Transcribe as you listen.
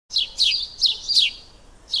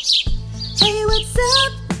what's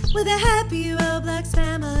up with a happy Roblox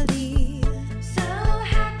family? So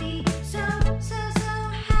happy, so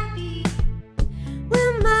happy.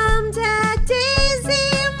 With Mom, Dad, Daisy,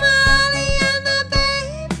 Molly, and the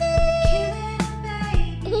baby.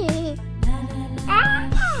 Cute little baby. La la la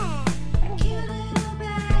la. Cute little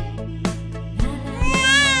baby. La la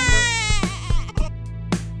la.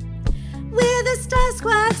 We're the Star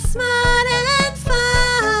Squad, smart and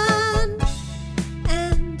fun,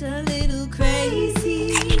 and a little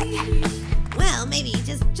crazy. Well, maybe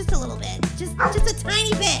just a little bit, just a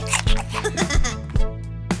tiny bit.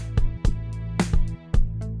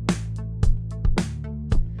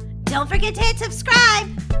 Don't forget to hit subscribe.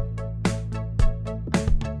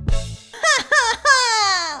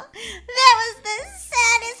 That was the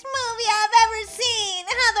saddest movie I've ever seen.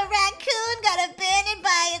 How the raccoon got abandoned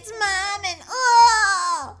by its mom and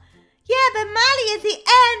oh. Yeah, but Molly, at the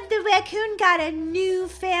end, the raccoon got a new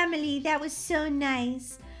family. That was so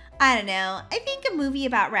nice. I don't know. I think a movie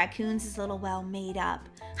about raccoons is a little well made up.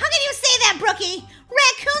 How can you say that, Brookie?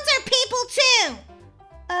 Raccoons are people too.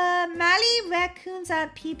 Molly, raccoons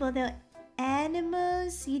aren't people. They're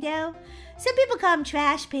animals, you know? Some people call them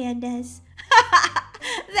trash pandas.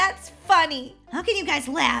 That's funny. How can you guys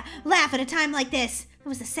laugh at a time like this? It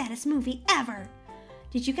was the saddest movie ever.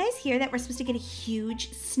 Did you guys hear that we're supposed to get a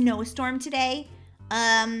huge snowstorm today?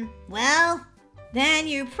 Well, then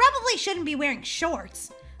you probably shouldn't be wearing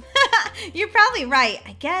shorts. You're probably right.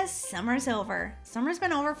 I guess summer's over. Summer's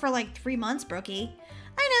been over for like 3 months, Brookie.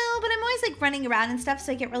 I know, but I'm always like running around and stuff,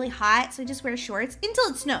 so I get really hot, so I just wear shorts until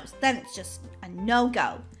it snows. Then it's just a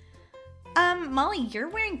no-go. Molly, you're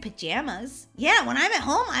wearing pajamas. Yeah, when I'm at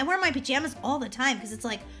home, I wear my pajamas all the time because it's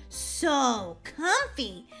like so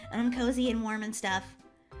comfy and I'm cozy and warm and stuff.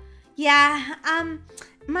 Yeah,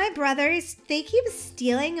 my brothers, they keep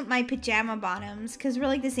stealing my pajama bottoms because we're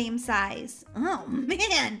like the same size. Oh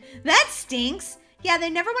man, that stinks. Yeah,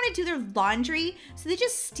 they never want to do their laundry, so they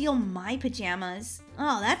just steal my pajamas.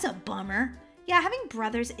 Oh, that's a bummer. Yeah, having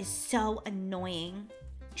brothers is so annoying.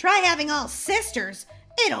 Try having all sisters.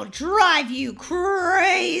 It'll drive you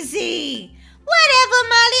crazy. Whatever,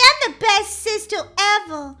 Molly, I'm the best sister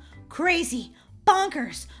ever. Crazy,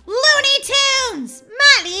 bonkers, Looney Tunes.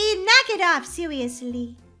 Molly, knock it off,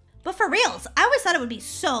 seriously. But for reals, I always thought it would be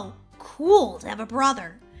so cool to have a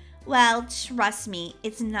brother. Well, trust me,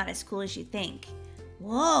 it's not as cool as you think.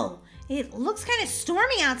 Whoa, it looks kind of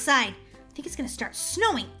stormy outside. I think it's gonna start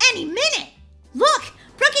snowing any minute. Look,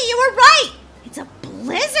 Brookie, you were right. It's a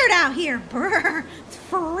blizzard out here. Brr, it's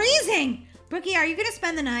freezing. Brookie, are you gonna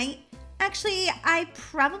spend the night? Actually, I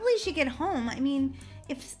probably should get home. I mean,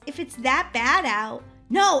 if it's that bad out.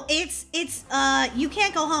 No, it's you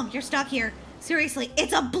can't go home. You're stuck here. Seriously,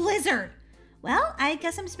 it's a blizzard. Well, I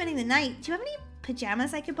guess I'm spending the night. Do you have any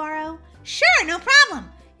pajamas I could borrow? Sure, no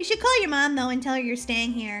problem. You should call your mom, though, and tell her you're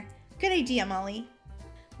staying here. Good idea, Molly.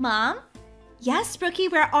 Mom? Yes, Brookie,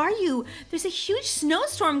 where are you? There's a huge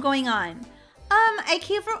snowstorm going on. I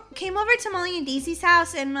came over to Molly and Daisy's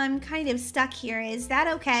house, and I'm kind of stuck here. Is that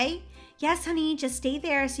okay? Yes, honey, just stay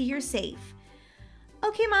there so you're safe.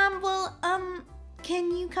 Okay, Mom, well,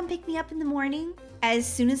 can you come pick me up in the morning?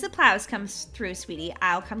 As soon as the plows come through, sweetie,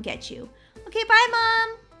 I'll come get you. Okay, bye,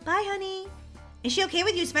 Mom. Bye, honey. Is she okay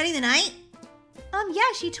with you spending the night?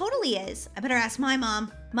 Yeah, she totally is. I better ask my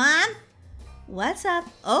mom. Mom? What's up?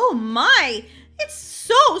 Oh my! It's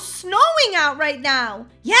so snowing out right now.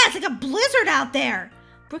 Yeah, it's like a blizzard out there.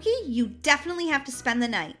 Brookie, you definitely have to spend the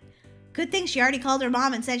night. Good thing she already called her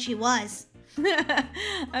mom and said she was.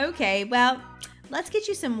 Okay, well, let's get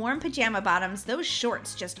you some warm pajama bottoms. Those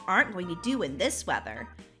shorts just aren't going to do in this weather.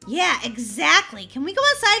 Yeah, exactly. Can we go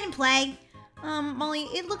outside and play? Molly,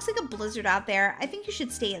 it looks like a blizzard out there. I think you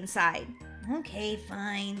should stay inside. Okay,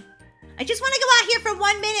 fine. I just want to go out here for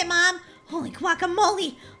 1 minute, Mom. Holy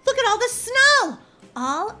guacamole, look at all the snow.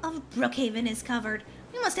 All of Brookhaven is covered.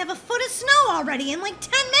 We must have a foot of snow already in like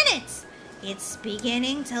 10 minutes. It's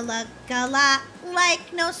beginning to look a lot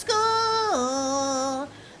like no school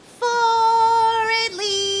for at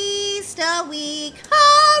least a week.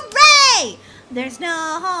 Hooray! There's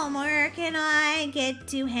no homework and I get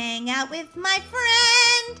to hang out with my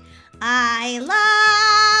friend. I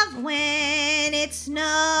love when it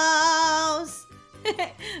snows.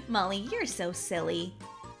 Molly, you're so silly.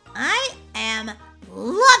 I am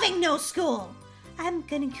loving no school. I'm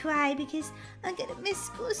gonna cry because I'm gonna miss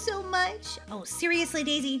school so much. Oh, seriously,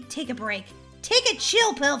 Daisy, take a break. Take a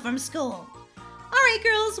chill pill from school. All right,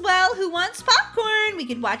 girls, well, who wants popcorn? We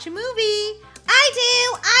could watch a movie. I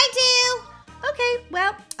do. Okay,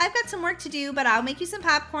 well, I've got some work to do, but I'll make you some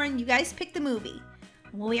popcorn. You guys pick the movie.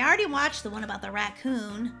 Well, we already watched the one about the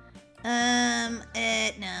raccoon.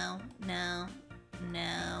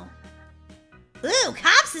 No. Ooh,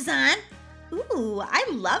 Cops is on. Ooh, I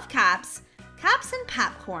love Cops. Cops and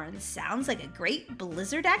popcorn sounds like a great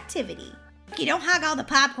Blizzard activity. You don't hog all the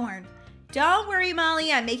popcorn. Don't worry,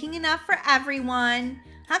 Molly, I'm making enough for everyone.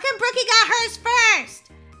 How come Brookie got hers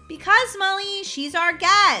first? Because, Molly, she's our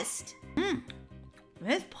guest.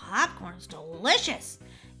 This popcorn's delicious.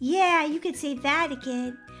 Yeah, you could say that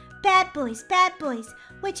again. Bad boys,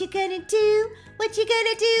 what you gonna do? What you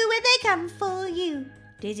gonna do when they come for you?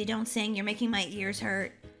 Daisy, don't sing, you're making my ears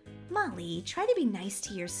hurt. Molly, try to be nice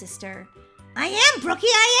to your sister. I am, Brookie,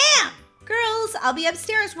 I am! Girls, I'll be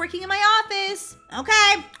upstairs working in my office.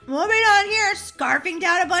 Okay, we'll be down here scarfing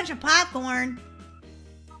down a bunch of popcorn.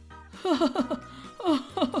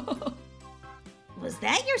 Was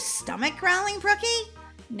that your stomach growling, Brookie?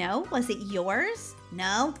 No, was it yours?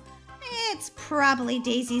 No. It's probably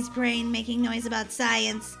Daisy's brain making noise about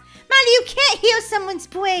science. Molly, you can't hear someone's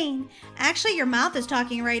brain. Actually, your mouth is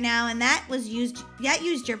talking right now, and that used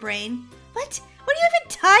your brain. What? What are you even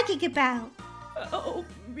talking about? Help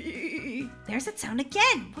me. There's that sound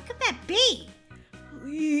again. What could that be?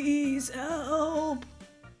 Please help.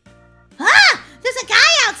 Ah! There's a guy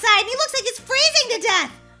outside, and he looks like he's freezing to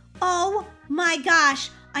death. Oh my gosh.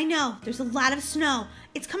 I know. There's a lot of snow.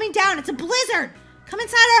 It's coming down. It's a blizzard. Come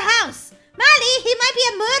inside our house. Molly, he might be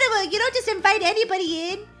a murderer. You don't just invite anybody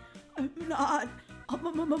in. I'm not a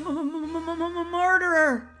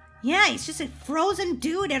murderer. Yeah, he's just a frozen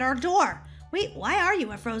dude at our door. Wait, why are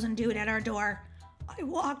you a frozen dude at our door? I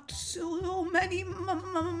walked so many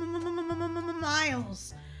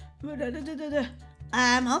miles.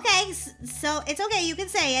 Okay, so it's okay. You can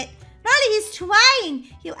say it. Molly, he's trying.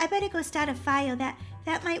 I better go start a fire. That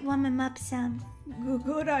might warm him up some.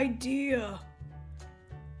 Good idea.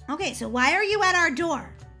 Okay, so why are you at our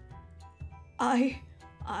door? I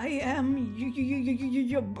am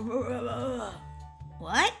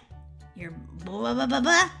What? You're blah blah blah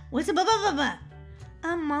blah? What's a blah blah blah blah?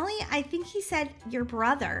 Molly, I think he said your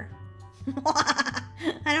brother. I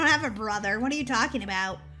don't have a brother. What are you talking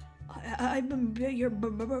about? I'm your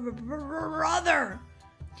brother.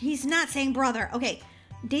 He's not saying brother. Okay,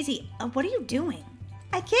 Daisy, what are you doing?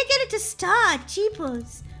 I can't get it to start,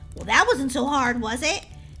 jeepers. Well, that wasn't so hard, was it?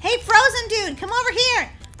 Hey, frozen dude, come over here.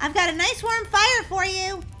 I've got a nice warm fire for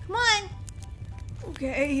you. Come on.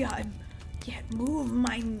 Okay, I can't move.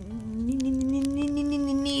 My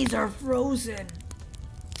knees are frozen.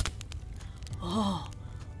 Oh,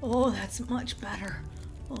 that's much better.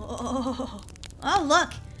 Oh,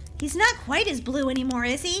 look. He's not quite as blue anymore,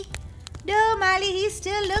 is he? No, Molly, he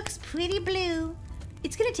still looks pretty blue.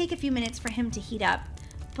 It's going to take a few minutes for him to heat up.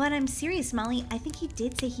 But I'm serious, Molly. I think he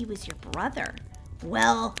did say he was your brother.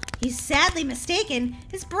 Well, he's sadly mistaken.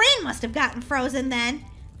 His brain must have gotten frozen then.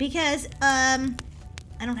 Because, I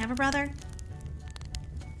don't have a brother.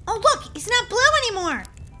 Oh, look, he's not blue anymore.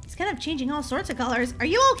 He's kind of changing all sorts of colors. Are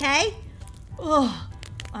you okay? Oh,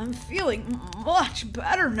 I'm feeling much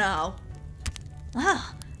better now.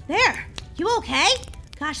 Oh, there. You okay?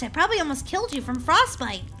 Gosh, that probably almost killed you from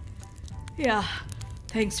frostbite. Yeah,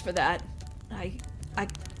 thanks for that.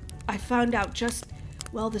 I found out just,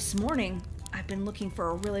 well, this morning. I've been looking for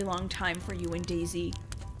a really long time for you and Daisy.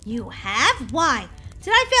 You have? Why?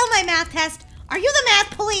 Did I fail my math test? Are you the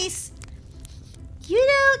math police? You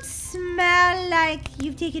don't smell like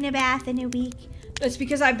you've taken a bath in a week. That's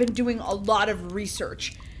because I've been doing a lot of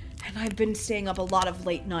research, and I've been staying up a lot of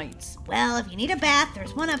late nights. Well, if you need a bath,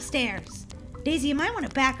 there's one upstairs. Daisy, you might want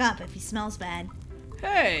to back up if he smells bad.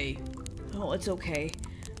 Hey. Oh, it's okay.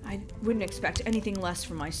 I wouldn't expect anything less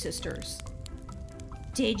from my sisters.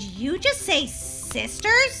 Did you just say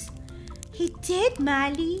sisters? He did,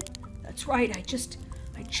 Molly. That's right. I just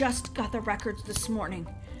got the records this morning,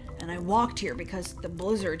 and I walked here because the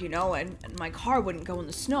blizzard, and my car wouldn't go in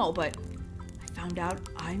the snow, but I found out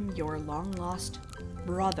I'm your long-lost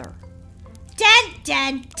brother. Dun,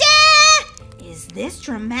 dun, dun! Is this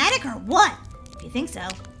dramatic or what? If you think so,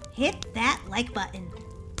 hit that like button.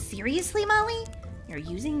 Seriously, Molly? You're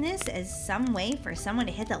using this as some way for someone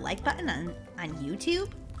to hit the like button on YouTube?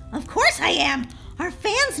 Of course I am! Our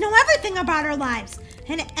fans know everything about our lives,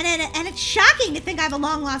 and it's shocking to think I have a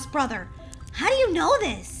long-lost brother. How do you know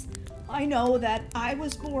this? I know that I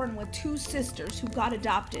was born with two sisters who got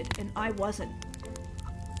adopted, and I wasn't.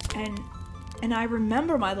 And I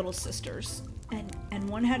remember my little sisters, and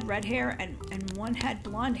one had red hair, and one had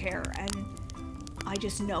blonde hair, and I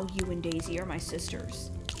just know you and Daisy are my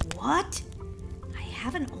sisters. What? I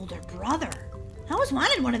have an older brother. I always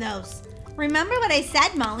wanted one of those. Remember what I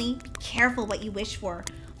said, Molly? Be careful what you wish for.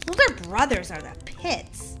 Older brothers are the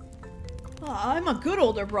pits. I'm a good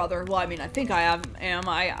older brother. Well, I mean, I think I am.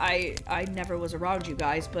 I never was around you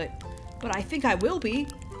guys, but I think I will be.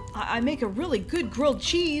 I make a really good grilled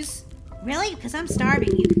cheese. Really? Because I'm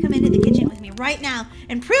starving. You can come into the kitchen with me right now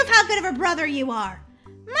and prove how good of a brother you are.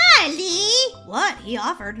 Molly! What? He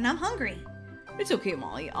offered and I'm hungry. It's okay,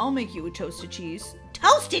 Molly. I'll make you a toasted cheese.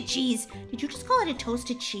 Toasted cheese? Did you just call it a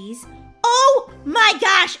toasted cheese? Oh my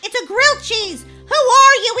gosh, it's a grilled cheese! Who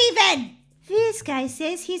are you even? This guy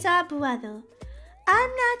says he's our brother. I'm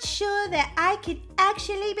not sure that I can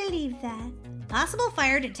actually believe that. Possible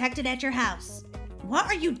fire detected at your house. What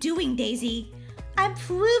are you doing, Daisy? I'm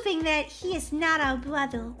proving that he is not our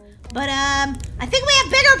brother. But, I think we have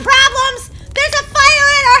bigger problems! There's a fire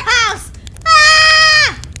in our house!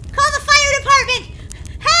 Ah! Call the fire department!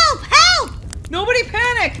 Help! Help! Nobody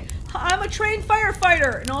panic! I'm a trained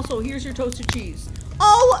firefighter. And also, here's your toasted cheese.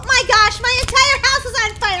 Oh my gosh, my entire house is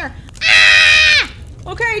on fire! Ah!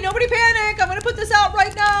 Okay, nobody panic. I'm gonna put this out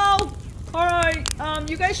right now. All right,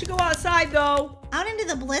 you guys should go outside though. Out into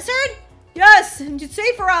the blizzard? Yes, and it's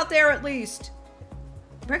safer out there at least.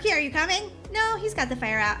 Brookie, are you coming? No, he's got the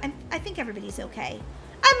fire out. I think everybody's okay.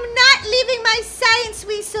 I'm not leaving my science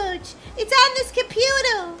research. It's on this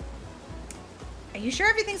computer. Are you sure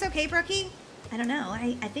everything's okay, Brookie? I don't know.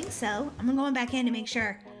 I think so. I'm going back in to make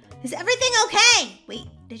sure. Is everything okay? Wait,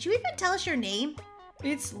 did you even tell us your name?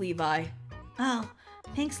 It's Levi. Oh,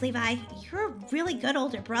 thanks, Levi. You're a really good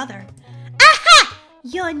older brother. Aha!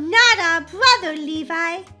 You're not our brother,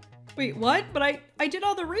 Levi. Wait, what? But I did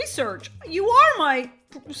all the research. You are my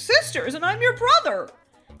sisters and I'm your brother.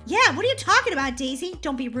 Yeah, what are you talking about, Daisy?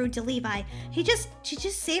 Don't be rude to Levi. She just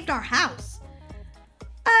saved our house.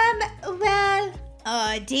 Well,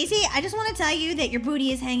 Daisy, I just want to tell you that your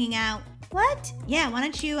booty is hanging out. What? Yeah, why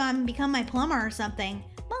don't you, become my plumber or something?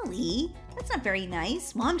 Molly, that's not very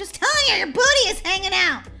nice. Well, I'm just telling you, your booty is hanging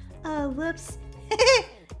out. Oh, whoops.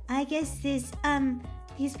 I guess these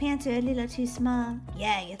pants are a little too small.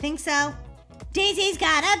 Yeah, you think so? Daisy's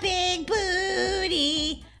got a big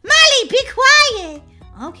booty. Molly, be quiet.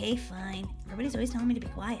 Okay, fine. Everybody's always telling me to be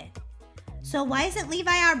quiet. So why isn't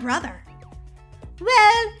Levi our brother?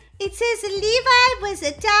 Well, it says Levi was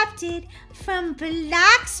adopted from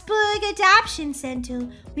Bloxburg Adoption Center.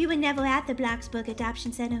 We were never at the Bloxburg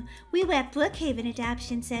Adoption Center. We were at Brookhaven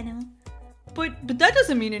Adoption Center. But that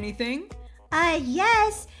doesn't mean anything.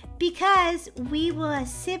 Yes, because we were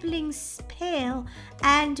siblings pair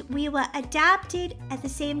and we were adopted at the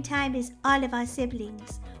same time as all of our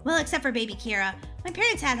siblings. Well, except for baby Kira. My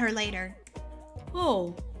parents had her later.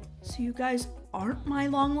 Oh, so you guys aren't my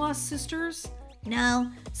long-lost sisters?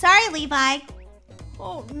 No. Sorry, Levi.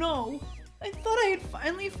 Oh, no. I thought I had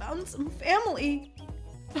finally found some family.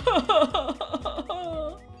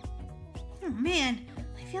 Oh, man.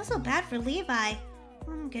 I feel so bad for Levi.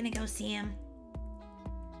 I'm gonna go see him.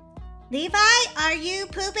 Levi, are you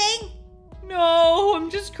pooping? No, I'm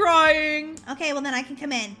just crying. Okay, well then I can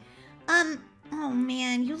come in. Oh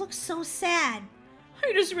man, you look so sad.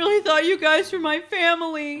 I just really thought you guys were my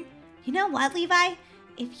family. You know what, Levi?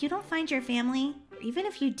 If you don't find your family, or even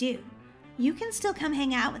if you do, you can still come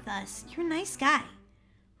hang out with us. You're a nice guy.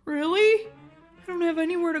 Really? I don't have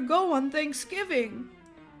anywhere to go on Thanksgiving.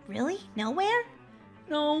 Really? Nowhere?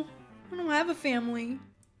 No, I don't have a family.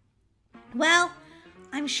 Well,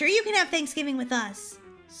 I'm sure you can have Thanksgiving with us.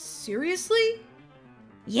 Seriously?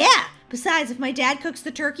 Yeah! Besides, if my dad cooks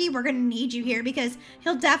the turkey, we're gonna need you here because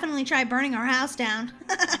he'll definitely try burning our house down.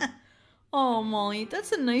 Oh, Molly, that's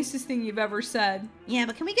the nicest thing you've ever said. Yeah,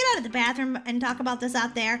 but can we get out of the bathroom and talk about this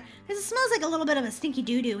out there? Because it smells like a little bit of a stinky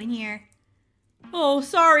doo-doo in here. Oh,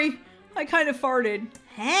 sorry. I kind of farted.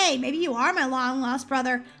 Hey, maybe you are my long-lost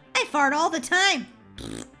brother. I fart all the time.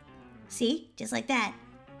 See? Just like that.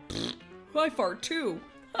 I fart too.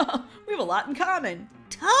 We have a lot in common.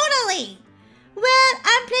 Totally! Well,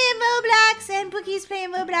 I'm playing Roblox and Bookie's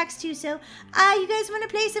playing Roblox too, so you guys want to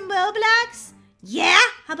play some Roblox? Yeah?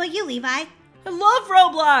 How about you, Levi? I love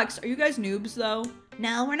Roblox. Are you guys noobs though?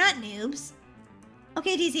 No, we're not noobs.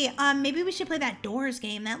 Okay, DZ, maybe we should play that Doors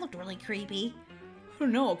game. That looked really creepy. I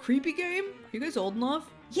don't know, a creepy game? Are you guys old enough?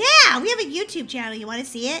 Yeah, we have a YouTube channel. You want to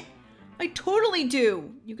see it? I totally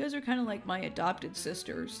do. You guys are kind of like my adopted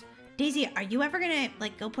sisters. Daisy, are you ever gonna,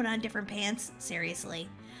 like, go put on different pants? Seriously.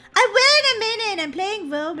 I will in a minute. I'm playing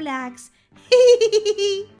Roblox.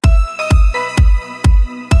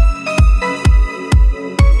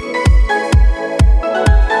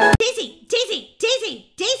 Daisy! Daisy!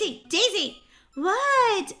 Daisy! Daisy! Daisy!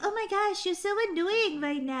 What? Oh my gosh, you're so annoying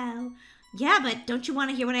right now. Yeah, but don't you want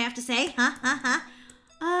to hear what I have to say? Huh?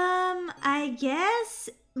 I guess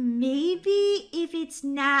maybe if it's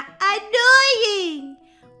not annoying.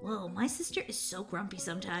 Whoa, my sister is so grumpy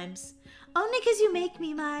sometimes. Only 'cause you make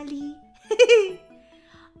me, Molly.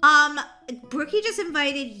 Brookie just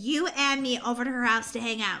invited you and me over to her house to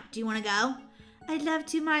hang out. Do you want to go? I'd love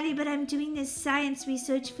to, Molly, but I'm doing this science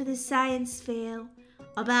research for the science fail.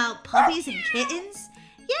 About puppies and kittens?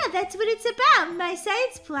 Yeah, that's what it's about, my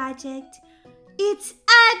science project. It's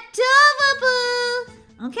adorable!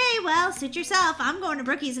 Okay, well, suit yourself. I'm going to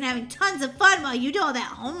Brookie's and having tons of fun while you do all that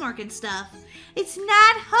homework and stuff. It's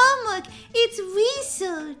not homework, it's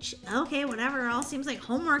research. Okay, whatever, it all seems like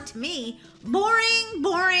homework to me.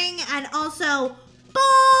 Boring, and also boring.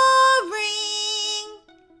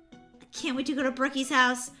 I can't wait to go to Brookie's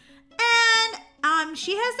house. And,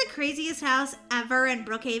 she has the craziest house ever in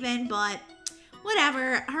Brookhaven, but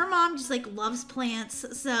whatever. Her mom just, like, loves plants,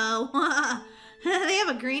 so they have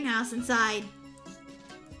a greenhouse inside.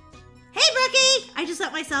 Hey, Brookie! I just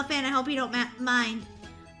let myself in. I hope you don't mind.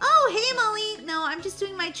 Oh, hey, Molly. No, I'm just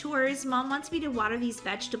doing my chores. Mom wants me to water these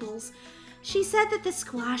vegetables. She said that the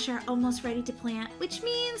squash are almost ready to plant, which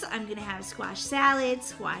means I'm going to have squash salad,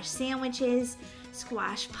 squash sandwiches,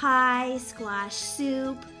 squash pie, squash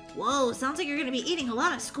soup. Whoa, sounds like you're going to be eating a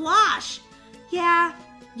lot of squash. Yeah,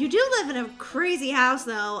 you do live in a crazy house,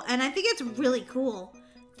 though, and I think it's really cool.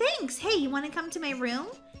 Thanks. Hey, you want to come to my room?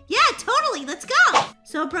 Yeah, totally. Let's go.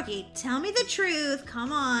 So, Brookie, tell me the truth.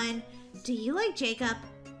 Come on. Do you like Jacob?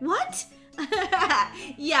 What?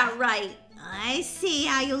 Yeah, right. I see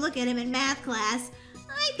how you look at him in math class.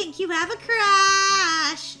 I think you have a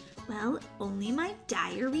crush. Well, only my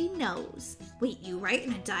diary knows. Wait, you write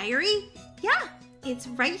in a diary? Yeah, it's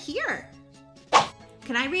right here.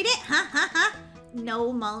 Can I read it?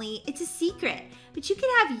 No, Molly, it's a secret. But you could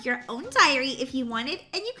have your own diary if you wanted,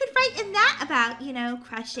 and you could write in that about, you know,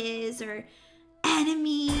 crushes or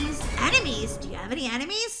enemies. Enemies? Do you have any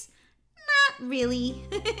enemies? Not really.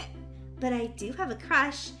 But I do have a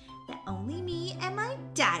crush that only me and my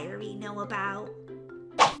diary know about.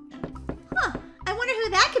 Huh, I wonder who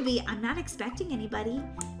that could be. I'm not expecting anybody.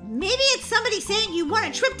 Maybe it's somebody saying you want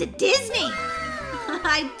a trip to Disney.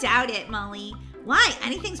 I doubt it, Molly. Why?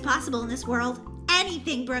 Anything's possible in this world.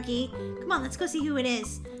 Anything, Brookie. Come on, let's go see who it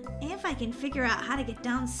is. If I can figure out how to get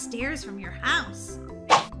downstairs from your house.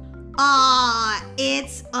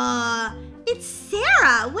 It's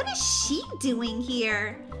Sarah. What is she doing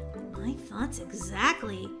here? My thoughts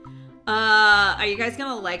exactly. Are you guys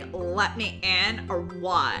gonna, like, let me in or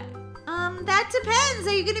what? That depends.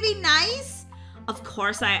 Are you gonna be nice? Of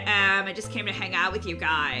course I am. I just came to hang out with you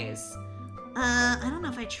guys. I don't know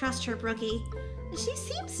if I trust her, Brookie. She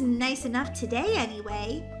seems nice enough today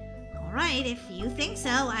anyway. All right, if you think so,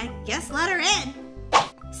 I guess let her in.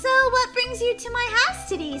 So what brings you to my house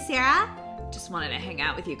today, Sarah? Just wanted to hang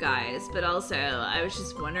out with you guys, but also I was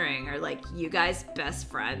just wondering, are, like, you guys best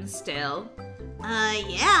friends still?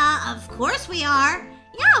 Yeah, of course we are.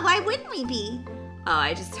 Yeah, why wouldn't we be? Oh,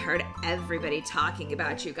 I just heard everybody talking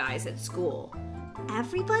about you guys at school.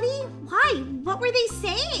 Everybody? Why? What were they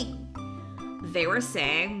saying? They were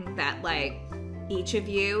saying that, like, each of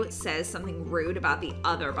you says something rude about the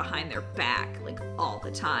other behind their back, like, all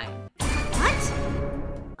the time. What?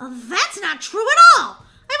 That's not true at all!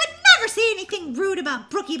 I would never say anything rude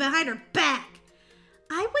about Brookie behind her back.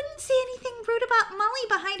 I wouldn't say anything rude about Molly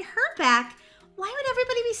behind her back. Why would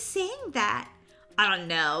everybody be saying that? I don't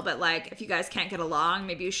know, but, like, if you guys can't get along,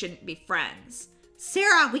 maybe you shouldn't be friends.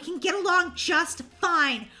 Sarah, we can get along just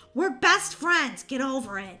fine. We're best friends. Get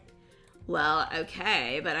over it. Well,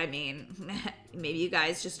 okay, but I mean, maybe you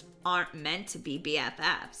guys just aren't meant to be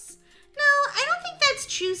BFFs. No, I don't think that's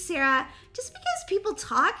true, Sarah. Just because people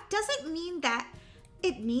talk doesn't mean that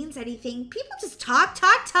it means anything. People just talk.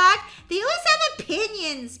 They always have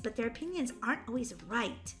opinions, but their opinions aren't always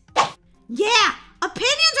right. Yeah,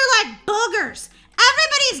 opinions are like boogers.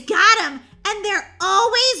 Everybody's got them, and they're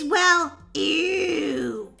always, well,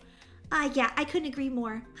 ew. Yeah, I couldn't agree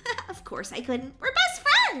more. Of course I couldn't. We're best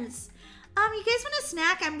friends. You guys want a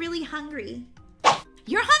snack? I'm really hungry.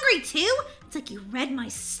 You're hungry too? It's like you read my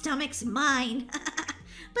stomach's mind.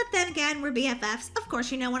 But then again, we're BFFs. Of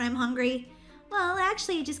course you know when I'm hungry. Well,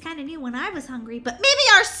 actually, I just kind of knew when I was hungry, but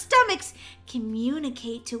maybe our stomachs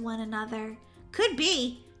communicate to one another. Could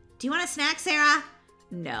be. Do you want a snack, Sarah?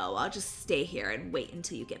 No, I'll just stay here and wait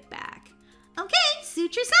until you get back. Okay,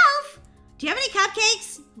 suit yourself. Do you have any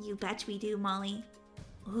cupcakes? You bet we do, Molly.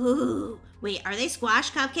 Ooh, wait, are they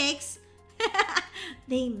squash cupcakes?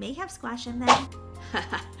 They may have squash in them.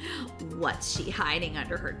 What's she hiding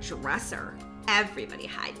under her dresser? Everybody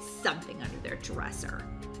hides something under their dresser.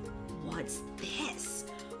 What's this?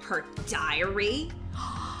 Her diary?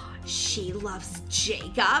 She loves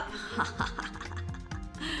Jacob?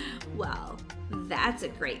 Well, That's a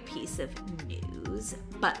great piece of news.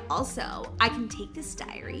 But also, I can take this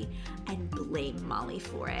diary and blame Molly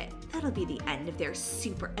for it. That'll be the end of their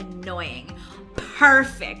super annoying,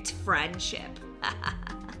 perfect friendship.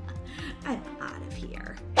 I'm out of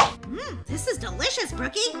here. This is delicious,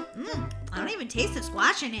 Brookie. I don't even taste the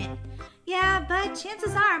squash in it. Yeah, but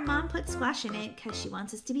chances are Mom put squash in it because she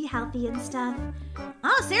wants us to be healthy and stuff.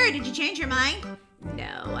 Oh, Sarah, did you change your mind?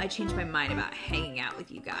 No, I changed my mind about hanging out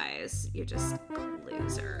with you guys. You're just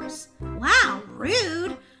losers. Wow,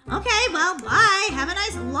 rude. Okay, well, bye. Have a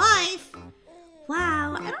nice life.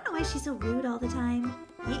 Wow, I don't know why she's so rude all the time.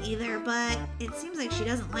 Me either, but it seems like she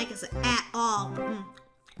doesn't like us at all.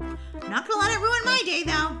 Not gonna let it ruin my day,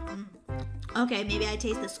 though. Okay, maybe I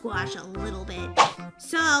taste the squash a little bit.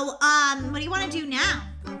 So, what do you want to do now?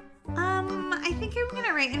 I think I'm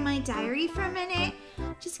gonna write in my diary for a minute,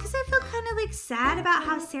 just because I feel kind of like sad about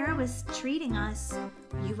how Sarah was treating us.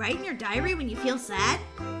 You write in your diary when you feel sad?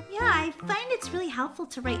 Yeah, I find it's really helpful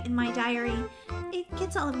to write in my diary. It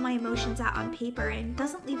gets all of my emotions out on paper and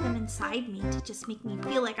doesn't leave them inside me to just make me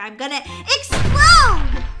feel like I'm gonna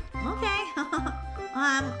explode! Okay.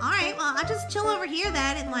 Alright, well, I'll just chill over here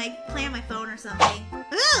then and, like, play on my phone or something.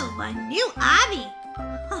 Ooh, a new obby!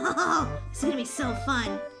 It's gonna be so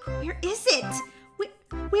fun. Where is it?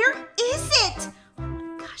 Where is it? Oh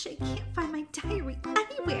my gosh, I can't find my diary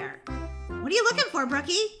anywhere. What are you looking for,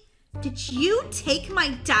 Brookie? Did you take my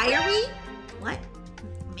diary? What?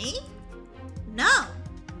 Me? No.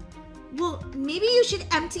 Well, maybe you should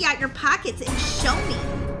empty out your pockets and show me.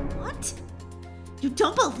 What? You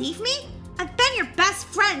don't believe me? I've been your best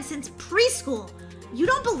friend since preschool. You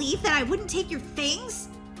don't believe that I wouldn't take your things?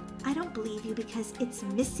 I don't believe you because it's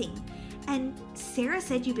missing. And Sarah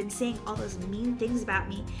said you've been saying all those mean things about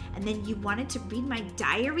me, and then you wanted to read my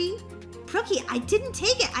diary? Brookie, I didn't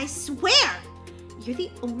take it, I swear. You're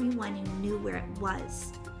the only one who knew where it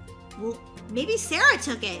was. Well, maybe Sarah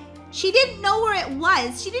took it. She didn't know where it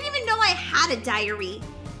was. She didn't even know I had a diary.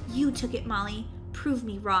 You took it, Molly. Prove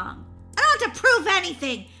me wrong. I don't have to prove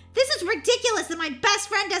anything. This is ridiculous that my best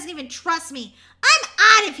friend doesn't even trust me. I'm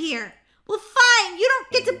out of here. Well, fine. You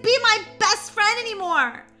don't get to be my best friend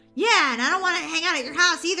anymore. Yeah, and I don't want to hang out at your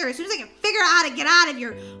house either as soon as I can figure out how to get out of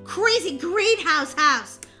your crazy greenhouse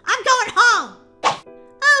house. I'm going home.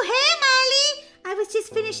 Oh, hey, Molly. I was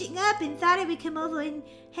just finishing up and thought I would come over and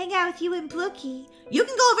hang out with you and Brookie. You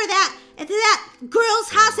can go over to that girl's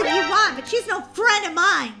house if you want, but she's no friend of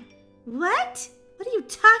mine. What? What are you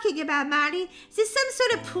talking about, Molly? Is this some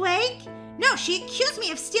sort of prank? No, she accused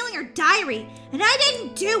me of stealing her diary, and I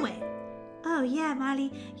didn't do it. Oh, yeah,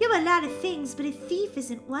 Molly. You're a lot of things, but a thief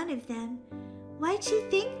isn't one of them. Why'd you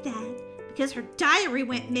think that? Because her diary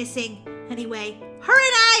went missing. Anyway, her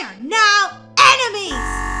and I are now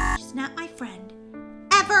enemies. She's not my friend.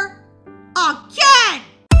 Ever again!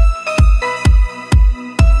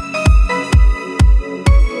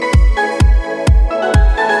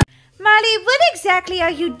 Molly, what exactly are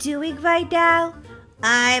you doing right now?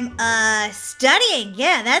 I'm, studying.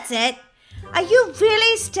 Yeah, that's it. Are you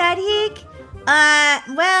really studying? Not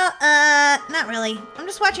really. I'm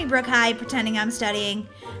just watching Brookhaven pretending I'm studying.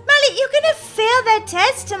 Molly, you're gonna fail that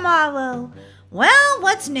test tomorrow. Well,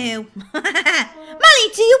 what's new? Molly,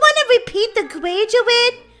 do you want to repeat the grade you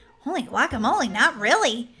in? Holy guacamole, not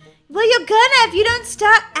really. Well, you're gonna if you don't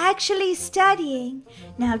start actually studying.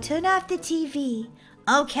 Now turn off the TV.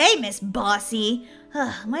 Okay, Miss Bossy.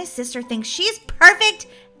 My sister thinks she's perfect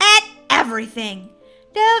at everything.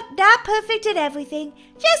 No, not perfect at everything.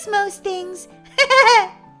 Just most things.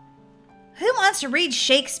 Who wants to read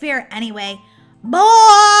Shakespeare anyway?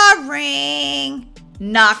 Boring.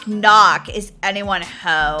 Knock, knock. Is anyone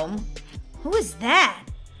home? Who is that?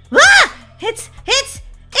 Ah! It's...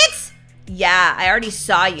 Yeah, I already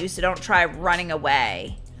saw you, so don't try running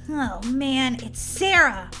away. Oh, man, it's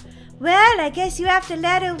Sarah. Well, I guess you have to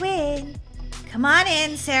let her win. Come on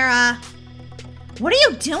in, Sarah. What are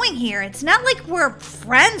you doing here? It's not like we're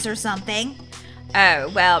friends or something. Oh,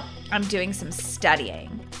 well, I'm doing some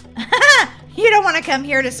studying. You don't want to come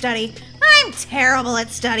here to study. I'm terrible at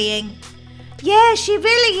studying. Yeah, she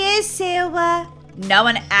really is, Sarah. No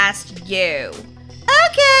one asked you.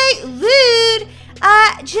 Okay, rude.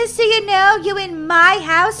 Just so you know, you're in my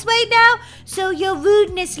house right now, so your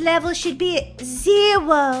rudeness level should be at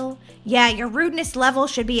 0. Yeah, your rudeness level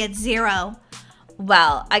should be at 0.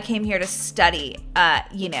 Well, I came here to study, a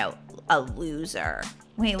loser.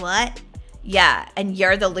 Wait, what? Yeah, and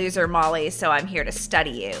you're the loser, Molly, so I'm here to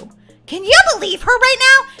study you. Can you believe her right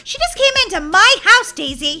now? She just came into my house,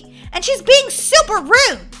 Daisy, and she's being super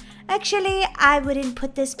rude. Actually, I wouldn't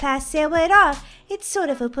put this past Sarah at all. It's sort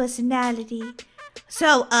of her personality.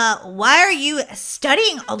 So, why are you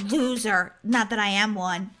studying a loser? Not that I am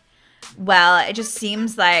one. Well, it just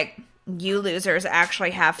seems like you losers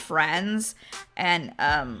actually have friends. And,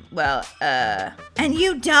 And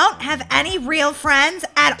you don't have any real friends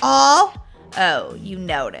at all? oh, you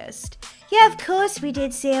noticed. Yeah, of course we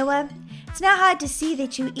did, Sarah. It's not hard to see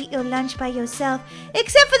that you eat your lunch by yourself,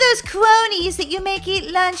 except for those cronies that you make eat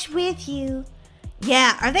lunch with you.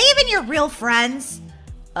 Yeah, are they even your real friends?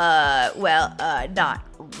 Not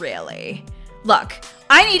really. Look,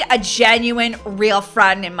 I need a genuine, real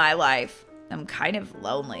friend in my life. I'm kind of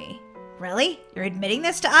lonely. Really? You're admitting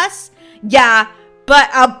this to us? Yeah, but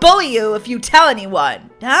I'll bully you if you tell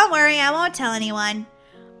anyone. Don't worry, I won't tell anyone.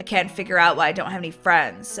 I can't figure out why I don't have any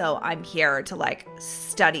friends, so I'm here to, like,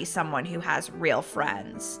 study someone who has real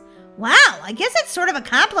friends. Wow, I guess it's sort of a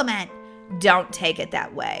compliment. Don't take it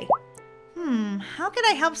that way. How could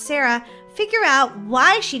I help Sarah figure out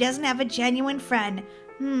why she doesn't have a genuine friend?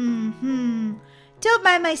 Don't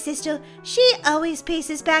mind my sister. She always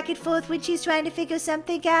paces back and forth when she's trying to figure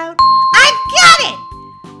something out. I've got it!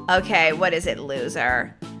 Okay, what is it,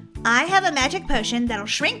 loser? I have a magic potion that'll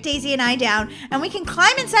shrink Daisy and I down, and we can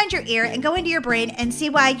climb inside your ear and go into your brain and see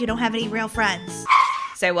why you don't have any real friends.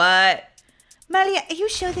 Say what? Molly, are you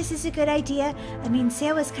sure this is a good idea? I mean,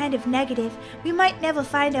 Sarah's kind of negative. We might never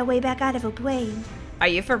find our way back out of her brain. Are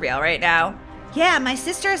you for real right now? Yeah, my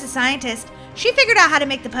sister is a scientist. She figured out how to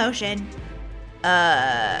make the potion.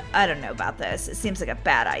 I don't know about this. It seems like a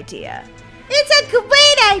bad idea. It's a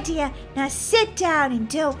great idea. Now sit down and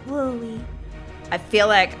don't worry. I feel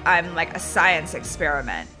like I'm like a science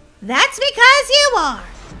experiment. That's because you are.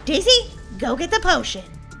 Daisy, go get the potion.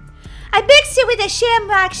 I mixed it with a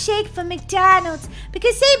shamrock shake from McDonald's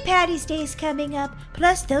because St. Patty's Day is coming up.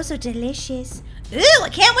 Plus, those are delicious. Ooh, I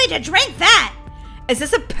can't wait to drink that. Is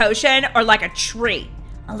this a potion or like a treat?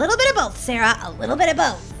 A little bit of both, Sarah. A little bit of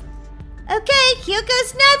both. Okay, here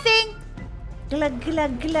goes nothing. Glug,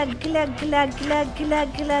 glug, glug, glug, glug, glug,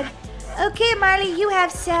 glug, glug. Okay, Marley, you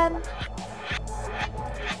have some.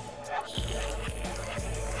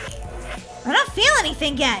 I don't feel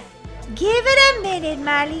anything yet. Give it a minute,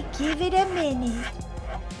 Marley. Give it a minute.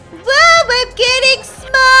 Whoa, I'm getting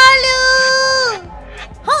smaller!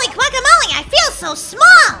 Holy guacamole, I feel so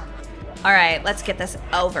small! All right, let's get this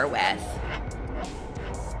over with.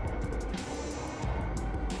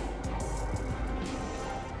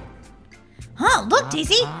 Oh, look,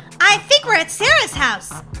 Daisy. I think we're at Sarah's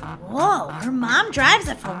house. Whoa, her mom drives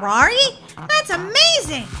a Ferrari? That's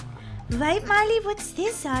amazing! Right, Marley? What's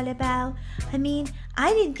this all about? I mean,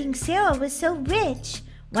 I didn't think Sarah was so rich.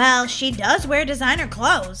 Well, she does wear designer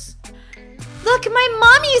clothes. Look, my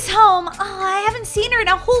mommy's home. Oh, I haven't seen her in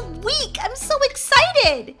a whole week. I'm so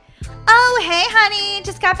excited. Oh, hey, honey.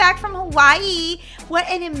 Just got back from Hawaii. What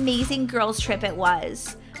an amazing girls' trip it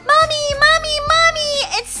was. Mommy, mommy,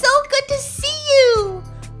 mommy. It's so good to see you.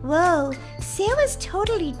 Whoa, Sarah's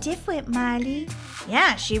totally different, Marley.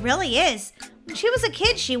 Yeah, she really is. When she was a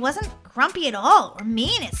kid, she wasn't grumpy at all, or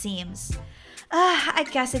mean, it seems. I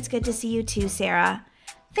guess it's good to see you too, Sarah.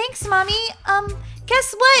 Thanks, Mommy.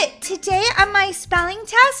 Guess what? Today on my spelling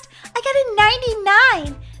test, I got a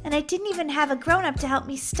 99, and I didn't even have a grown-up to help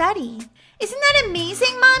me study. Isn't that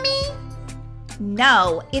amazing, Mommy?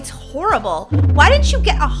 No, it's horrible. Why didn't you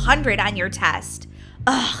get 100 on your test?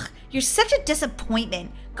 Ugh, you're such a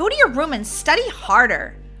disappointment. Go to your room and study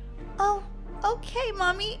harder. Oh, okay,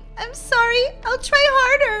 Mommy. I'm sorry. I'll try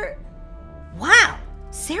harder. Wow,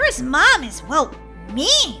 Sarah's mom is, well,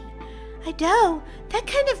 mean. I know. That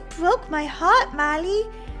kind of broke my heart, Molly.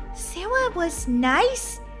 Sarah was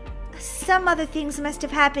nice. Some other things must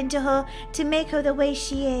have happened to her to make her the way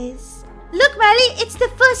she is. Look, Molly, it's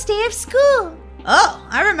the first day of school. Oh,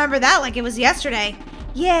 I remember that like it was yesterday.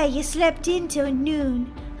 Yeah, you slept in till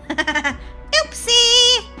noon.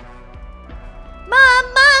 Oopsie! Mom,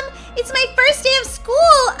 it's my first day of school.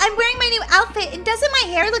 I'm wearing my new outfit, and doesn't my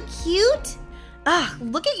hair look cute? Ugh,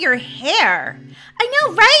 look at your hair. I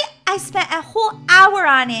know, right? I spent a whole hour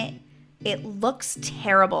on it. It looks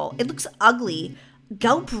terrible. It looks ugly.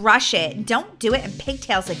 Go brush it. Don't do it in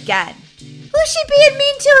pigtails again. Who's she being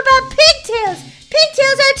mean to about pigtails?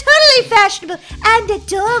 Pigtails are totally fashionable and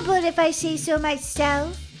adorable if I say so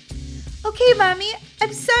myself. Okay, Mommy,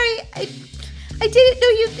 I'm sorry. I didn't know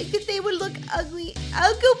you think that they would look ugly.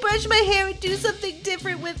 I'll go brush my hair and do something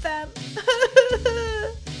different with them.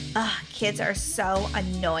 Ugh, kids are so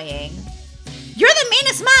annoying. You're the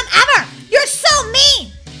meanest mom ever! You're so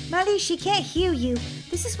mean! Molly, she can't hear you.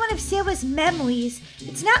 This is one of Sarah's memories.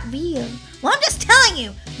 It's not real. Well, I'm just telling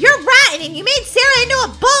you, you're rotten and you made Sarah into a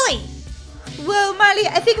bully! Whoa, Molly,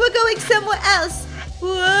 I think we're going somewhere else.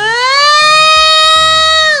 Whoa!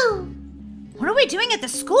 are we doing at the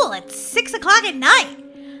school? It's 6 o'clock at night.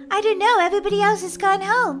 I don't know. Everybody else has gone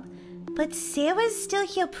home. But Sarah's still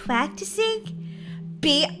here practicing?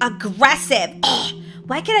 Be aggressive. Ugh,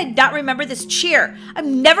 why can I not remember this cheer?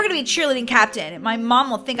 I'm never going to be cheerleading captain. My mom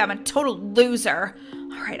will think I'm a total loser.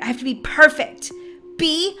 All right, I have to be perfect.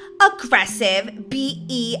 Be aggressive.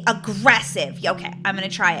 B-E aggressive. Okay, I'm going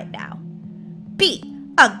to try it now. Be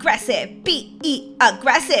aggressive. B-E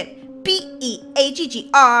aggressive.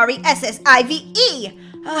 B-E-A-G-G-R-E-S-S-I-V-E.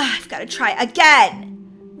 I've got to try again.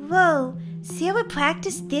 Whoa, Sarah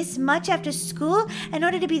practiced this much after school in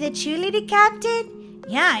order to be the cheerleader captain?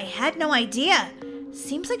 Yeah, I had no idea.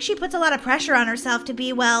 Seems like she puts a lot of pressure on herself to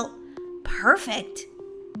be, well, perfect.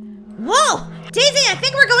 Whoa! Daisy, I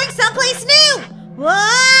think we're going someplace new!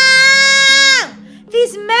 Whoa!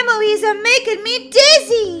 These memories are making me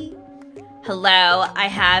dizzy! Hello, I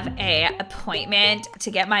have an appointment to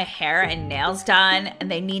get my hair and nails done, and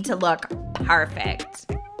they need to look perfect.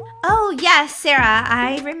 Oh, yes, Sarah,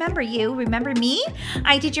 I remember you. Remember me?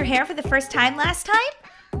 I did your hair for the first time last time?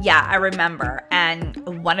 Yeah, I remember.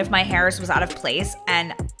 And one of my hairs was out of place,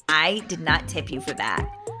 and I did not tip you for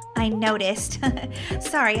that. I noticed.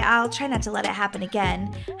 Sorry, I'll try not to let it happen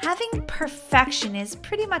again. Having perfection is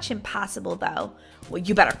pretty much impossible, though. Well,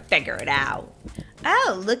 you better figure it out.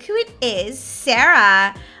 Oh, look who it is,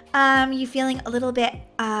 Sarah. You feeling a little bit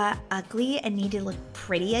ugly and need to look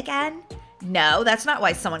pretty again? No, that's not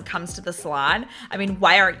why someone comes to the salon. I mean,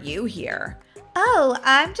 why aren't you here? Oh,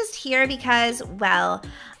 I'm just here because, well,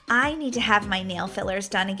 I need to have my nail fillers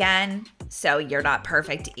done again. So you're not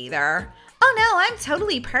perfect either? Oh no, I'm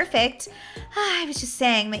totally perfect. I was just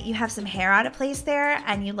saying that you have some hair out of place there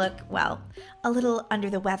and you look, well, a little under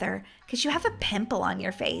the weather because you have a pimple on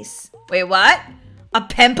your face. Wait, what? A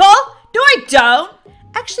pimple? No, I don't.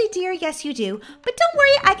 Actually, dear, yes you do. But don't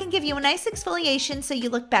worry, I can give you a nice exfoliation so you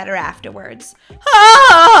look better afterwards.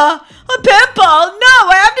 Ah, a pimple? No,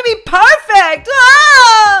 I have to be perfect.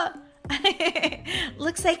 Ah!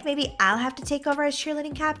 Looks like maybe I'll have to take over as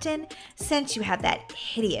cheerleading captain since you have that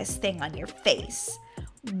hideous thing on your face.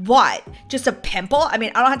 What? Just a pimple? I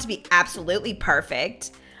mean, I don't have to be absolutely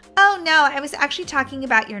perfect. Oh no, I was actually talking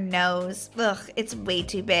about your nose. Ugh, it's way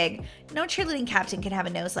too big. No cheerleading captain can have a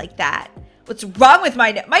nose like that. What's wrong with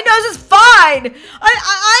my nose? My nose is fine.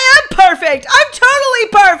 I am perfect. I'm totally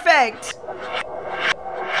perfect.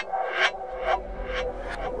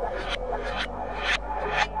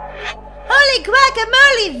 Holy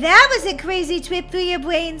guacamole, that was a crazy trip through your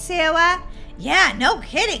brain, Sarah. Yeah, no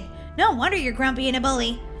kidding. No wonder you're grumpy and a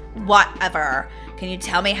bully. Whatever. Can you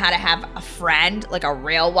tell me how to have a friend, like a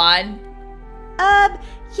real one?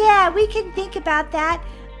 Yeah, we can think about that.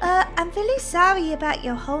 I'm really sorry about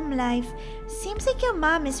your home life. Seems like your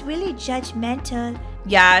mom is really judgmental.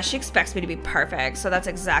 Yeah, she expects me to be perfect, so that's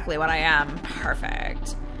exactly what I am.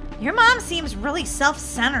 Perfect. Your mom seems really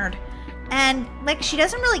self-centered. And, like, she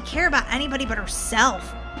doesn't really care about anybody but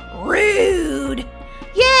herself. Rude!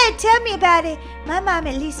 Yeah, tell me about it. My mom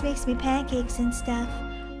at least makes me pancakes and stuff.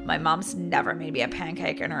 My mom's never made me a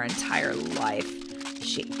pancake in her entire life.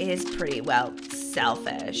 She is pretty, well,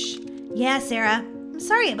 selfish. Yeah, Sarah. I'm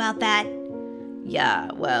sorry about that.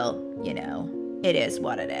 Yeah, well, you know, it is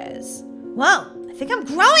what it is. Whoa, I think I'm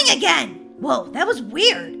growing again. Whoa, that was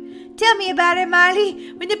weird. Tell me about it,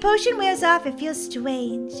 Molly. When the potion wears off, it feels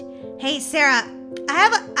strange. Hey, Sarah,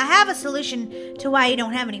 I have a solution to why you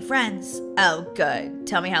don't have any friends. Oh, good.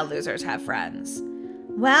 Tell me how losers have friends.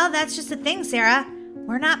 Well, that's just the thing, Sarah.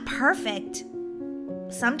 We're not perfect.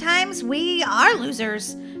 Sometimes we are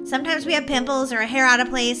losers. Sometimes we have pimples or a hair out of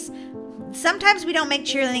place. Sometimes we don't make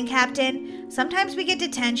cheerleading captain. Sometimes we get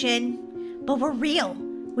detention. But we're real.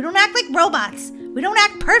 We don't act like robots. We don't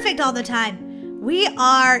act perfect all the time. We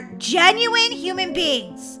are genuine human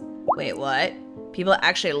beings. Wait, what? People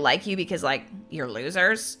actually like you because, like, you're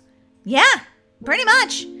losers? Yeah, pretty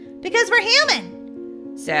much. Because we're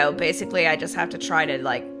human. So basically I just have to try to,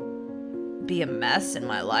 like, be a mess in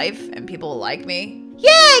my life and people like me?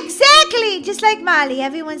 Yeah, exactly. Just like Molly.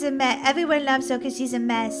 Everyone's a mess. Everyone loves her because she's a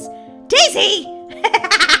mess. Daisy!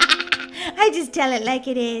 I just tell it like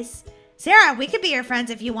it is. Sarah, we could be your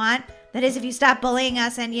friends if you want. That is, if you stop bullying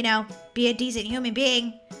us and, you know, be a decent human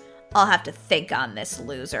being. I'll have to think on this,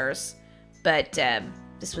 losers. But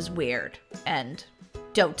this was weird. And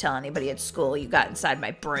don't tell anybody at school you got inside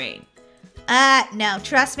my brain. No,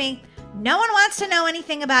 trust me. No one wants to know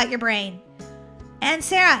anything about your brain. And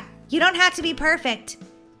Sarah, you don't have to be perfect.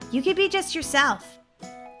 You could be just yourself.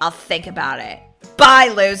 I'll think about it. Bye,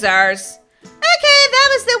 losers. Okay, that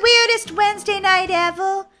was the weirdest Wednesday night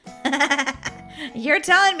ever. You're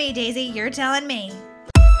telling me, Daisy. You're telling me.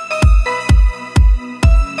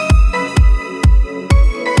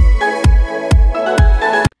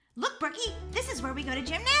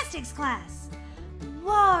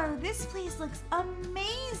 this place looks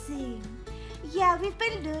amazing. Yeah, we've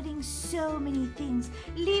been learning so many things.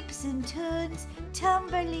 Leaps and turns,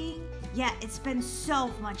 tumbling. Yeah, it's been so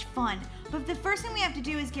much fun. But the first thing we have to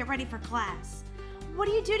do is get ready for class. What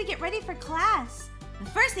do you do to get ready for class? The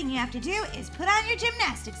first thing you have to do is put on your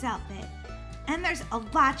gymnastics outfit. And there's a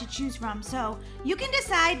lot to choose from, so you can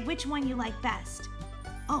decide which one you like best.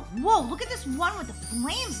 Oh, whoa, look at this one with the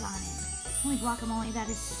flames on it. Holy guacamole, that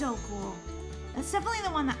is so cool. That's definitely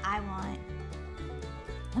the one that I want.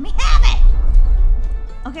 Let me have it!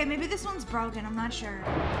 Okay, maybe this one's broken, I'm not sure.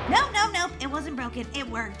 Nope, it wasn't broken, it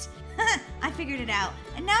worked. I figured it out.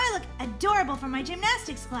 And now I look adorable for my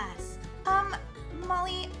gymnastics class.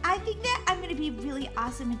 Molly, I think that I'm gonna be really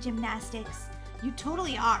awesome at gymnastics. You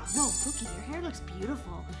totally are. Whoa, Brookie, your hair looks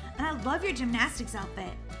beautiful. And I love your gymnastics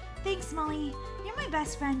outfit. Thanks, Molly. You're my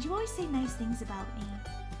best friend. You always say nice things about me.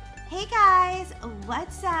 Hey guys,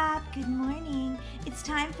 what's up? Good morning. It's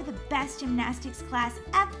time for the best gymnastics class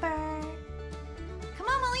ever. Come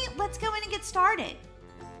on, Molly, let's go in and get started.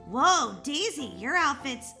 Whoa, Daisy, your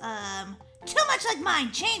outfit's, too much like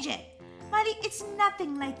mine. Change it. Molly, it's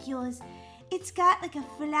nothing like yours. It's got like a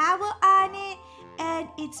flower on it, and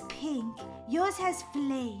it's pink. Yours has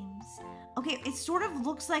flames. Okay, it sort of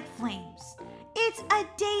looks like flames. It's a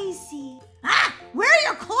daisy. Ah! Where are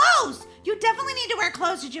your clothes? You definitely need to wear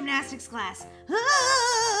clothes to gymnastics class.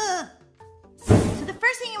 Ah! So the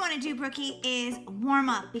first thing you want to do, Brookie, is warm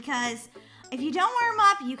up, because if you don't warm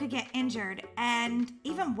up, you could get injured, and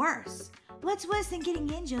even worse. What's worse than getting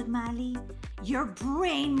injured, Molly? Your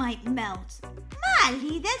brain might melt.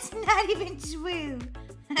 Molly, that's not even true.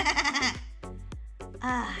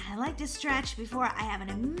 I like to stretch before I have an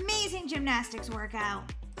amazing gymnastics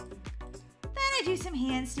workout. Then I do some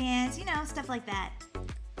handstands, you know, stuff like that.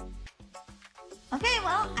 Okay,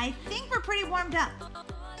 well, I think we're pretty warmed up.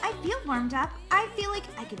 I feel warmed up. I feel like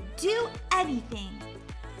I could do anything.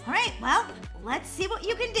 All right, well, let's see what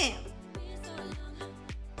you can do.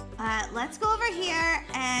 Let's go over here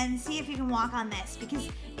and see if you can walk on this, because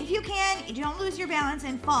if you can, you don't lose your balance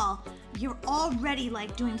and fall. You're already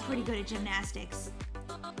like doing pretty good at gymnastics.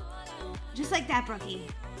 Just like that, Brookie.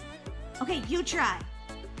 Okay, you try.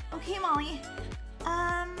 Okay, Molly.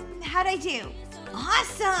 How'd I do?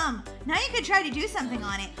 Awesome! Now you could try to do something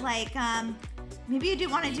on it, like, maybe you do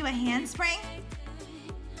want to do a handspring.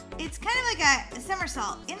 It's kind of like a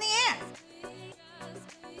somersault in the air.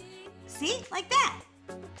 See? Like that.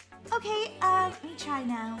 Okay, let me try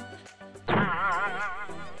now.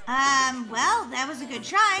 Well, that was a good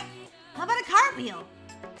try. How about a cartwheel?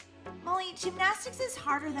 Molly, gymnastics is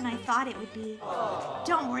harder than I thought it would be.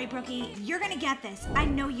 Don't worry, Brookie. You're gonna get this. I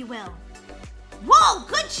know you will. Whoa,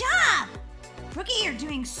 good job! Brookie, you're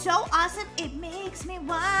doing so awesome, it makes me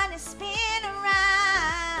wanna spin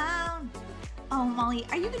around. Oh, Molly,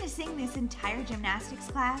 are you gonna sing this entire gymnastics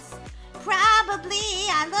class? Probably,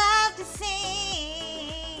 I love to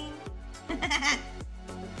sing.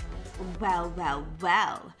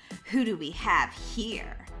 Well, who do we have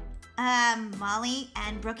here? Molly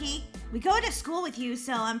and Brookie, we go to school with you,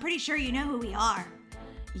 so I'm pretty sure you know who we are.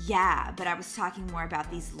 Yeah, but I was talking more about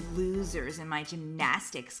these losers in my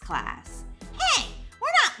gymnastics class. Hey,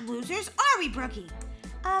 we're not losers, are we, Brookie?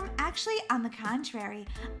 Actually, on the contrary,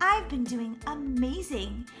 I've been doing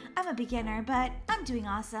amazing. I'm a beginner, but I'm doing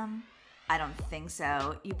awesome. I don't think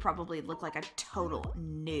so. You probably look like a total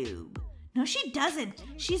noob. No, she doesn't.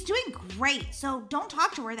 She's doing great, so don't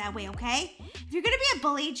talk to her that way, okay? If you're gonna be a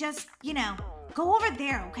bully, just, you know, go over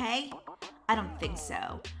there, okay? I don't think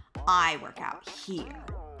so. I work out here.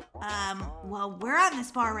 Well, we're on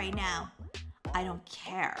this bar right now. I don't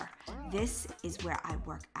care. This is where I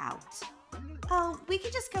work out. Oh, we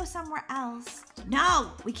could just go somewhere else.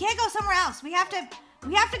 No, we can't go somewhere else. We have to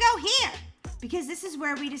go here, because this is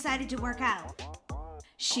where we decided to work out.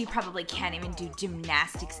 She probably can't even do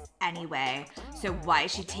gymnastics anyway, so why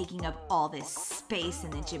is she taking up all this space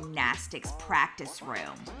in the gymnastics practice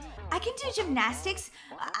room? I can do gymnastics.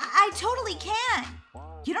 I totally can.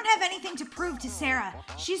 You don't have anything to prove to Sarah.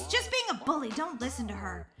 She's just being a bully. Don't listen to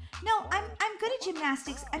her. No, I'm good at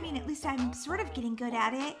gymnastics. I mean, at least I'm sort of getting good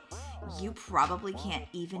at it. You probably can't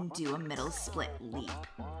even do a middle split leap.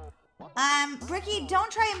 Brookie,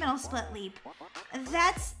 don't try a middle split leap.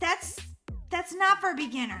 That's not for a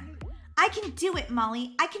beginner. I can do it,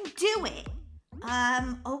 Molly. I can do it.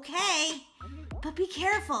 Okay. But be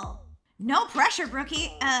careful. No pressure,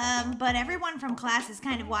 Brookie. But everyone from class is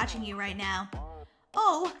kind of watching you right now.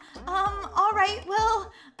 Oh, all right.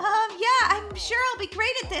 Well, yeah, I'm sure I'll be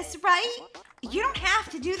great at this, right? You don't have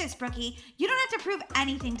to do this, Brookie. You don't have to prove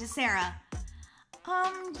anything to Sarah.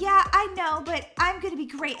 Yeah, I know, but I'm gonna be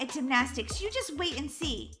great at gymnastics. You just wait and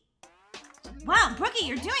see. Wow, Brookie,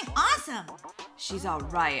 you're doing awesome. She's all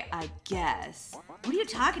right, I guess. What are you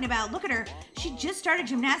talking about? Look at her. She just started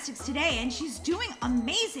gymnastics today, and she's doing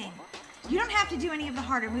amazing. You don't have to do any of the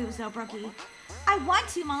harder moves, though, Brookie. I want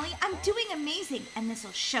to, Molly. I'm doing amazing, and this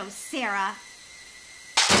will show Sarah.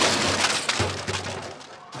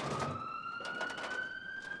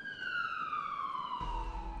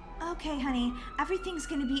 Okay, honey, everything's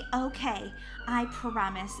gonna be okay. I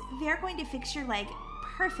promise. They're going to fix your leg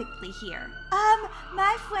perfectly here.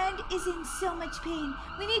 My friend is in so much pain.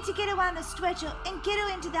 We need to get her on the stretcher and get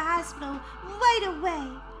her into the hospital right away.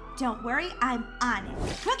 Don't worry, I'm on it.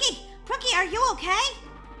 Brookie, are you okay?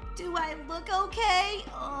 Do I look okay?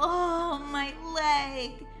 Oh, my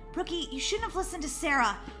leg. Brookie, you shouldn't have listened to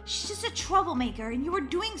Sarah. She's just a troublemaker, and you were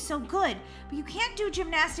doing so good. But you can't do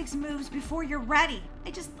gymnastics moves before you're ready.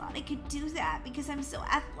 I just thought I could do that because I'm so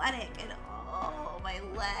athletic, and oh, my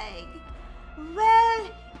leg.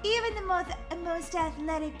 Well, even the most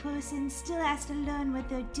athletic person still has to learn what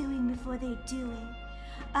they're doing before they do it.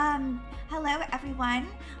 Hello, everyone.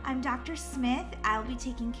 I'm Dr. Smith. I'll be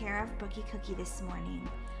taking care of Brookie Cookie this morning.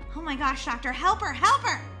 Oh my gosh, doctor, help her, help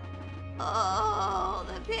her! Oh,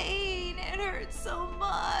 the pain, it hurts so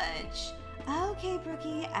much. Okay,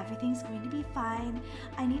 Brookie, everything's going to be fine.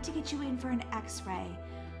 I need to get you in for an x-ray.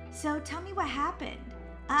 So tell me what happened.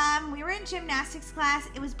 We were in gymnastics class.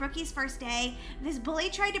 It was Brookie's first day. This bully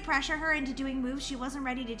tried to pressure her into doing moves she wasn't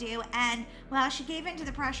ready to do, and, well, she gave in to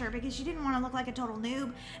the pressure because she didn't want to look like a total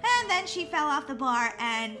noob, and then she fell off the bar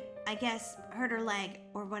and, I guess, hurt her leg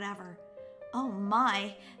or whatever. Oh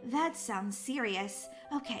my, that sounds serious.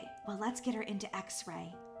 Okay, well, let's get her into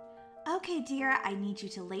x-ray. Okay, dear, I need you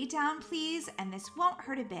to lay down, please, and this won't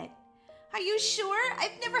hurt a bit. Are you sure?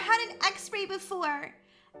 I've never had an x-ray before.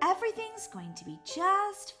 Everything's going to be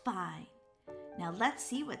just fine. Now let's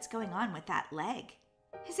see what's going on with that leg.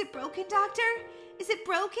 Is it broken, doctor? Is it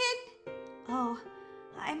broken? Oh,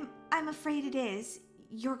 I'm afraid it is.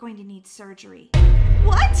 You're going to need surgery.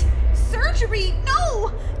 What? Surgery?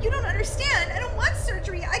 No! You don't understand. I don't want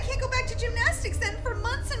surgery. I can't go back to gymnastics then for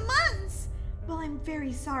months and months. Well, I'm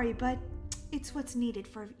very sorry, but it's what's needed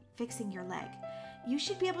for fixing your leg. You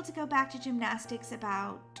should be able to go back to gymnastics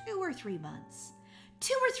about 2 or 3 months.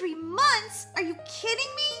 2 or 3 months? Are you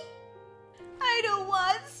kidding me? I don't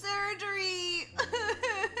want surgery.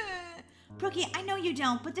 Brookie, I know you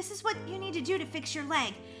don't, but this is what you need to do to fix your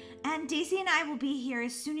leg. And Daisy and I will be here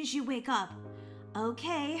as soon as you wake up.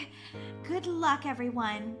 Okay. Good luck,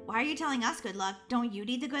 everyone. Why are you telling us good luck? Don't you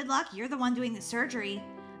need the good luck? You're the one doing the surgery.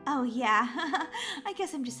 Oh, yeah. I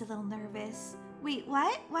guess I'm just a little nervous. Wait,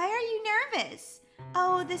 what? Why are you nervous?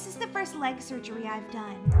 Oh, this is the first leg surgery I've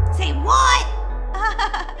done. Say what?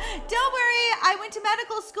 Don't worry, I went to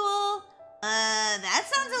medical school. That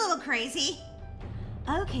sounds a little crazy.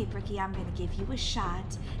 Okay, Brookie, I'm gonna give you a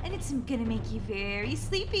shot, and it's gonna make you very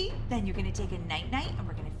sleepy. Then you're gonna take a night-night, and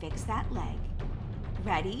we're gonna fix that leg.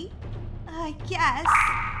 Ready? I guess.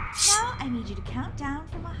 Now I need you to count down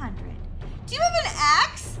from 100. Do you have an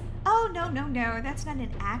axe? Oh, no, that's not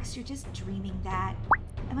an axe. You're just dreaming that.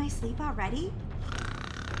 Am I asleep already?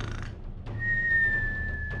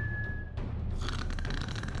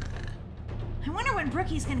 I wonder when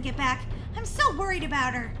Brookie's gonna get back. I'm so worried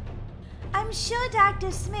about her. I'm sure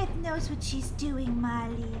Dr. Smith knows what she's doing,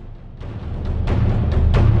 Molly.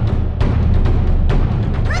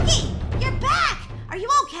 Brookie, you're back! Are you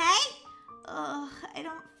okay? Oh, I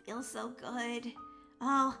don't feel so good.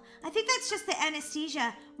 Oh, I think that's just the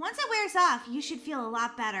anesthesia. Once it wears off, you should feel a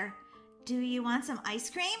lot better. Do you want some ice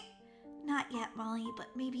cream? Not yet, Molly, but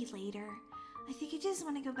maybe later. I think I just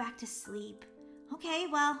want to go back to sleep. Okay,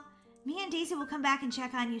 well, me and Daisy will come back and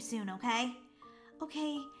check on you soon, okay?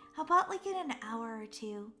 Okay, how about like in an hour or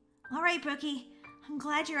 2? All right, Brookie, I'm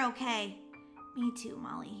glad you're okay. Me too,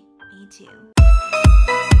 Molly, me too.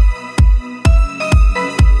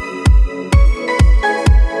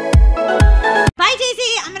 Bye,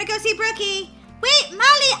 Daisy, I'm gonna go see Brookie. Wait,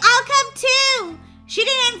 Molly, I'll come too. She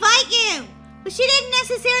didn't invite you. But she didn't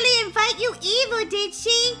necessarily invite you either, did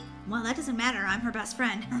she? Well, that doesn't matter, I'm her best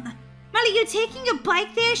friend. Molly, you're taking a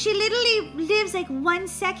bike there? She literally lives like 1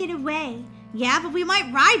 second away. Yeah, but we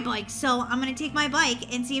might ride bikes, so I'm gonna take my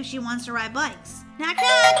bike and see if she wants to ride bikes. Knock,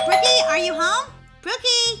 knock. Brookie, are you home?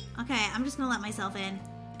 Brookie. Okay, I'm just gonna let myself in.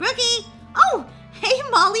 Brookie. Oh, hey,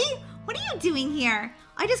 Molly. What are you doing here?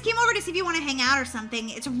 I just came over to see if you want to hang out or something.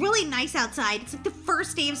 It's really nice outside. It's like the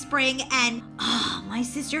first day of spring, and my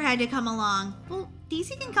sister had to come along. Well,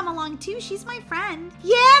 Daisy can come along too. She's my friend.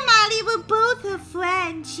 Yeah, Molly, we're both her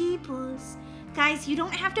friend. Jeepers. Guys, you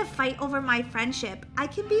don't have to fight over my friendship. I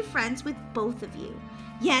can be friends with both of you.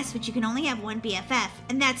 Yes, but you can only have one BFF,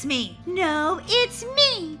 and that's me. No, it's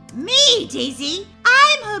me. Me, Daisy!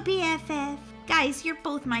 I'm her BFF. Guys, you're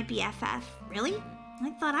both my BFF. Really?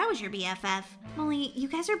 I thought I was your BFF. Molly, you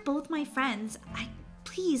guys are both my friends.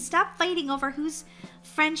 Please, stop fighting over whose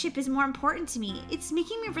friendship is more important to me. It's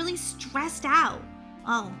making me really stressed out.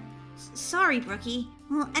 Oh, sorry, Brookie.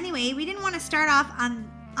 Well, anyway, we didn't want to start off on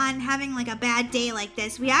having like a bad day like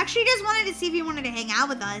this. We actually just wanted to see if you wanted to hang out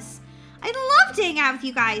with us. I'd love to hang out with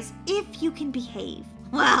you guys if you can behave.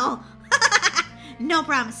 Well, no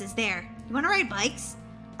promises there. You want to ride bikes?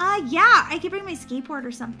 Yeah, I could bring my skateboard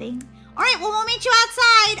or something. All right, well, we'll meet you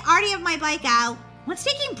outside. I already have my bike out. What's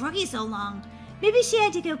taking Brookie so long? Maybe she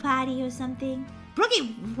had to go potty or something. Brookie,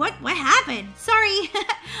 what happened? Sorry,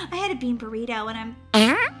 I had a bean burrito and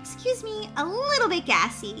I'm, excuse me, a little bit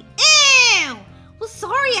gassy. Ew! Well,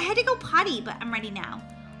 sorry, I had to go potty, but I'm ready now.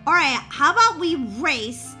 All right, how about we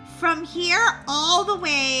race from here all the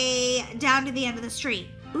way down to the end of the street?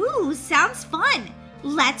 Ooh, sounds fun.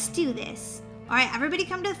 Let's do this. All right, everybody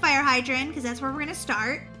come to the fire hydrant because that's where we're gonna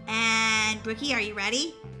start. And Brookie, are you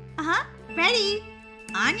ready? Uh-huh, ready.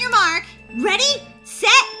 On your mark. Ready,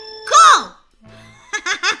 set, go!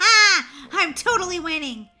 I'm totally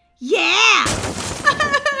winning. Yeah!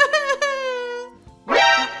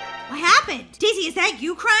 What happened? Daisy, is that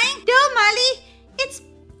you crying? No, Molly. It's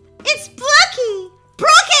Brookie.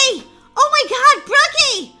 Brookie! Oh my God,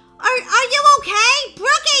 Brookie! Are you okay?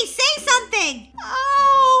 Brookie, say something.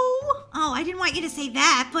 Oh, I didn't want you to say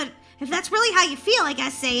that, but if that's really how you feel, I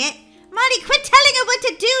guess say it. Molly, quit telling her what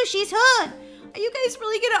to do. She's hood. Are you guys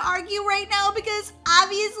really gonna argue right now? Because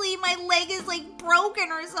obviously my leg is like broken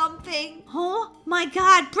or something. Oh my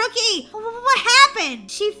God, Brookie, what happened?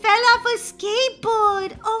 She fell off a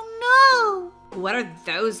skateboard. Oh no. What are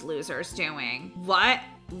those losers doing?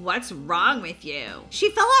 What's wrong with you? She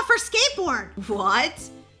fell off her skateboard. What?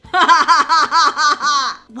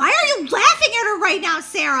 Why are you laughing at her right now,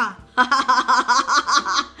 Sarah?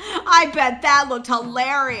 I bet that looked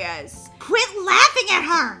hilarious. Quit laughing at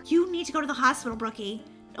her! You need to go to the hospital, Brookie.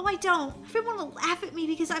 No, I don't. Everyone will laugh at me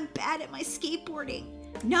because I'm bad at my skateboarding.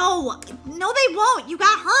 No, they won't. You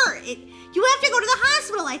got hurt. You have to go to the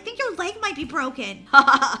hospital. I think your leg might be broken.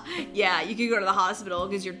 Yeah, you can go to the hospital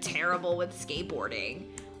because you're terrible with skateboarding.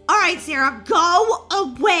 All right, Sarah, go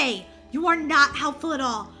away. You are not helpful at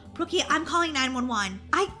all. Brookie, I'm calling 911.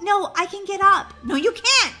 No, I can get up. No, you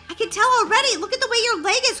can't. I can tell already. Look at the way your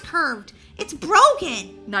leg is curved. It's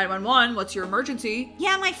broken. 911, what's your emergency?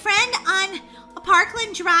 Yeah, my friend on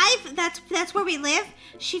Parkland Drive, that's where we live.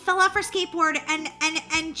 She fell off her skateboard and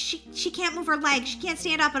she can't move her leg. She can't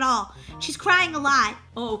stand up at all. She's crying a lot.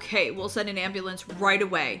 Okay, we'll send an ambulance right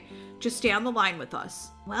away. Just stay on the line with us.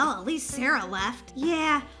 Well, at least Sarah left.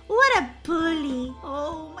 Yeah, what a bully.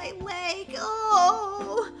 Oh, my leg.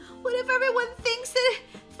 Oh, what if everyone thinks that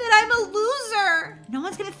I'm a loser? No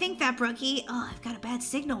one's gonna think that, Brookie. Oh, I've got a bad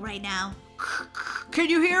signal right now. Can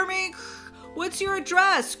you hear me? What's your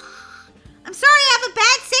address? I'm sorry, I have a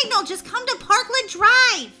bad signal. Just come to Parkland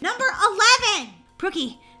Drive, number 11.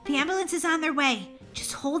 Brookie, the ambulance is on their way.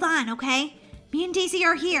 Just hold on, okay? Me and Daisy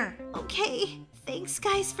are here. Okay. Thanks,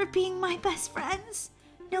 guys, for being my best friends.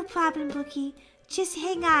 No problem, Brookie. Just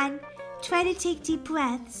hang on. Try to take deep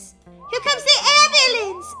breaths. Here comes the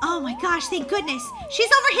ambulance! Oh my gosh, thank goodness.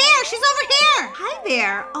 She's over here! She's over here! Hi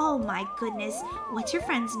there. Oh my goodness. What's your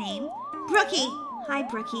friend's name? Brookie. Hi,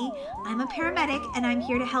 Brookie. I'm a paramedic, and I'm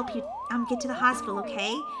here to help you get to the hospital,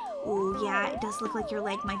 okay? Ooh, yeah, it does look like your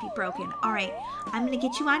leg might be broken. All right, I'm going to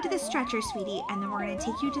get you onto the stretcher, sweetie, and then we're going to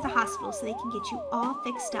take you to the hospital so they can get you all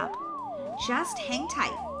fixed up. Just hang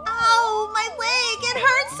tight. Oh, my leg! It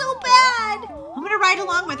hurts so bad! I'm gonna ride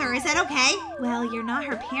along with her. Is that okay? Well, you're not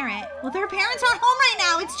her parent. Well, their parents aren't home right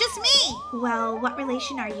now. It's just me. Well, what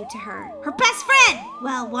relation are you to her? Her best friend!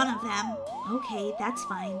 Well, one of them. Okay, that's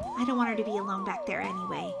fine. I don't want her to be alone back there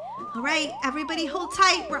anyway. All right, everybody hold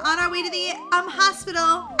tight. We're on our way to the hospital.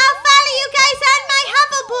 I'll follow you guys on my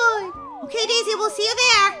hoverboard. Okay, Daisy, we'll see you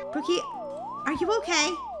there. Brookie, are you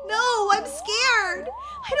okay? No, I'm scared.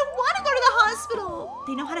 I don't want to go to the hospital.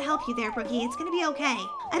 They know how to help you there, Brookie. It's going to be okay.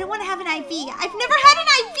 I don't want to have an IV. I've never had an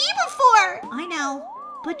IV before. I know,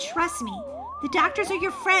 but trust me. The doctors are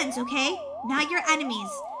your friends, okay? Not your enemies.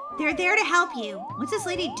 They're there to help you. What's this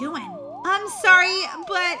lady doing? I'm sorry,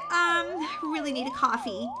 but, really need a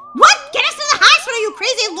coffee. What? Get us to the hospital, you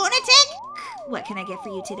crazy lunatic! What can I get for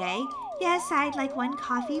you today? Yes, I'd like one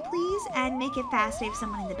coffee, please, and make it fast. I have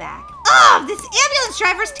someone in the back. Oh, this ambulance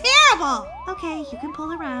driver's terrible! Okay, you can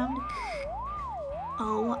pull around.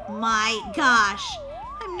 Oh my gosh.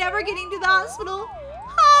 I'm never getting to the hospital.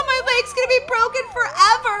 Oh, my leg's gonna be broken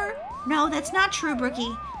forever. No, that's not true,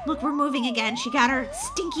 Brookie. Look, we're moving again. She got her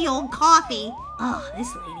stinky old coffee. Oh,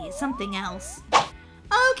 this lady is something else.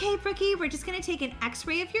 Okay, Brookie, we're just gonna take an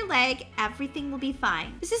x-ray of your leg. Everything will be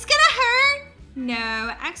fine. Is this gonna hurt?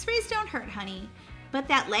 No, x-rays don't hurt, honey. But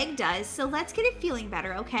that leg does, so let's get it feeling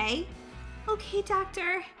better, okay? Okay,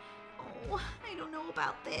 doctor. Oh, I don't know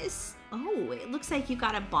about this. Oh, it looks like you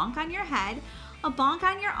got a bonk on your head, a bonk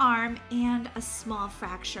on your arm, and a small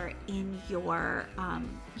fracture in your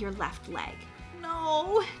left leg.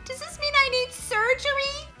 No. Does this mean I need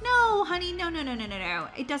surgery? No, honey, no.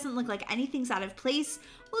 It doesn't look like anything's out of place.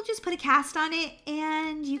 We'll just put a cast on it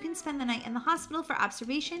and you can spend the night in the hospital for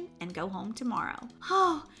observation and go home tomorrow.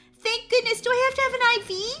 Oh, thank goodness. Do I have to have an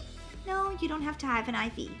IV? No, you don't have to have an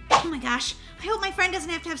IV. Oh my gosh, I hope my friend doesn't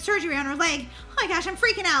have to have surgery on her leg. Oh my gosh, I'm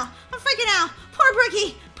freaking out. Poor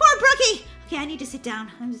Brookie. Okay, I need to sit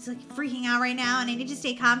down. I'm just like freaking out right now and I need to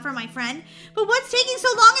stay calm for my friend. But what's taking so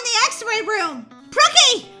long in the x-ray room?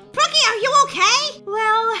 Brookie, are you okay?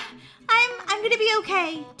 Well, I'm gonna be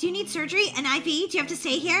okay. Do you need surgery? An IV? Do you have to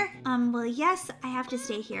stay here? Well, yes, I have to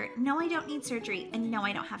stay here. No, I don't need surgery. And no,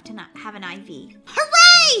 I don't have to not have an IV.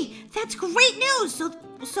 Hooray! That's great news.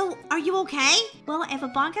 So are you okay? Well, I have a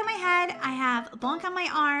bonk on my head, I have a bonk on my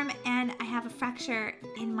arm, and I have a fracture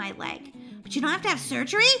in my leg. But you don't have to have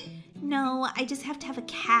surgery? No, I just have to have a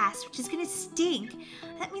cast, which is gonna stink.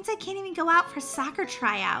 That means I can't even go out for soccer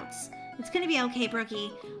tryouts. It's gonna be okay,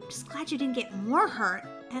 Brookie. I'm just glad you didn't get more hurt.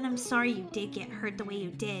 And I'm sorry you did get hurt the way you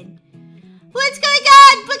did. What's going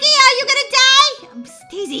on? Brookie, are you gonna die?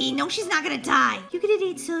 Daisy, no, she's not gonna die. You gonna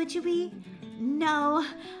need surgery? No,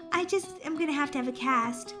 I just am gonna have to have a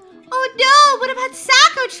cast. Oh no, what about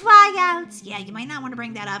soccer tryouts? Yeah, you might not want to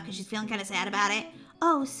bring that up because she's feeling kind of sad about it.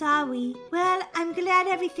 Oh, sorry. Well, I'm glad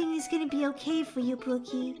everything is gonna be okay for you,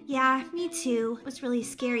 Brookie. Yeah, me too. It was really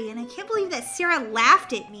scary, and I can't believe that Sarah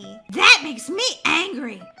laughed at me. That makes me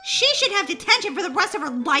angry. She should have detention for the rest of her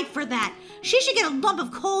life for that. She should get a lump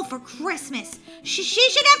of coal for Christmas. She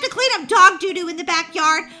should have to clean up dog doo-doo in the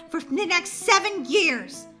backyard for the next 7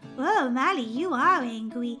 years. Whoa, Molly, you are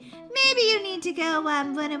angry. Maybe you need to go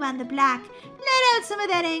run around the block. Let out some of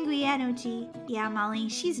that angry energy. Yeah, Molly,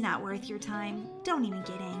 she's not worth your time. Don't even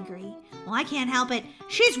get angry. Well, I can't help it.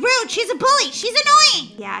 She's rude. She's a bully. She's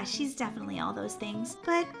annoying. Yeah, she's definitely all those things.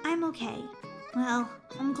 But I'm okay. Well,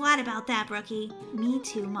 I'm glad about that, Brookie. Me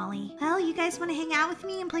too, Molly. Well, you guys want to hang out with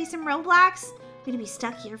me and play some Roblox? I'm going to be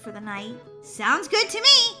stuck here for the night. Sounds good to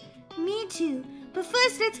me. Me too. But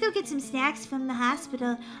first, let's go get some snacks from the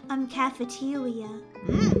hospital cafeteria.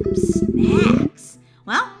 Snacks.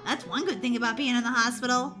 Well, that's one good thing about being in the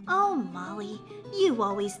hospital. Oh, Molly, you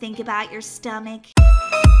always think about your stomach.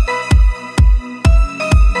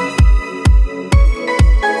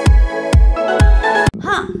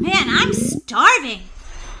 Huh, man, I'm starving.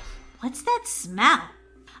 What's that smell?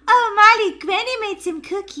 Oh, Molly, Granny made some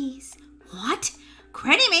cookies. What?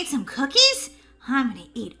 Granny made some cookies? I'm gonna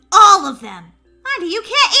eat all of them. Molly, you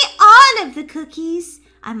can't eat all of the cookies.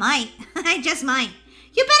 I might. I just might.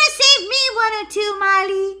 You better save me 1 or 2,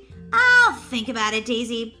 Molly. I'll think about it,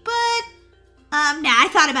 Daisy, but... nah, I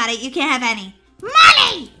thought about it. You can't have any.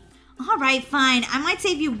 Molly! All right, fine. I might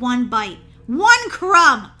save you 1 bite. 1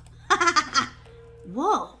 crumb.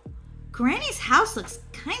 Whoa. Granny's house looks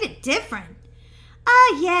kind of different.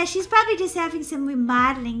 Oh, yeah, she's probably just having some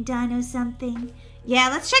remodeling done or something. Yeah,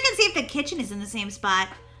 let's check and see if the kitchen is in the same spot.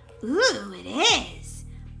 Ooh, it is.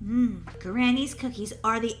 Granny's cookies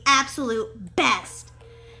are the absolute best.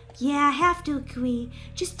 Yeah, I have to agree.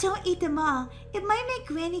 Just don't eat them all. It might make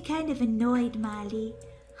Granny kind of annoyed, Molly.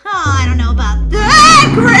 Oh, I don't know about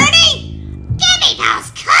that, Granny! Give me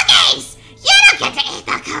those cookies! You don't get to eat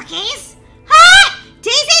the cookies! Huh?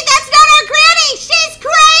 Daisy, that's not our Granny! She's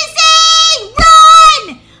crazy!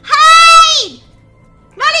 Run! Hide!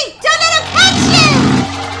 Molly, don't let her catch you!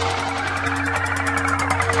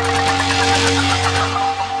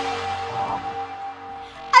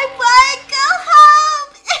 I want to go home!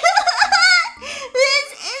 This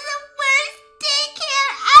is the worst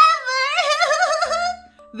daycare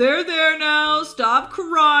ever! There now. Stop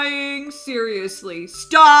crying. Seriously,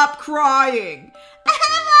 stop crying.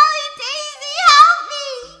 Molly, Daisy, help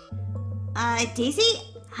me! Daisy,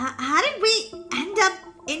 how did we end up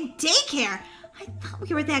in daycare? I thought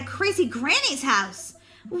we were at that crazy Granny's house.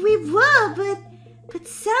 We were, but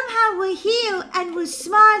somehow we're here and we're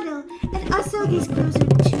smaller. And also these clothes are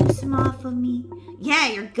too small for me. Yeah,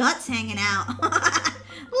 your gut's hanging out.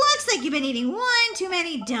 Looks like you've been eating 1 too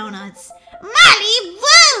many donuts. Molly,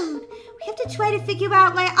 rude! We have to try to figure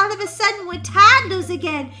out why all of a sudden we're toddlers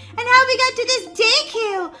again and how we got to this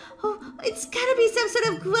daycare. Oh, it's gotta be some sort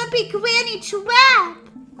of grumpy granny trap.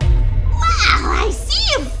 I see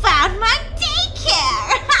you found my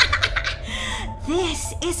daycare.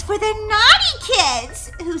 This is for the naughty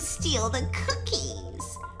kids who steal the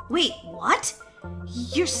cookies. Wait, what?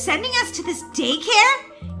 You're sending us to this daycare?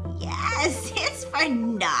 Yes, it's for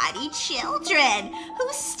naughty children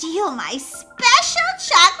who steal my special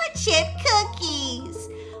chocolate chip cookies.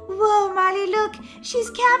 Whoa, Molly, look, she's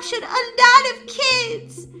captured a lot of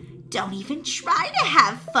kids. Don't even try to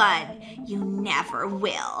have fun. You never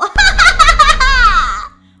will.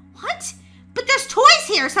 What? But there's toys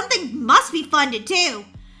here. Something must be fun to do.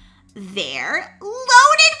 They're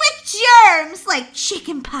loaded with germs like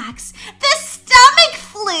chickenpox, the stomach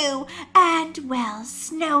flu, and, well,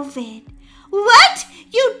 snowvid. What?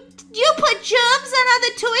 You put germs on all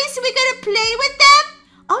the toys so we're gonna play with them?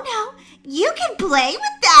 Oh no, you can play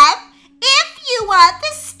with them if you want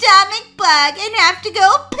the stomach bug and have to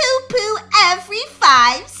go poo-poo every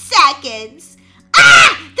 5 seconds.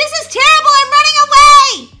 Ah! This is terrible! I'm running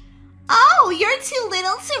away! Oh, you're too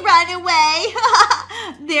little to run away.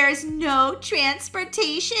 There's no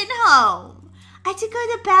transportation home. I had to go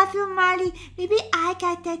to the bathroom, Marley. Maybe I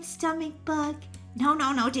got that stomach bug.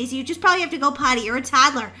 No, Daisy. You just probably have to go potty. You're a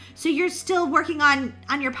toddler, so you're still working on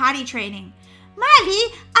your potty training.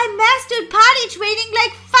 Marley, I mastered potty training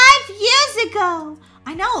like 5 years ago.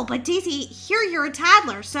 I know, but Daisy, here you're a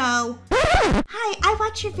toddler, so... Hi, I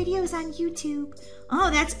watch your videos on YouTube. Oh,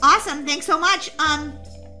 that's awesome. Thanks so much.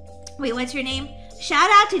 Wait, what's your name? Shout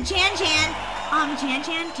out to Jan. Jan,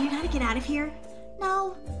 do you know how to get out of here?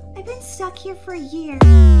 No, I've been stuck here for a year.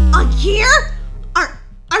 A year?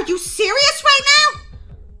 Are you serious right now?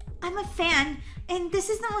 I'm a fan, and this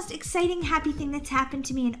is the most exciting, happy thing that's happened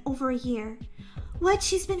to me in over a year. What,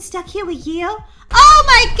 she's been stuck here a year? Oh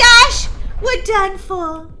my gosh! We're done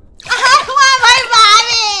for. I want my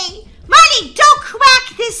mommy! Mommy, don't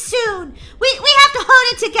crack this soon! We have to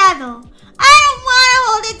hold it together. I don't want to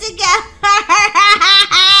hold it together.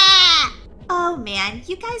 Oh man,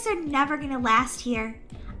 you guys are never gonna last here.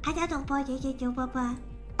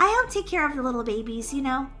 I help take care of the little babies, you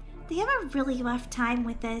know. They have a really rough time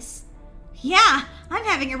with this. Yeah, I'm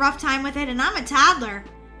having a rough time with it, and I'm a toddler.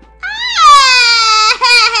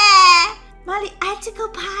 Molly, I have to go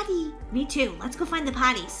potty. Me too. Let's go find the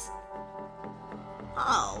potties.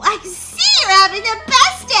 Oh, I see you're having the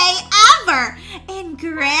best day ever in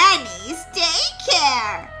Granny's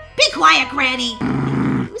daycare. Be quiet, Granny.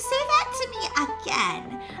 If you say that to me again,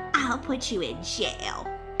 I'll put you in jail.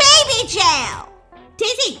 Baby jail!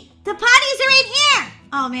 Daisy, the potties are in here.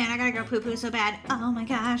 Oh man, I gotta go poo-poo so bad. Oh my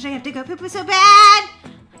gosh, I have to go poo-poo so bad.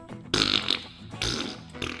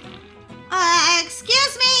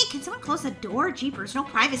 Excuse me, can someone close the door? Jeepers, no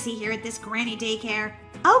privacy here at this granny daycare.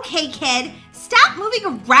 Okay, kid, stop moving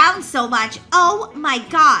around so much. Oh my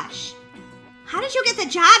gosh. How did you get the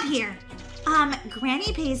job here?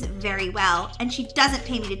 Granny pays very well, and she doesn't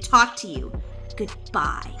pay me to talk to you.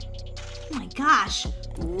 Goodbye. Oh my gosh,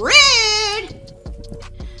 rude.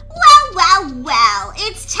 Well,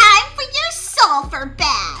 it's time for your sulfur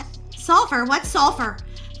bath. Sulfur? What's sulfur?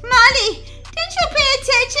 Molly, didn't you pay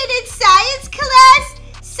attention in science class?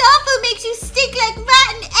 Sulfur makes you stink like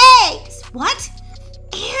rotten eggs. What?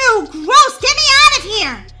 Ew, gross, get me out of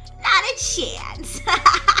here. Not a chance.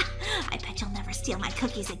 I bet you'll never steal my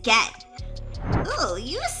cookies again. Ooh,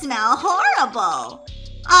 you smell horrible.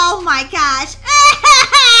 Oh my gosh.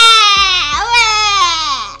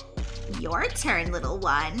 Your turn, little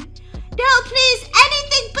one. No, please,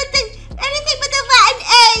 anything but the rotten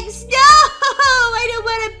eggs. No, I don't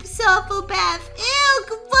want a sulfur bath. Ew,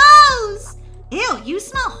 gross. Ew, you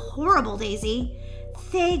smell horrible, Daisy.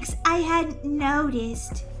 Thanks, I hadn't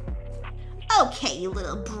noticed. Okay, you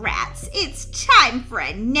little brats, it's time for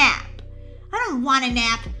a nap. I don't want a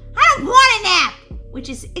nap. Which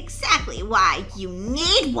is exactly why you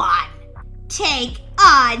need one. Take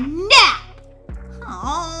a nap.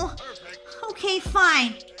 Oh, okay,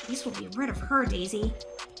 fine. At least we'll be rid of her, Daisy.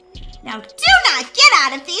 Now do not get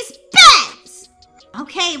out of these beds.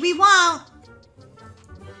 Okay, we won't.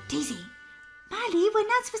 Daisy, Molly, we're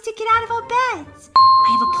not supposed to get out of our beds.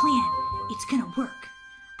 I have a plan. It's gonna work.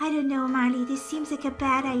 I don't know, Molly. This seems like a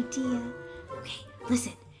bad idea. Okay,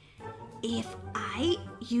 listen. If I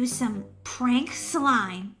use some prank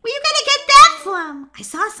slime... Where you gonna get that from? I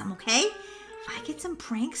saw some, okay? If I get some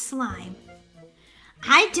prank slime,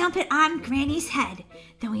 I dump it on Granny's head,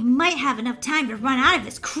 then we might have enough time to run out of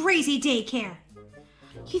this crazy daycare.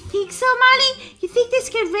 You think so, Molly? You think this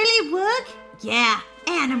could really work? Yeah,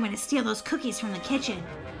 and I'm gonna steal those cookies from the kitchen.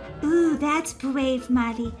 Ooh, that's brave,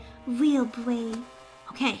 Molly. Real brave.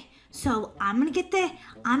 Okay, so I'm gonna get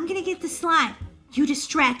the slime. You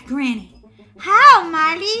distract Granny. How,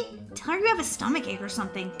 Marley? Tell her you have a stomachache or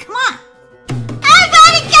something. Come on. I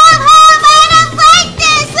gotta go home. I don't like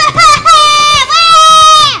this.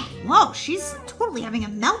 Whoa, she's totally having a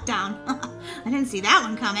meltdown. I didn't see that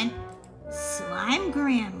one coming. Slime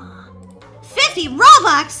Grandma. 50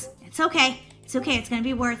 Robux? It's okay. It's okay. It's gonna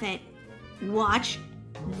be worth it. Watch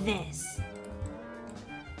this.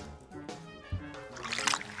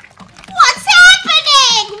 What's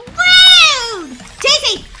happening? Rude!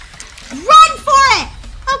 Daisy, run for it!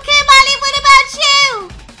 Okay, Molly, what about you?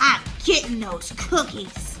 I'm getting those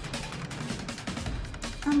cookies.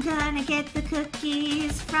 I'm gonna get the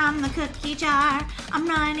cookies from the cookie jar. I'm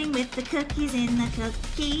running with the cookies in the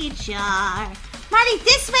cookie jar. Marty,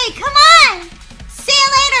 this way, come on! See you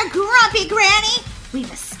later, Grumpy Granny.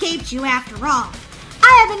 We've escaped you after all.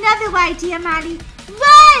 I have another idea, Molly.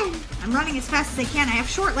 Run! I'm running as fast as I can. I have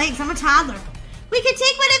short legs. I'm a toddler. We could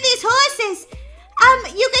take one of these horses.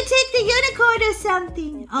 You could take the unicorn or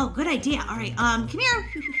something. Oh, good idea. All right, come here.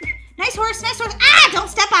 Nice horse, nice horse. Ah, don't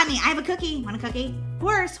step on me. I have a cookie. Want a cookie?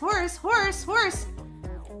 Horse, horse, horse, horse.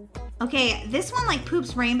 Okay, this one like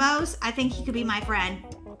poops rainbows. I think he could be my friend.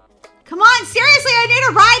 Come on, seriously, I need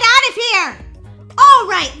a ride out of here. All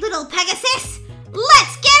right, little Pegasus.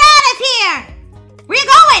 Let's get out of here. Where you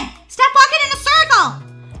going? Stop walking in a circle.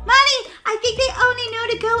 Molly, I think they only know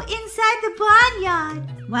to go inside the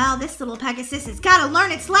barnyard. Well, this little Pegasus has got to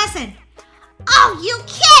learn its lesson. Oh, you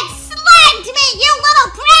kids slimed me, you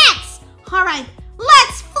little brats! All right,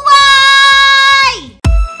 let's fly!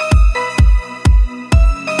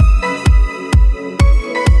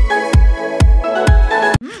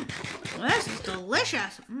 This is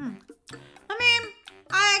delicious. I mean,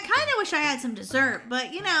 I kind of wish I had some dessert,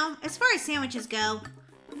 but you know, as far as sandwiches go,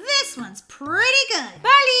 this one's pretty good.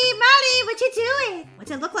 Molly, what you doing?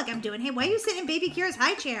 What's it look like I'm doing? Hey, why are you sitting in Baby Kira's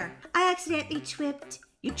high chair? I accidentally tripped.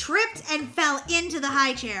 You tripped and fell into the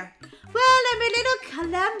high chair. Well, I'm a little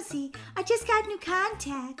clumsy. I just got new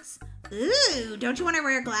contacts. Ooh, don't you want to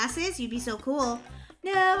wear glasses? You'd be so cool.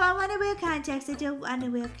 No, I want to wear contacts. I don't want to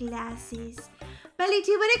wear glasses. Molly,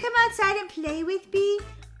 do you want to come outside and play with me?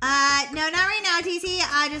 No, not right now, TC.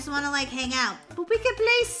 I just want to, like, hang out. But we could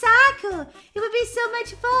play soccer. It would be so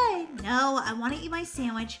much fun. No, I want to eat my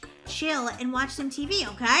sandwich, chill, and watch some TV,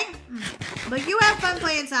 okay? But you have fun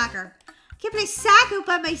playing soccer. I can play soccer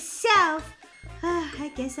by myself.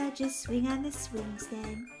 I guess I'll just swing on the swings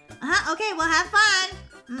then. Okay, well, have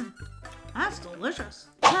fun. That's delicious.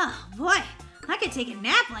 Oh, boy. I could take a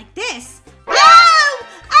nap like this. Ow! Ow,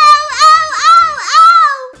 ow, ow,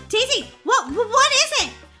 ow! Daisy, what is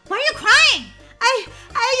it? Why are you crying?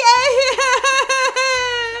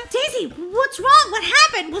 Daisy, what's wrong? What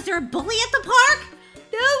happened? Was there a bully at the park?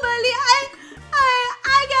 No, Molly,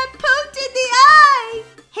 I got poked in the eye.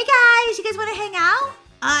 Hey guys, you guys want to hang out?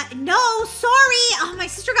 No, sorry. Oh, my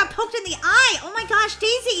sister got poked in the eye. Oh my gosh,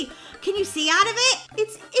 Daisy, can you see out of it?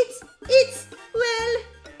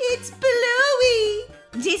 It's bluey.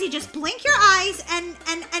 Daisy, just blink your eyes and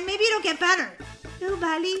maybe it'll get better. No,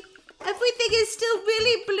 Molly, everything is still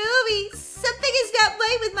really bluey. Something is not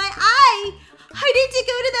right with my eye. I need to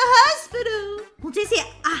go to the hospital. Well, Daisy,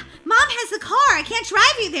 Mom has the car. I can't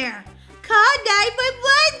drive you there. Call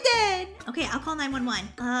 911 then. Okay, I'll call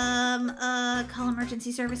 911. Call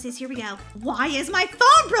emergency services. Here we go. Why is my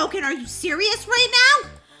phone broken? Are you serious right now?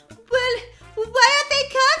 Well, why aren't they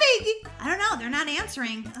coming? I don't know. They're not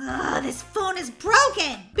answering. Ugh, this phone is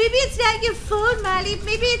broken. Maybe it's not your phone, Molly.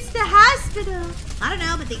 Maybe it's the hospital. I don't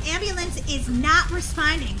know, but the ambulance is not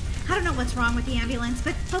responding. I don't know what's wrong with the ambulance,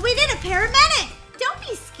 but we need a paramedic. Don't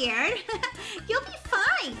be scared. You'll be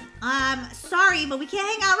fine. Sorry, but we can't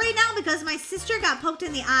hang out right now because my sister got poked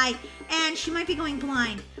in the eye and she might be going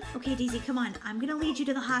blind. Okay, Daisy, come on. I'm gonna lead you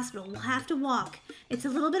to the hospital. We'll have to walk. It's a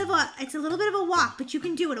little bit of a walk, but you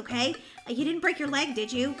can do it, okay? You didn't break your leg,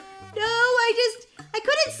 did you? No, I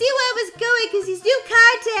couldn't see where I was going because these new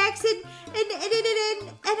contacts and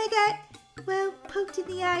I got, well, poked in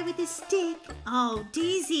the eye with a stick. Oh,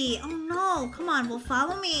 Daisy. Oh no. Come on, well,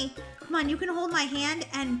 follow me. Come on, you can hold my hand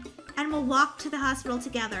and we'll walk to the hospital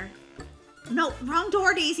together. No, wrong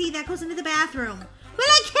door, Daisy. That goes into the bathroom. Well,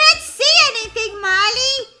 I can't see anything,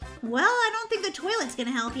 Molly. Well, I don't think the toilet's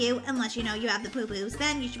gonna help you unless you know you have the poo-poos.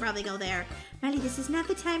 Then you should probably go there. Molly, this is not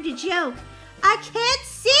the time to joke. I can't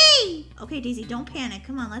see. Okay, Daisy, don't panic.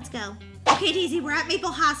 Come on, let's go. Okay, Daisy, we're at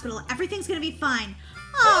Maple Hospital. Everything's gonna be fine.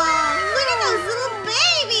 Oh, look at those little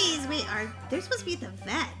babies. Wait, they're supposed to be at the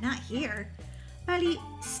vet, not here. Molly,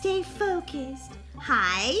 stay focused.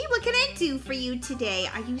 Hi, what can I do for you today?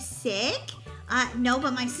 Are you sick? No,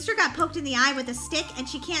 but my sister got poked in the eye with a stick and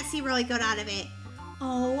she can't see really good out of it.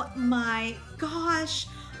 Oh my gosh.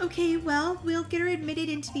 Okay, well, we'll get her admitted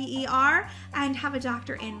into the ER and have a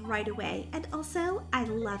doctor in right away. And also, I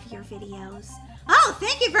love your videos. Oh,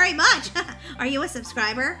 thank you very much. Are you a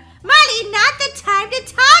subscriber? Marley, not the time to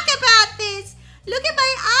talk about this. Look at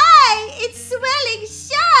my eye. It's swelling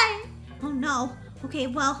shut. Oh, no. Okay,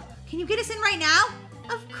 well, can you get us in right now?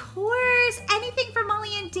 Of course. Anything for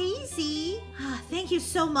Molly and Daisy. Thank you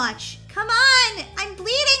so much. Come on. I'm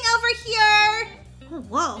bleeding over here. Oh,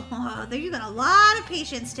 whoa. Oh, you got a lot of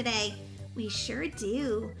patients today. We sure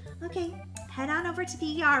do. Okay, head on over to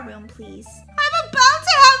the ER room, please. I'm about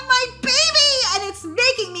to have my baby, and it's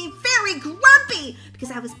making me very grumpy because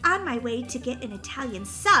I was on my way to get an Italian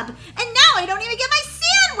sub, and now I don't even get my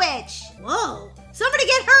sandwich. Whoa, somebody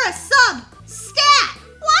get her a sub. Stat,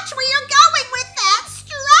 watch where you're going with that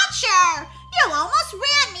stretcher. You almost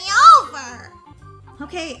ran me over.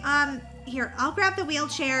 Okay, here, I'll grab the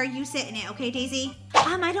wheelchair. You sit in it, okay, Daisy?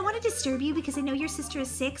 I don't want to disturb you because I know your sister is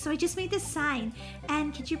sick, so I just made this sign.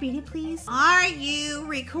 And could you read it, please? Are you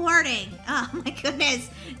recording? Oh, my goodness.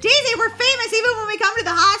 Daisy, we're famous even when we come to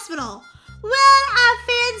the hospital. Well, our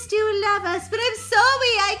fans do love us, but I'm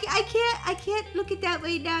sorry. I can't look at that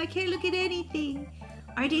way now. I can't look at anything.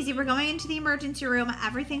 All right, Daisy, we're going into the emergency room.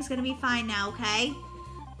 Everything's going to be fine now, okay?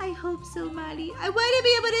 I hope so, Molly. I want to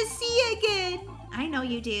be able to see again. I know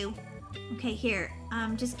you do. Okay, here.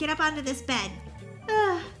 Just get up onto this bed.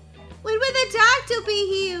 When will the doctor be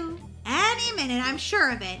here? Any minute, I'm sure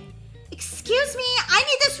of it. Excuse me, I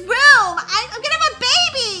need this room. I'm gonna have a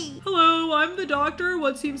baby. Hello, I'm the doctor.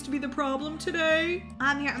 What seems to be the problem today? Here,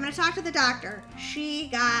 I'm gonna talk to the doctor. She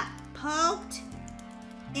got poked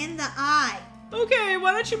in the eye. Okay,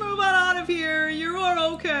 why don't you move on out of here? You are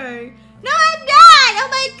okay. No, I'm not. Oh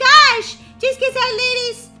my gosh. Just because that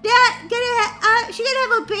lady's not gonna she's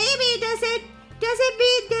gonna have a baby doesn't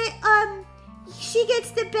mean that she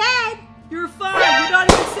gets the bed. You're fine. You're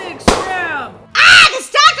not even sick. Scram. This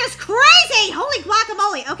doctor's crazy. Holy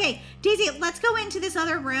guacamole. Okay, Daisy, let's go into this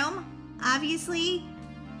other room. Obviously,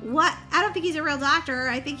 what? I don't think he's a real doctor.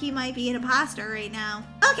 I think he might be an imposter right now.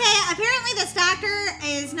 Okay, apparently this doctor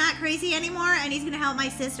is not crazy anymore, and he's gonna help my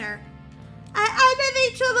sister. I'm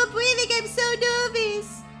having trouble breathing. I'm so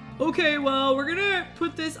nervous. Okay, well, we're gonna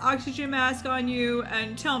put this oxygen mask on you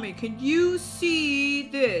and tell me, can you see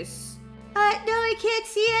this? No, I can't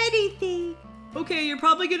see anything. Okay, you're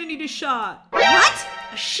probably gonna need a shot. What?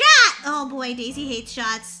 A shot? Oh boy, Daisy hates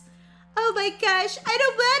shots. Oh my gosh, I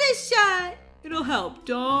don't want a shot. It'll help,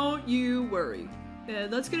 don't you worry.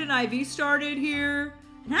 Let's get an IV started here.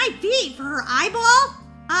 An IV for her eyeball?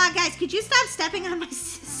 Guys, could you stop stepping on my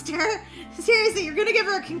sister? Seriously, you're gonna give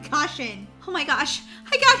her a concussion. Oh my gosh,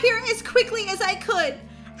 I got here as quickly as I could.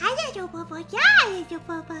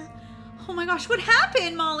 Oh my gosh, what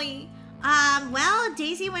happened, Molly? Well,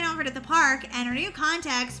 Daisy went over to the park and her new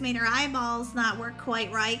contacts made her eyeballs not work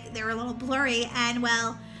quite right. They were a little blurry and,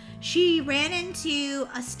 well, she ran into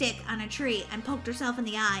a stick on a tree and poked herself in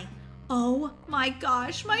the eye. Oh my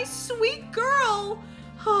gosh, my sweet girl.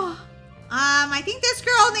 I think this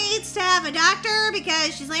girl needs to have a doctor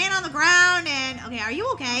because she's laying on the ground and, okay, are you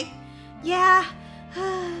okay? Yeah,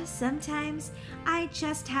 sometimes I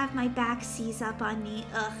just have my back seize up on me.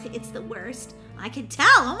 Ugh, it's the worst. I can tell.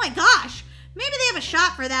 Oh my gosh. Maybe they have a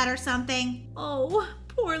shot for that or something. Oh,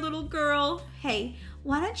 poor little girl. Hey,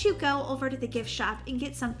 why don't you go over to the gift shop and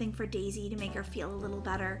get something for Daisy to make her feel a little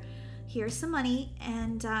better? Here's some money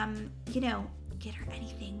and, get her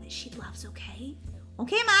anything that she loves, okay?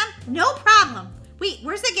 Okay, Mom. No problem. Wait,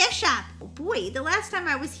 where's the gift shop? Oh boy, the last time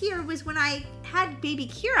I was here was when I had baby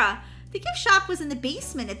Kira. The gift shop was in the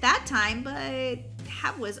basement at that time, but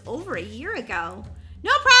that was over a year ago.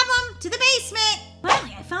 No problem. To the basement.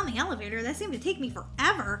 Finally, I found the elevator. That seemed to take me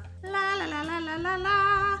forever. La la la la la la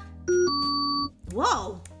la.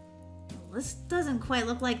 Whoa. Well, this doesn't quite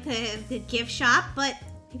look like the gift shop, but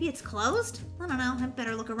maybe it's closed? I don't know. I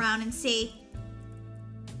better look around and see.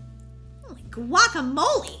 Holy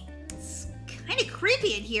guacamole. It's kind of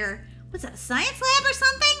creepy in here. What's that, a science lab or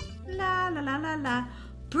something? La la la la la.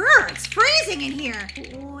 Brr, it's freezing in here.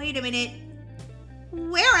 Wait a minute.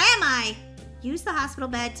 Where am I? Use the hospital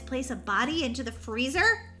bed to place a body into the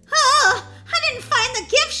freezer? Oh, I didn't find the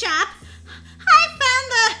gift shop. I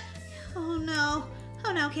found the... Oh no.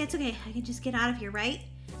 Oh no, okay, it's okay. I can just get out of here, right?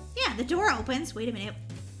 Yeah, the door opens. Wait a minute.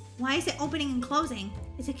 Why is it opening and closing?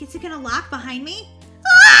 Is it gonna lock behind me?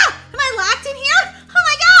 Ah! Am I locked in here? Oh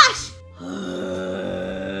my gosh!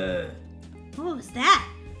 What was that?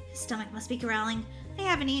 His stomach must be growling. I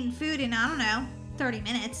haven't eaten food in, I don't know, 30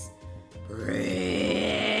 minutes.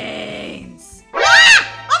 Brains.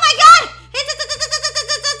 Ah! Oh my god! It's a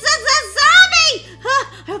zombie! I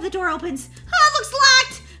hope the door opens. Oh, it looks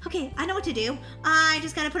locked. Okay, I know what to do. I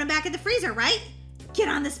just gotta put him back in the freezer, right? Get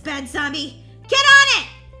on this bed, zombie. Get on it!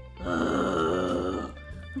 Ugh.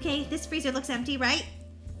 Okay, this freezer looks empty, right?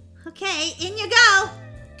 Okay, in you go.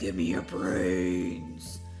 Give me your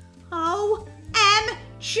brains. OMG,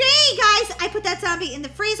 guys! I put that zombie in the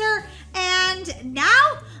freezer, and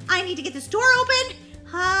now I need to get this door open,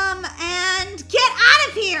 and get out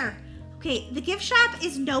of here. Okay, the gift shop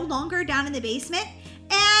is no longer down in the basement,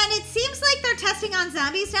 and it seems like they're testing on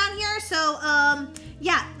zombies down here, so,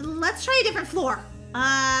 yeah, let's try a different floor.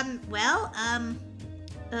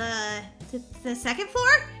 The second floor,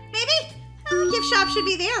 maybe? Gift shop should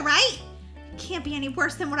be there, right? Can't be any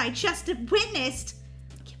worse than what I just witnessed.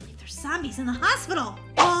 I can't believe there's zombies in the hospital.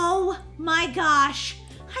 Oh my gosh,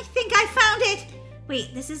 I think I found it.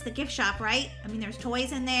 Wait, this is the gift shop, right? I mean, there's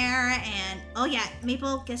toys in there and, oh yeah,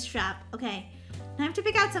 Maple gift shop. Okay, now I have to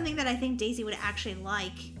pick out something that I think Daisy would actually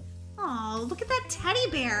like. Oh, look at that teddy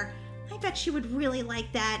bear. I bet she would really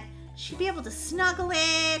like that. She'd be able to snuggle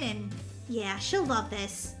it and yeah, she'll love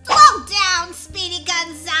this. Slow down, Speedy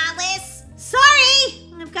Gonzales. Sorry,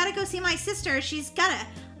 I've got to go see my sister. She's got her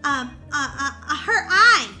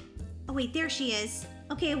eye. Oh wait, there she is.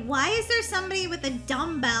 Okay, why is there somebody with a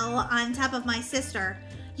dumbbell on top of my sister?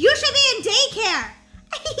 You should be in daycare.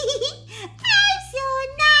 I'm so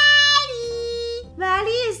naughty.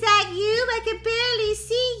 Molly, is that you? I can barely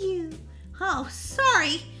see you. Oh,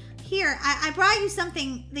 sorry. Here, I brought you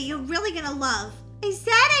something that you're really gonna love. Is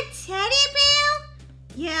that a teddy bear?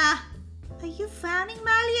 Yeah. Are you frowning,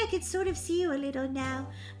 Molly? I can sort of see you a little now.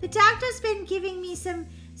 The doctor's been giving me some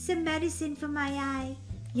medicine for my eye.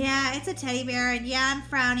 Yeah, it's a teddy bear, and yeah, I'm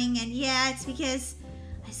frowning, and yeah, it's because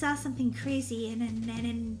I saw something crazy, and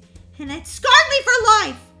it scarred me for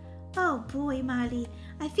life! Oh boy, Molly.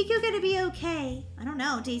 I think you're gonna be okay. I don't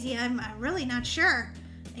know, Daisy, I'm really not sure.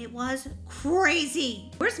 It was crazy.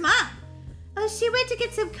 Where's Mom? Oh, she went to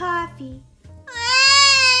get some coffee.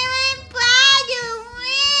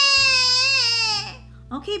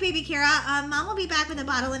 Okay, baby Kira, Mom will be back with a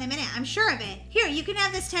bottle in a minute, I'm sure of it. Here, you can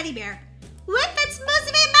have this teddy bear. What? That's supposed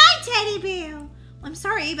to be my teddy bear. I'm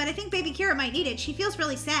sorry, but I think baby Kira might need it. She feels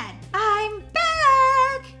really sad. I'm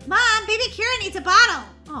back. Mom, baby Kira needs a bottle.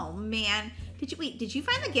 Oh, man. Did you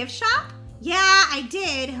find the gift shop? Yeah, I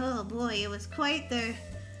did. Oh, boy, it was quite the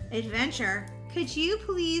adventure. Could you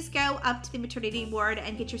please go up to the maternity ward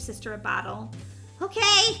and get your sister a bottle?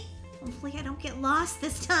 Okay. Hopefully I don't get lost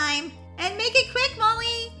this time. And make it quick,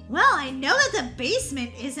 Molly. Well, I know that the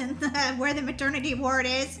basement isn't where the maternity ward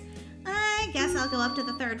is. I guess I'll go up to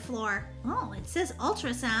the 3rd floor. Oh, it says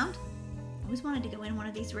ultrasound. I always wanted to go in one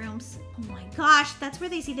of these rooms. Oh my gosh, that's where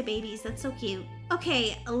they see the babies. That's so cute.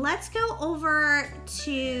 Okay, let's go over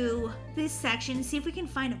to this section, see if we can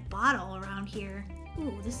find a bottle around here.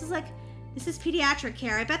 Ooh, this is pediatric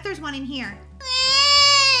care. I bet there's one in here.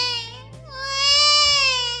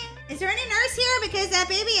 Is there any nurse here? Because that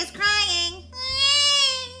baby is crying.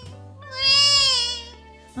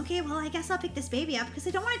 Okay, well, I guess I'll pick this baby up because I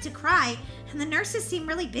don't want it to cry, and the nurses seem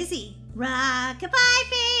really busy. Rock-a-bye,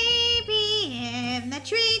 baby, in the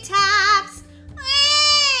treetops. Oh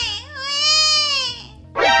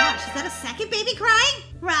my gosh, is that a second baby crying?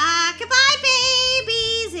 Rock-a-bye,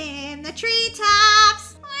 babies in the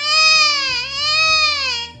treetops.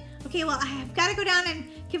 Okay, well, I've got to go down and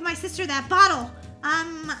give my sister that bottle.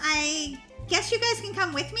 I guess you guys can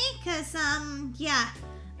come with me, because, yeah.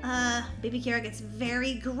 Baby Kira gets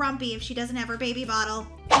very grumpy if she doesn't have her baby bottle.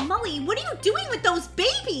 Molly, what are you doing with those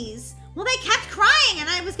babies? Well, they kept crying, and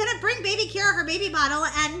I was gonna bring baby Kira her baby bottle,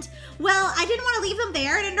 and, well, I didn't want to leave them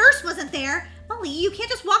there, and a nurse wasn't there. Molly, you can't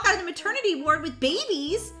just walk out of the maternity ward with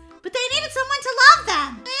babies. But they needed someone to love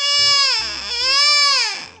them.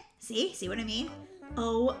 See what I mean?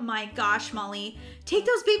 Oh my gosh, Molly. Take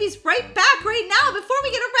those babies right back right now before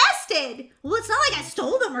we get arrested. Well, it's not like I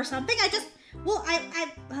stole them or something.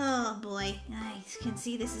 Oh boy. I can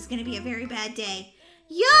see this is gonna be a very bad day.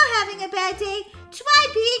 You're having a bad day. Try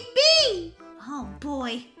being me. Oh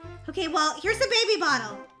boy. Okay, well, here's the baby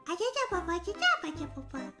bottle.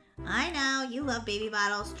 I know, you love baby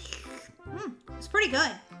bottles. It's pretty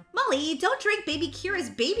good. Molly, don't drink baby Kira's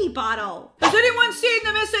baby bottle. Has anyone seen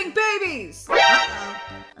the missing babies? Uh-oh.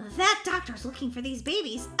 That doctor's looking for these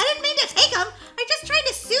babies. I didn't mean to take them. I just tried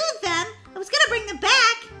to soothe them. I was gonna bring them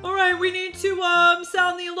back. All right, we need to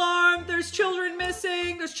sound the alarm. There's children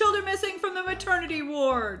missing. There's children missing from the maternity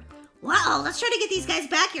ward. Well, let's try to get these guys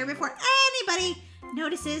back here before anybody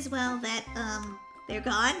notices, well, that they're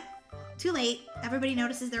gone. Too late. Everybody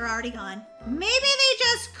notices they're already gone. Maybe they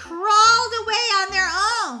just crawled away on their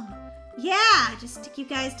own. Yeah, just stick you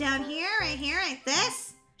guys down here, right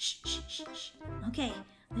this. Shh. Okay,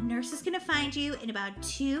 The nurse is gonna find you in about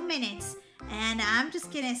 2 minutes. And I'm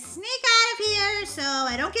just gonna sneak out of here so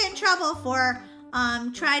I don't get in trouble for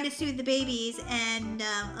trying to soothe the babies. And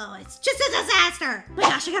oh, it's just a disaster. Oh my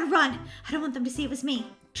gosh, I gotta run. I don't want them to see it was me.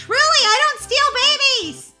 Truly, I don't steal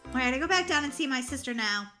babies. All right, I go back down and see my sister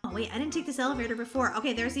now. Oh wait, I didn't take this elevator before.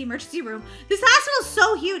 Okay, there's the emergency room. This hospital's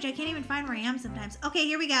so huge, I can't even find where I am sometimes. Okay,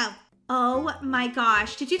 here we go. Oh my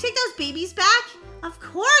gosh, did you take those babies back? Of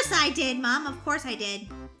course I did, Mom, of course I did.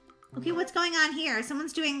 Okay, what's going on here?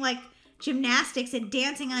 Someone's doing like gymnastics and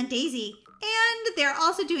dancing on Daisy. And they're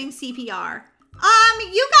also doing CPR.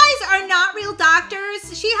 You guys are not real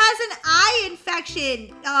doctors. She has an eye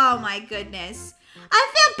infection. Oh my goodness.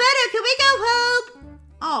 I feel better. Can we go home?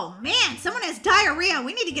 Oh man, someone has diarrhea.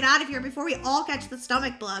 We need to get out of here before we all catch the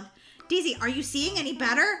stomach bug. Daisy, are you seeing any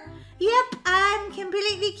better? Yep, I'm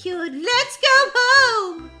completely cured. Let's go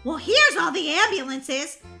home. Well, here's all the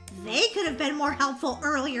ambulances. They could have been more helpful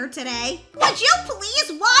earlier today. Would you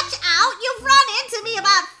please watch out? You've run into me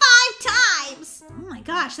about 5 times. Oh my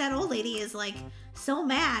gosh, that old lady is like so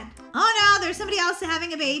mad. Oh no, there's somebody else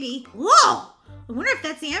having a baby. Whoa! I wonder if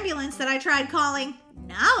that's the ambulance that I tried calling.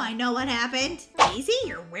 Now I know what happened. Daisy,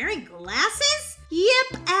 you're wearing glasses?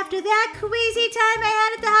 Yep, after that crazy time I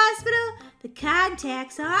had at the hospital, the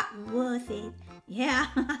contacts aren't worth it. Yeah,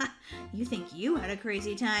 you think you had a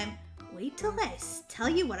crazy time. Wait till I tell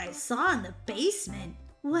you what I saw in the basement.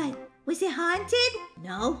 What? Was it haunted?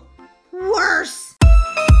 No. Worse!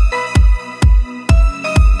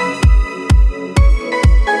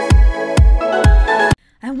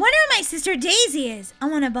 I wonder where my sister Daisy is. I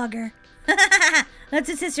want to bug her. That's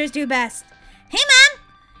what sisters do best. Hey, Mom!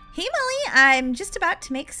 Hey, Molly, I'm just about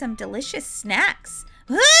to make some delicious snacks.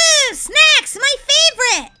 Ooh, snacks! My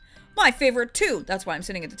favorite! My favorite too. That's why I'm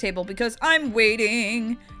sitting at the table, because I'm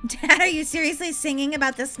waiting. Dad, are you seriously singing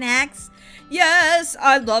about the snacks? Yes,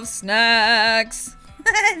 I love snacks.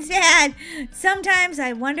 Dad, sometimes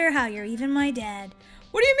I wonder how you're even my dad.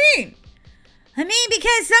 What do you mean? I mean,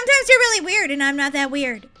 because sometimes you're really weird and I'm not that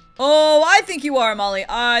weird. Oh, I think you are, Molly.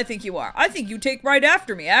 I think you are. I think you take right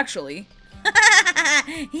after me, actually.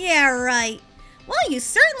 Yeah, right. Well, you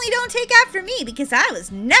certainly don't take after me, because I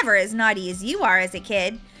was never as naughty as you are as a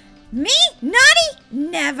kid. Me? Naughty?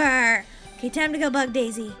 Never. Okay, time to go bug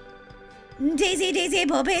Daisy. Daisy, Daisy,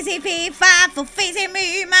 bo, Daisy, fee, fi, fo, facey,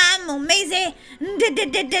 me, mamo, Maisie,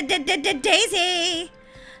 Daisy.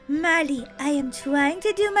 Molly, I am trying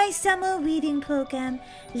to do my summer reading program.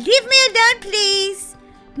 Leave me alone, please.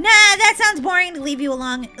 Nah, that sounds boring to leave you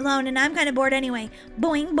alone, and I'm kind of bored anyway.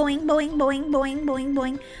 Boing, boing, boing, boing, boing, boing,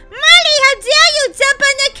 boing. Molly, how dare you jump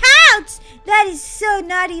on the couch? That is so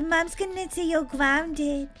naughty. Mom's gonna say you're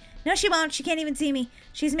grounded. No, she won't. She can't even see me.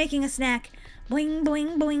 She's making a snack. Boing,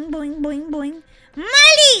 boing, boing, boing, boing, boing.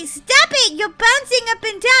 Molly, stop it! You're bouncing up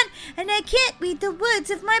and down, and I can't read the words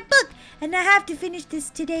of my book. And I have to finish this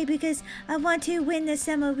today because I want to win the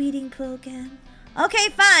summer reading program. Okay,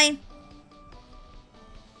 fine.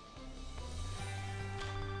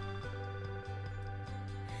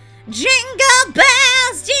 Jingle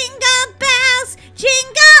bells, jingle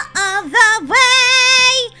all the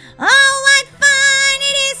way. Oh, what fun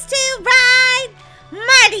it is to ride.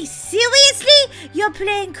 Marty, seriously? You're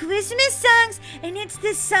playing Christmas songs and it's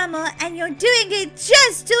the summer and you're doing it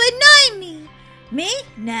just to annoy me. Me?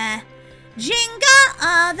 Nah. Jingle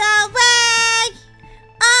all the way.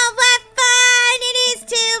 Oh, what fun it is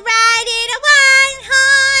to ride in a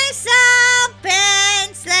one-horse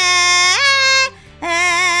open sleigh.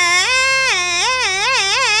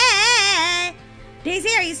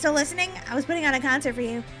 Daisy, are you still listening? I was putting on a concert for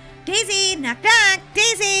you. Daisy, knock knock.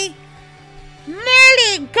 Daisy.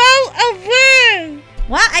 Molly, go away.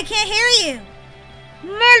 What? I can't hear you.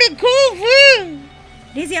 Molly, go away.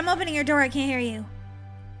 Daisy, I'm opening your door. I can't hear you.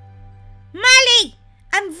 Molly,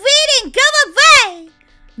 I'm reading. Go away.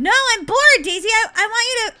 No, I'm bored, Daisy.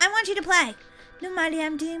 I want you to play. No, Molly,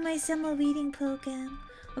 I'm doing my summer reading program.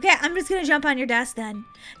 Okay, I'm just gonna jump on your desk then.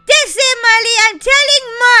 That's it, Molly. I'm telling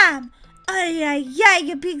Mom. Ay, ay, ay,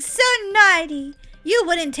 you're being so naughty. You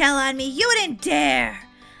wouldn't tell on me. You wouldn't dare.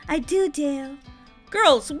 I do dare.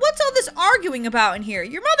 Girls, what's all this arguing about in here?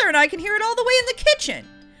 Your mother and I can hear it all the way in the kitchen.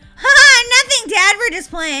 Ha! Nothing, Dad. We're just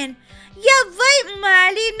playing. You're right,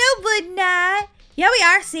 Molly. No, we're not. Yeah, we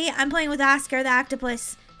are. See, I'm playing with Oscar the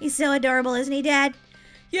octopus. He's so adorable, isn't he, Dad?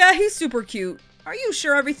 Yeah, he's super cute. Are you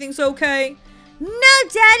sure everything's okay? No,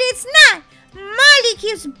 Dad, it's not. Molly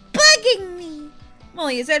keeps bugging me.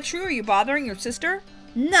 Molly, is that true? Are you bothering your sister?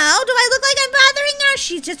 No, do I look like I'm bothering her?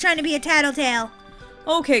 She's just trying to be a tattletale.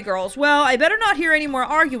 Okay, girls. Well, I better not hear any more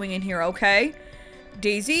arguing in here, okay?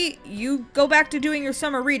 Daisy, you go back to doing your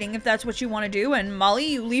summer reading if that's what you want to do, and Molly,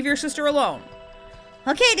 you leave your sister alone.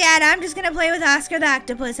 Okay, Dad, I'm just gonna play with Oscar the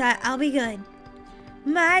Octopus. I'll be good.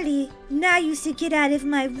 Molly, now you should get out of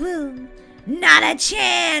my room. Not a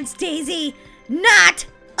chance, Daisy. Not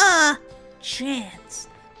a chance.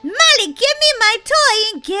 Molly, give me my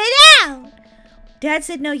toy and get out. Dad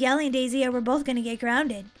said no yelling, Daisy, or we're both gonna get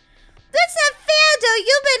grounded. That's not fair, though.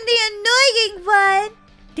 You've been the annoying one.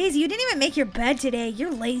 Daisy, you didn't even make your bed today.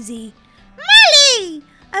 You're lazy. Molly!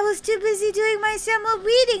 I was too busy doing my summer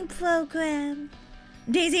reading program.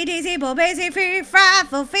 Daisy, Daisy, bo, Daisy, free, fry,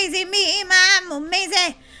 for facing me, I'm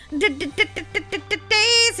amazing. Daisy.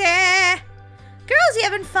 Girls, you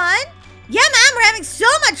having fun? Yeah, Mom, we're having so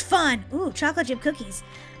much fun. Ooh, chocolate chip cookies.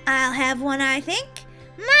 I'll have one, I think.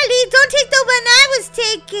 Molly, don't take the one I was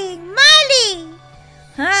taking. Molly!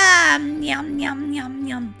 Yum, yum, yum,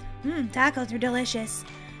 yum. Tacos are delicious.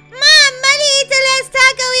 Mom, Molly ate the last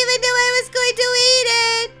taco even though I was going to eat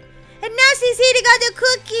it. And now she's eating all the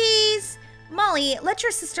cookies. Molly, let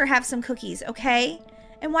your sister have some cookies, okay?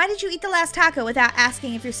 And why did you eat the last taco without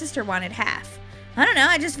asking if your sister wanted half? I don't know,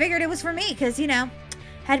 I just figured it was for me because, you know,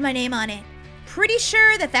 had my name on it. Pretty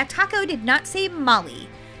sure that taco did not say Molly.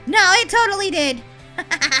 No, it totally did.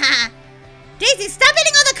 Daisy, stop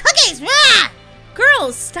eating all the cookies! Rah!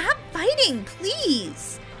 Girls, stop fighting,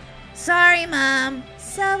 please. Sorry, Mom.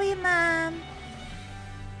 Sorry, Mom.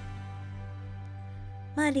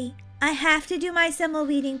 Molly, I have to do my summer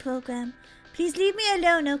reading program. Please leave me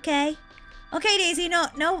alone, okay? Okay, Daisy,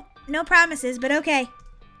 no promises, but okay.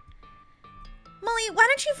 Molly, why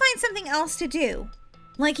don't you find something else to do?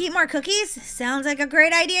 Like eat more cookies? Sounds like a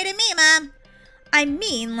great idea to me, Mom. I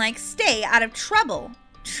mean, like, stay out of trouble.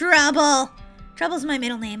 Trouble. Trouble's my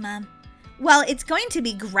middle name, Mom. Well, it's going to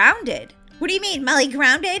be grounded. What do you mean, Molly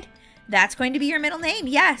Grounded? That's going to be your middle name,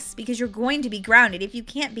 yes, because you're going to be grounded if you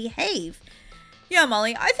can't behave. Yeah,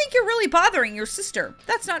 Molly, I think you're really bothering your sister.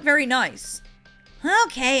 That's not very nice.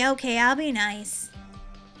 Okay, I'll be nice.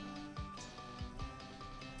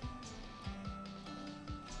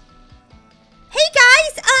 Hey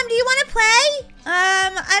guys, do you want to play? I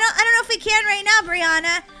don't know if we can right now,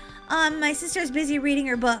 Brianna. My sister's busy reading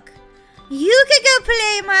her book. You could go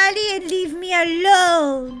play, Molly, and leave me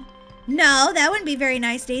alone. No, that wouldn't be very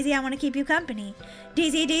nice, Daisy. I want to keep you company.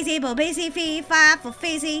 Daisy, Daisy, bo, Daisy, fee, fa, for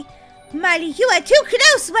Faisy. Molly, you are too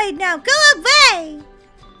close right now. Go away.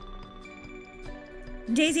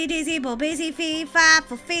 Daisy, Daisy, bo, Daisy, fee, fa,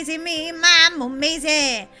 for Faisy, me, mom,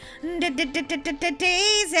 amazing.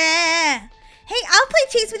 Daisy. Hey, I'll play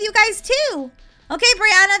chase with you guys too. Okay,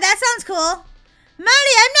 Brianna, that sounds cool.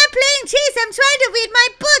 Molly, I'm not playing chase. I'm trying to read my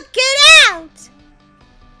book. Get out.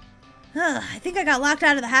 Ugh, I think I got locked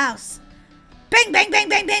out of the house. Bang, bang, bang,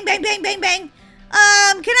 bang, bang, bang, bang, bang, bang. Can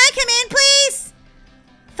I come in, please?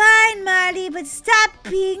 Fine, Molly, but stop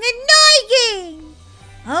being annoying.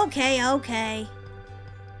 Okay.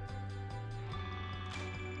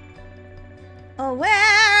 Oh,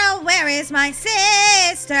 where is my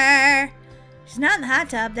sister? She's not in the hot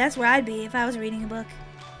tub. That's where I'd be if I was reading a book.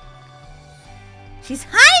 She's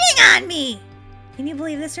hiding on me. Can you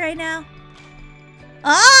believe this right now?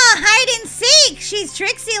 Oh, hide and seek. She's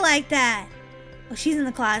tricksy like that. Oh, she's in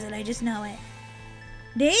the closet. I just know it.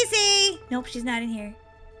 Daisy. Nope, she's not in here.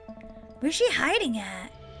 Where's she hiding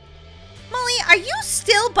at? Molly, are you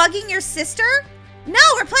still bugging your sister? No,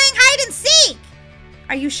 we're playing hide and seek.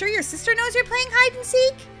 Are you sure your sister knows you're playing hide and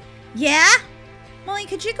seek? Yeah. Molly,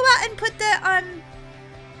 could you go out and put the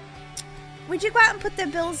would you go out and put the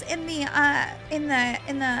bills in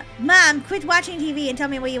the Mom, quit watching TV and tell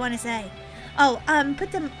me what you want to say. Oh,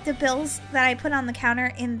 put the bills that I put on the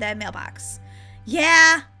counter in the mailbox.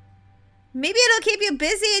 Yeah. Maybe it'll keep you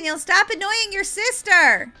busy and you'll stop annoying your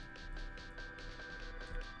sister.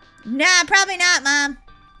 Nah, probably not, Mom.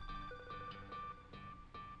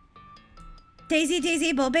 Daisy,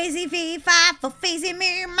 Daisy, bo, Daisy, fee, fa, for Faisy,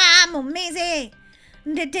 me, Mom, amazing.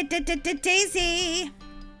 Daisy.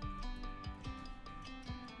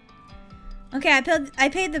 Okay, I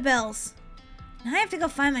paid the bills. Now I have to go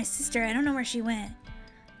find my sister. I don't know where she went.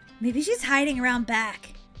 Maybe she's hiding around back.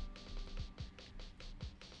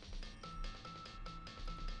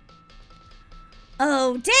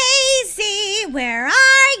 Oh, Daisy, where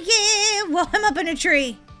are you? Whoa, I'm up in a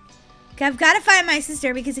tree. Okay, I've got to find my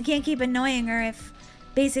sister because I can't keep annoying her if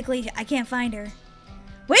basically I can't find her.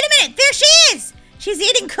 Wait a minute, there she is! She's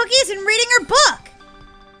eating cookies and reading her book.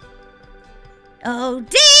 Oh,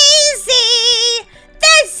 Daisy!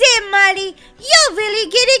 That's it, Molly. You're really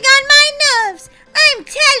getting on my nerves. I'm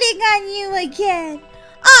telling on you again.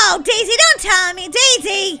 Oh, Daisy, don't tell me,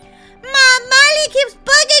 Daisy. Mom, Molly keeps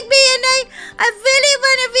bugging me and I really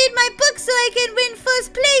want to read my book so I can win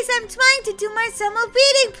first place. I'm trying to do my summer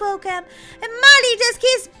reading program and Molly just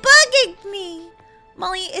keeps bugging me.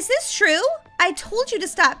 Molly, is this true? I told you to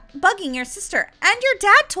stop bugging your sister, and your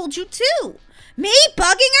dad told you too. Me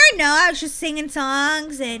bugging her? No, I was just singing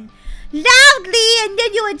songs and loudly, and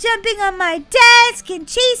then you were jumping on my desk and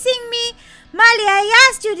chasing me. Molly, I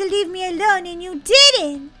asked you to leave me alone and you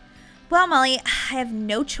didn't. Well, Molly, I have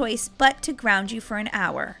no choice but to ground you for an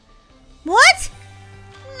hour. What?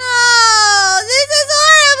 No, this is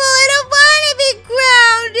horrible. I don't want to be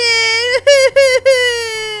grounded.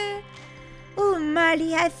 Oh,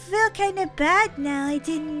 Molly, I feel kind of bad now. I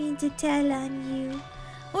didn't mean to tell on you.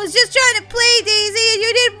 I was just trying to play, Daisy, and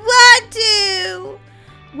you didn't want to.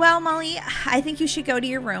 Well, Molly, I think you should go to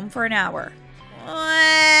your room for an hour.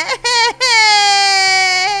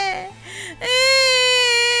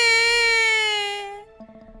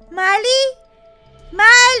 Molly?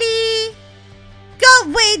 Molly? Go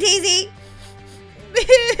away, Daisy.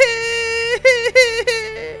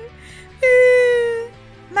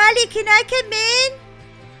 Molly, can I come in?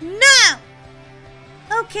 No.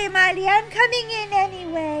 Okay, Molly, I'm coming in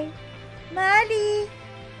anyway. Molly.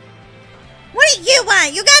 What do you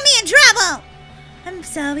want? You got me in trouble. I'm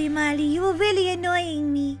sorry, Molly. You were really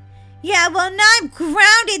annoying me. Yeah, well, now I'm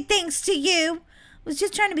grounded thanks to you. I was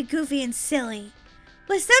just trying to be goofy and silly.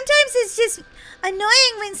 But sometimes it's just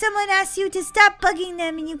annoying when someone asks you to stop bugging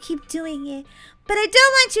them and you keep doing it. But I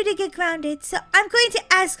don't want you to get grounded, so I'm going to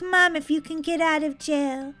ask Mom if you can get out of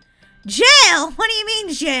jail. Jail? What do you mean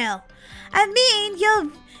jail? I mean,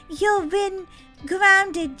 you've been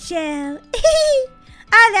grounded, jail.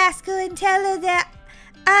 I'll ask her and tell her that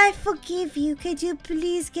I forgive you. Could you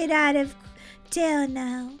please get out of jail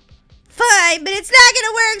now? Fine, but it's not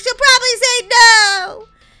gonna work. She'll probably say no.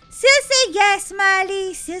 She'll say yes,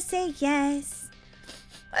 Molly. She'll say yes.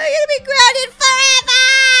 I'm gonna be grounded forever.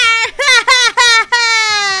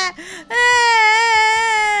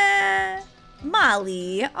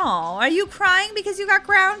 Molly, oh, are you crying because you got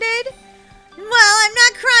grounded? Well, I'm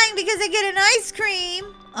not crying because I get an ice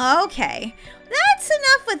cream. Okay, that's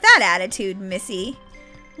enough with that attitude, Missy.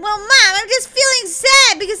 Well, Mom, I'm just feeling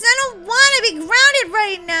sad because I don't want to be grounded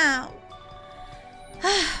right now.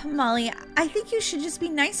 Molly, I think you should just be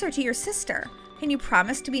nicer to your sister. Can you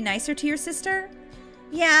promise to be nicer to your sister?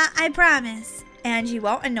 Yeah, I promise. And you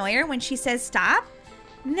won't annoy her when she says stop?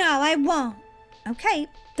 No, I won't. Okay,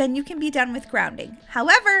 then you can be done with grounding.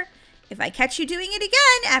 However, if I catch you doing it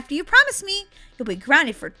again after you promise me, you'll be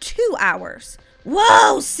grounded for 2 hours.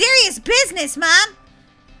 Whoa, serious business, Mom.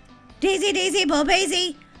 Daisy, Daisy, Bo,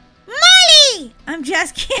 Daisy. Molly! I'm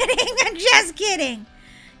just kidding. I'm just kidding.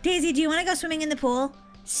 Daisy, do you want to go swimming in the pool?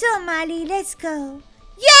 Sure, Molly, let's go.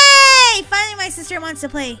 Yay! Finally, my sister wants to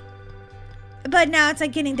play. But now it's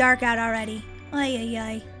like getting dark out already. Ay, ay,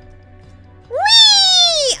 ay.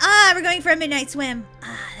 Whee! Ah, we're going for a midnight swim.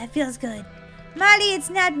 Ah, that feels good. Molly, it's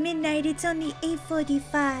not midnight. It's only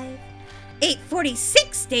 8:45.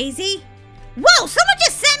 8:46, Daisy. Whoa, someone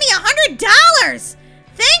just sent me $100.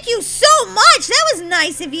 Thank you so much. That was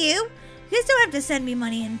nice of you. You guys don't have to send me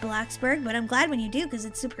money in Blacksburg, but I'm glad when you do because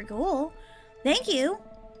it's super cool. Thank you.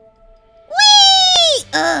 Whee!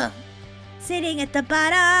 Ugh. Sitting at the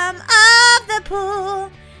bottom of the pool.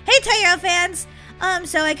 Hey, Toy Hero fans.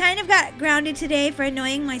 So I kind of got grounded today for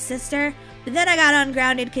annoying my sister, but then I got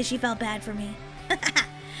ungrounded because she felt bad for me.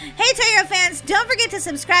 Hey, Toy Hero fans, don't forget to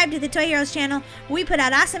subscribe to the Toy Heroes channel. We put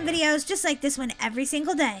out awesome videos just like this one every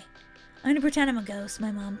single day. I'm going to pretend I'm a ghost.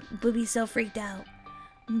 My mom would be so freaked out.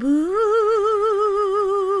 Boo!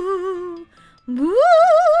 Boo!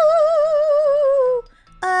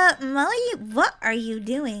 Molly, what are you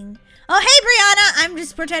doing? Oh, hey, Brianna! I'm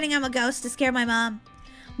just pretending I'm a ghost to scare my mom.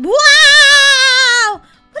 Wow!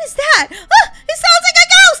 What is that? Oh, it sounds like a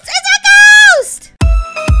ghost! It's a ghost!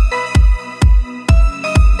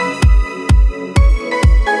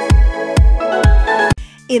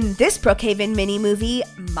 In this Brookhaven mini-movie,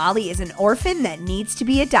 Molly is an orphan that needs to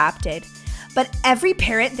be adopted. But every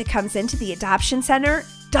parent that comes into the adoption center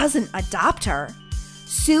doesn't adopt her.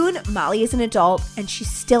 Soon, Molly is an adult and she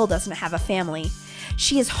still doesn't have a family.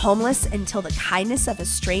 She is homeless until the kindness of a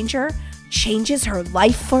stranger changes her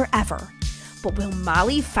life forever. But will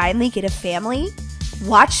Molly finally get a family?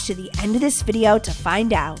 Watch to the end of this video to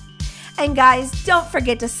find out. And guys, don't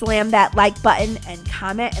forget to slam that like button and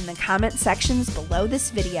comment in the comment sections below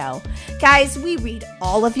this video. Guys, we read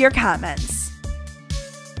all of your comments.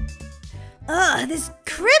 Ugh, this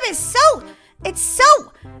crib is so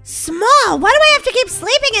small. Why do I have to keep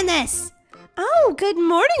sleeping in this? Oh, good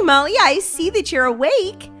morning, Molly. I see that you're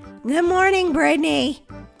awake. Good morning, Brittany.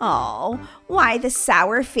 Oh, why the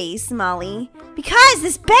sour face, Molly? Because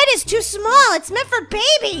this bed is too small. It's meant for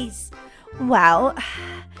babies. Well,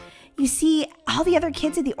 you see, all the other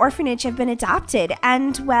kids at the orphanage have been adopted,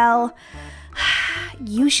 and, well,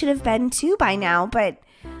 you should have been too by now, but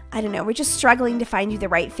I don't know, we're just struggling to find you the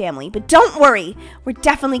right family. But don't worry, we're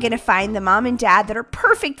definitely going to find the mom and dad that are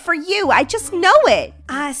perfect for you. I just know it.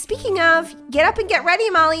 Speaking of, get up and get ready,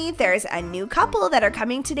 Molly. There's a new couple that are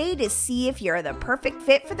coming today to see if you're the perfect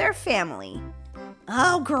fit for their family.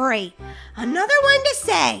 Oh, great. Another one to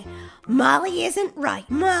say, Molly isn't right.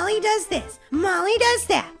 Molly does this. Molly does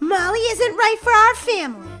that. Molly isn't right for our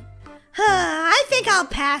family. I think I'll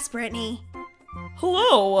pass, Brittany.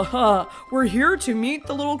 Hello, we're here to meet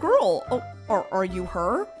the little girl. Oh, are you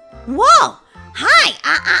her? Whoa! Hi,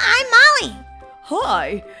 I'm Molly.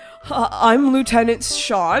 Hi, I'm Lieutenant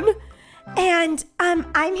Sean. And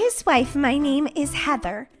I'm his wife. My name is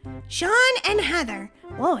Heather. Sean and Heather.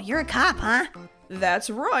 Whoa, you're a cop, huh?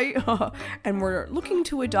 That's right. And we're looking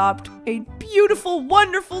to adopt a beautiful,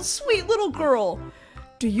 wonderful, sweet little girl.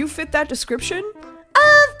 Do you fit that description?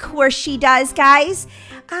 Of course she does, guys.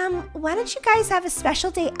 Why don't you guys have a special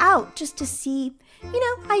day out just to see,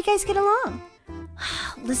 how you guys get along?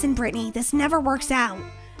 Listen, Brittany, this never works out.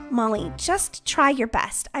 Molly, just try your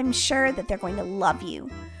best. I'm sure that they're going to love you.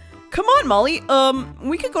 Come on, Molly.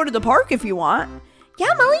 We could go to the park if you want.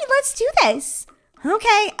 Yeah, Molly, let's do this.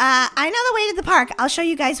 Okay, I know the way to the park. I'll show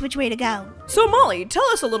you guys which way to go. So, Molly, tell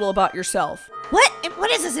us a little about yourself.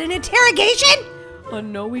 What is this, an interrogation?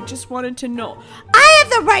 No, we just wanted to know. I have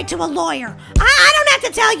the right to a lawyer. I don't have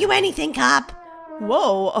to tell you anything, cop.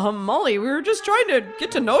 Whoa, Molly, we were just trying to get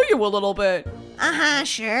to know you a little bit.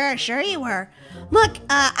 Sure you were. Look,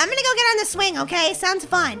 I'm gonna go get on the swing, okay? Sounds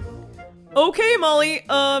fun. Okay, Molly,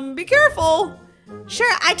 be careful.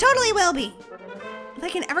 Sure, I totally will be. If I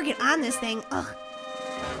can ever get on this thing, ugh.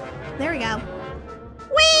 There we go.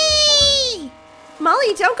 Whee!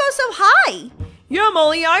 Molly, don't go so high. Yeah,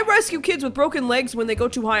 Molly, I rescue kids with broken legs when they go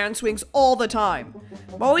too high on swings all the time.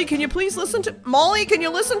 Molly, can you listen to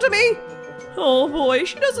me? Oh boy,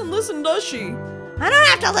 she doesn't listen, does she? I don't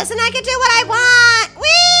have to listen, I can do what I want!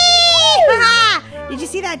 Whee! Ha! Did you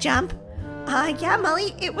see that jump? Yeah,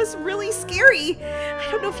 Molly, it was really scary.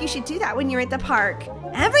 I don't know if you should do that when you're at the park.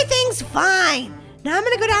 Everything's fine. Now I'm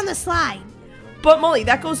gonna go down the slide. But Molly,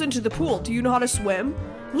 that goes into the pool. Do you know how to swim?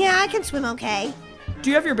 Yeah, I can swim okay. Do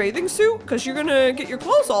you have your bathing suit? Because you're gonna get your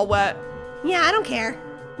clothes all wet. Yeah, I don't care.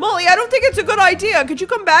 Molly, I don't think it's a good idea. Could you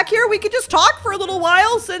come back here? We could just talk for a little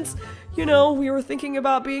while since, we were thinking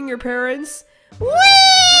about being your parents. Whee!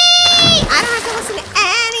 I don't have to listen to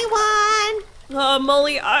anyone.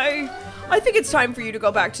 Molly, I think it's time for you to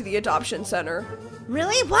go back to the adoption center.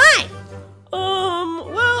 Really? Why?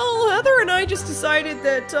 Well, Heather and I just decided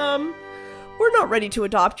that, we're not ready to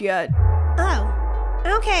adopt yet. Oh.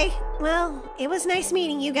 Okay, well, it was nice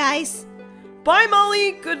meeting you guys. Bye,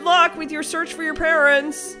 Molly. Good luck with your search for your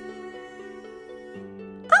parents.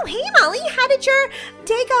 Oh, hey, Molly. How did your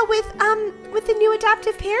day go with the new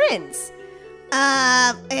adoptive parents?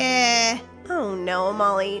 Oh, no,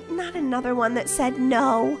 Molly. Not another one that said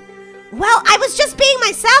no. Well, I was just being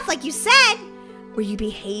myself, like you said. Were you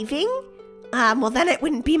behaving? Well, then it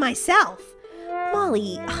wouldn't be myself.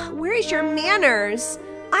 Molly, where is your manners?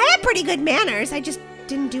 I have pretty good manners. I just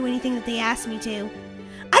didn't do anything that they asked me to.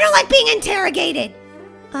 I don't like being interrogated.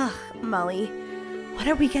 Ugh, Molly, what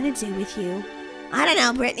are we gonna do with you? I don't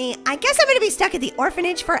know, Brittany. I guess I'm gonna be stuck at the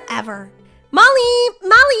orphanage forever. Molly,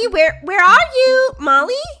 where are you?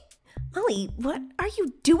 Molly, what are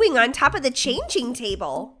you doing on top of the changing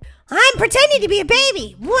table? I'm pretending to be a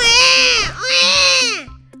baby. Wah, wah.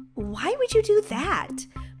 Why would you do that?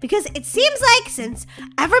 Because it seems like since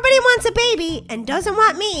everybody wants a baby and doesn't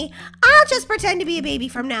want me, I'll just pretend to be a baby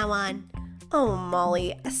from now on. Oh,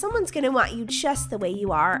 Molly, someone's gonna want you just the way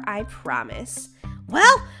you are, I promise.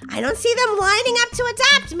 Well, I don't see them lining up to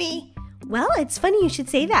adopt me. Well, it's funny you should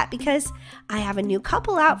say that because I have a new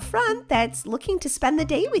couple out front that's looking to spend the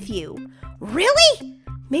day with you. Really?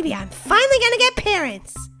 Maybe I'm finally gonna get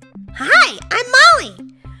parents. Hi, I'm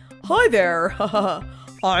Molly. Hi there.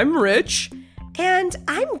 I'm Rich. And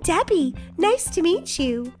I'm Debbie. Nice to meet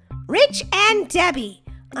you. Rich and Debbie.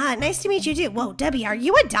 Nice to meet you too. Whoa, Debbie, are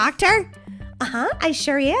you a doctor? I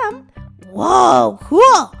sure am. Whoa,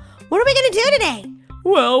 cool. What are we gonna do today?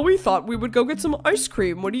 Well, we thought we would go get some ice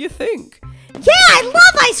cream. What do you think? Yeah, I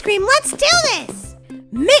love ice cream. Let's do this.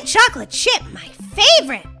 Mint chocolate chip, my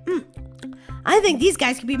favorite. I think these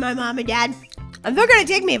guys could be my mom and dad. And they're gonna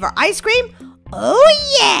take me for ice cream. Oh,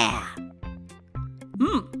 yeah.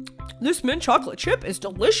 This mint chocolate chip is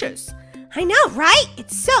delicious. I know, right?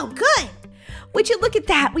 It's so good. Would you look at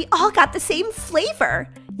that? We all got the same flavor.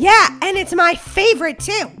 Yeah, and it's my favorite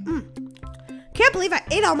too. Can't believe I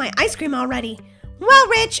ate all my ice cream already. Well,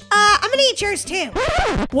 Rich, I'm gonna eat yours too.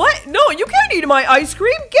 What? No, you can't eat my ice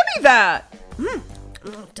cream. Give me that.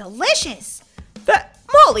 Delicious.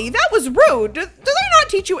 Molly, that was rude. Do they not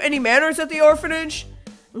teach you any manners at the orphanage?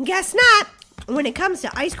 Guess not. When it comes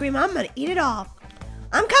to ice cream, I'm gonna eat it all.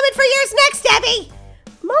 I'm coming for yours next, Debbie.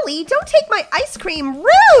 Molly, don't take my ice cream.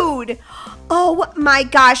 Rude. Oh my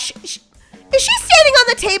gosh. Is she standing on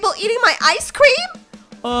the table eating my ice cream?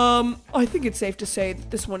 I think it's safe to say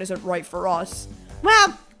that this one isn't right for us.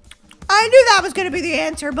 Well, I knew that was gonna be the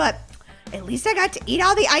answer, but at least I got to eat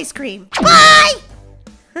all the ice cream. Bye!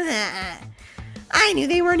 I knew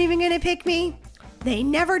they weren't even gonna pick me. They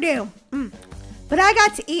never do. But I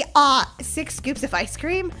got to eat 6 scoops of ice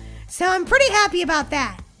cream, so I'm pretty happy about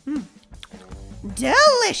that.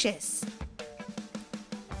 Delicious.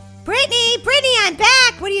 Brittany, I'm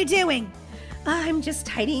back. What are you doing? I'm just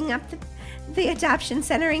tidying up the adoption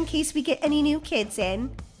center in case we get any new kids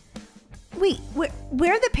in. Wait,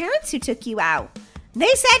 where are the parents who took you out?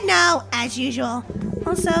 They said no, as usual.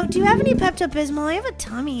 Also, do you have any Pepto-Bismol? I have a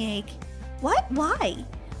tummy ache. What? Why?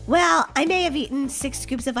 Well, I may have eaten 6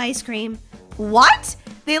 scoops of ice cream. What?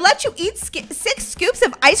 They let you eat 6 scoops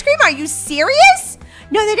of ice cream? Are you serious?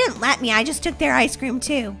 No, they didn't let me. I just took their ice cream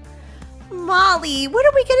too. Molly, what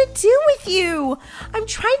are we gonna do with you? I'm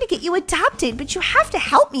trying to get you adopted, but you have to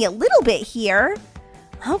help me a little bit here.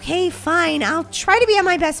 Okay, fine. I'll try to be on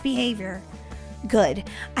my best behavior. Good.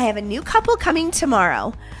 I have a new couple coming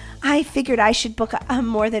tomorrow. I figured I should book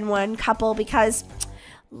more than one couple because,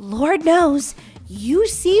 Lord knows, you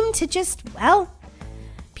seem to just, well,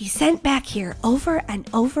 be sent back here over and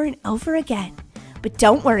over and over again. But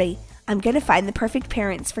don't worry, I'm going to find the perfect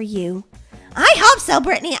parents for you. I hope so,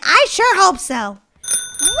 Brittany. I sure hope so.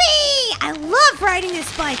 Whee! I love riding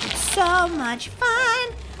this bike. It's so much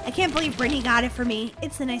fun. I can't believe Brittany got it for me.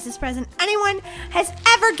 It's the nicest present anyone has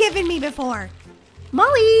ever given me before.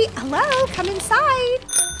 Molly, hello, come inside.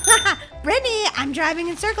 Brittany, I'm driving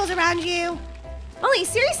in circles around you. Molly,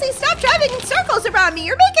 seriously, stop driving in circles around me.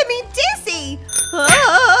 You're making me dizzy.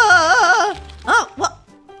 Oh, well,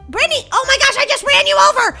 Brittany, oh my gosh, I just ran you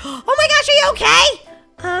over. Oh my gosh, are you okay?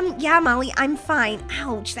 Yeah, Molly, I'm fine.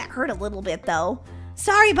 Ouch, that hurt a little bit, though.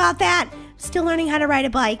 Sorry about that. Still learning how to ride a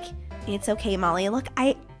bike. It's okay, Molly. Look,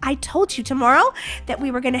 I told you tomorrow that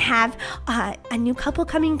we were going to have a new couple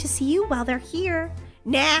coming to see you while they're here.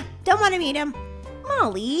 Nah, don't want to meet them.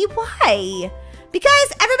 Molly, why?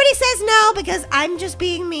 Because everybody says no because I'm just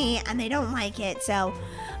being me and they don't like it. So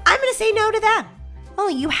I'm going to say no to them.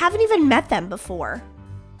 Molly, you haven't even met them before.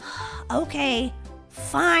 Okay,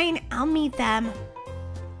 fine. I'll meet them.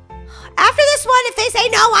 After this one, if they say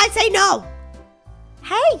no, I say no.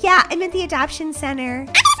 Hey, yeah, I'm at the adoption center.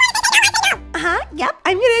 Yep,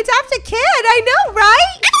 I'm gonna adopt a kid. I know,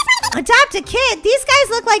 right? Adopt a kid? These guys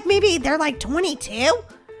look like maybe they're like 22.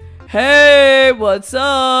 Hey, what's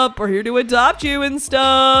up? We're here to adopt you and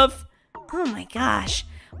stuff. Oh my gosh.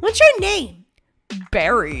 What's your name?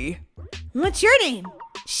 Barry. What's your name?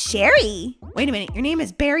 Sherry. Wait a minute, your name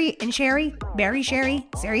is Barry and Sherry? Barry Sherry?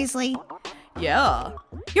 Seriously? Yeah.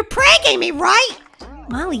 You're pranking me, right?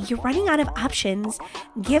 Molly, you're running out of options.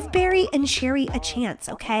 Give Barry and Sherry a chance,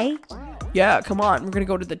 okay? Yeah, come on. We're gonna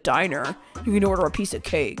go to the diner. You can order a piece of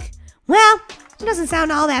cake. Well, it doesn't sound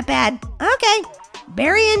all that bad. Okay,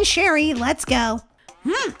 Barry and Sherry, let's go.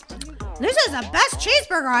 This is the best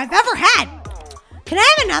cheeseburger I've ever had. Can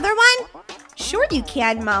I have another one? Sure you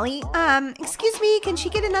can, Molly. Excuse me, can she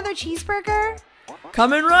get another cheeseburger?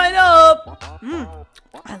 Coming right up.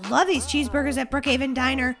 I love these cheeseburgers at Brookhaven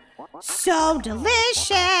Diner. So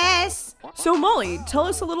delicious. So, Molly, tell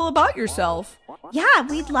us a little about yourself. Yeah,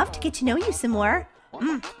 we'd love to get to know you some more.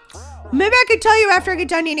 Maybe I could tell you after I get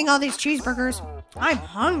done eating all these cheeseburgers. I'm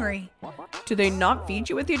hungry. Do they not feed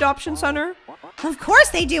you at the adoption center? Of course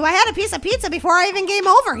they do. I had a piece of pizza before I even came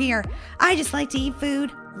over here. I just like to eat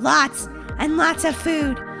food. Lots and lots of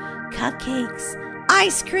food. Cupcakes,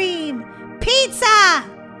 ice cream, pizza.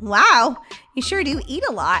 Wow, you sure do eat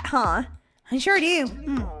a lot, huh? I sure do.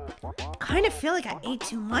 Kind of feel like I ate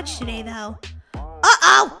too much today, though.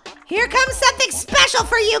 Uh-oh! Here comes something special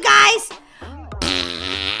for you guys!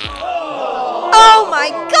 Oh my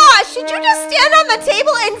gosh! Did you just stand on the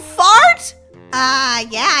table and fart?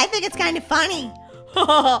 Yeah, I think it's kind of funny.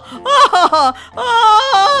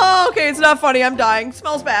 Okay, it's not funny. I'm dying.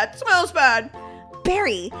 Smells bad. Smells bad.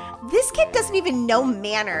 Barry, this kid doesn't even know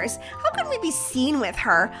manners. How could we be seen with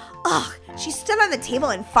her? Ugh, she stood on the table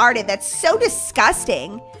and farted. That's so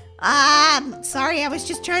disgusting. Sorry, I was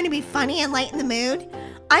just trying to be funny and lighten the mood.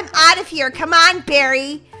 I'm out of here. Come on,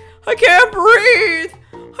 Barry. I can't breathe.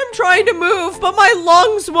 I'm trying to move, but my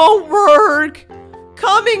lungs won't work.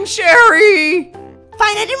 Coming, Sherry.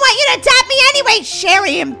 Fine, I didn't want you to adopt me anyway,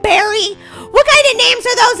 Sherry and Barry. What kind of names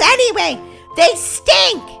are those anyway? They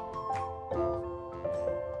stink.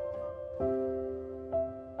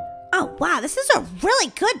 Oh, wow, this is a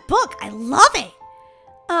really good book. I love it.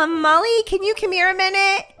 Molly, can you come here a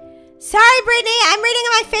minute? Sorry, Brittany, I'm reading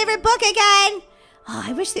my favorite book again. Oh,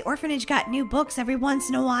 I wish the orphanage got new books every once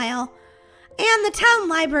in a while. And the town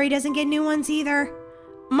library doesn't get new ones either.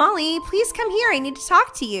 Molly, please come here. I need to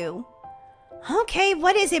talk to you. Okay,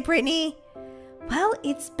 what is it, Brittany? Well,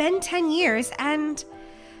 it's been 10 years and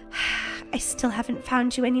I still haven't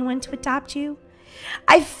found you anyone to adopt you.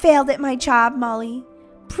 I failed at my job, Molly.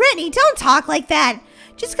 Brittany, don't talk like that.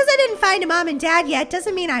 Just because I didn't find a mom and dad yet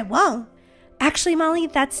doesn't mean I won't. Actually, Molly,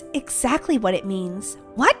 that's exactly what it means.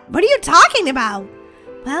 What? What are you talking about?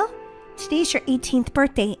 Well, today's your 18th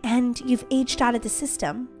birthday and you've aged out of the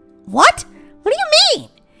system. What? What do you mean?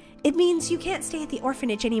 It means you can't stay at the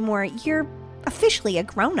orphanage anymore. You're officially a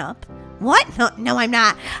grown-up. What? No, I'm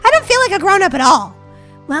not. I don't feel like a grown-up at all.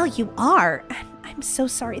 Well, you are. I'm so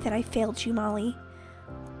sorry that I failed you, Molly.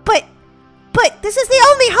 But this is the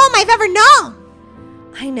only home I've ever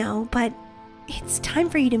known. I know, but it's time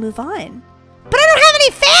for you to move on. But I don't have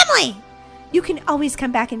any family. You can always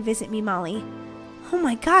come back and visit me, Molly. Oh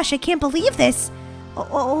my gosh, I can't believe this.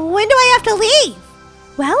 When do I have to leave?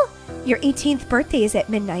 Well, your 18th birthday is at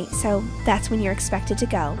midnight, so that's when you're expected to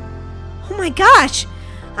go. Oh my gosh.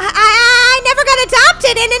 I never got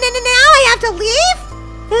adopted and now I have to leave?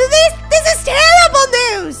 This is terrible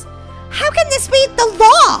news. How can this be the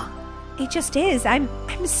law? It just is. I'm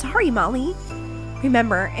sorry, Molly.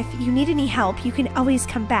 Remember, if you need any help, you can always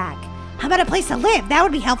come back. How about a place to live? That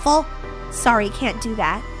would be helpful. Sorry, can't do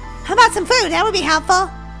that. How about some food? That would be helpful.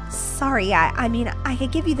 Sorry, I mean, I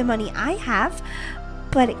could give you the money I have,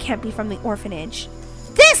 but it can't be from the orphanage.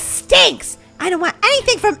 This stinks! I don't want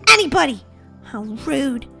anything from anybody. How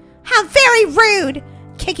rude. How very rude.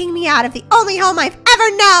 Kicking me out of the only home I've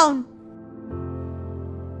ever known.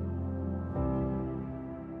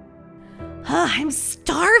 I'm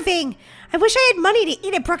starving. I wish I had money to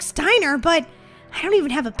eat at Brooks Diner, but I don't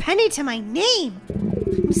even have a penny to my name.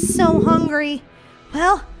 I'm so hungry.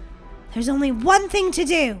 Well, there's only one thing to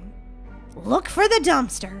do. Look for the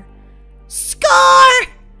dumpster. Score!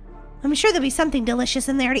 I'm sure there'll be something delicious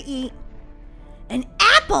in there to eat. An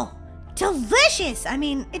apple! Delicious! I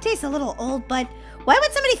mean, it tastes a little old, but why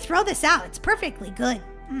would somebody throw this out? It's perfectly good.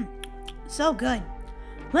 So good.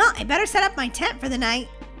 Well, I better set up my tent for the night.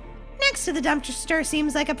 Next to the dumpster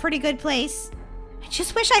seems like a pretty good place. I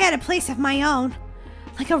just wish I had a place of my own.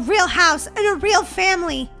 Like a real house and a real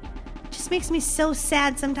family. It just makes me so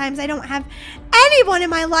sad sometimes I don't have anyone in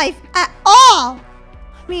my life at all.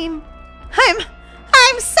 I mean,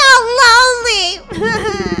 I'm so lonely.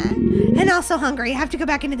 And also hungry. I have to go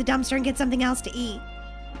back into the dumpster and get something else to eat.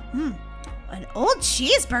 An old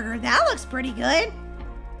cheeseburger. That looks pretty good.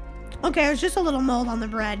 Okay, there's just a little mold on the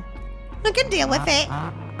bread. I can deal with it.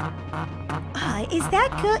 Is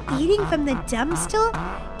that girl eating from the dumpster?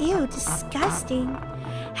 Ew, disgusting.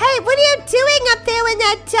 Hey, what are you doing up there in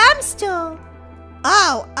that dumpster?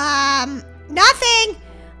 Oh, nothing.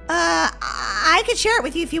 I could share it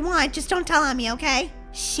with you if you want. Just don't tell on me, okay?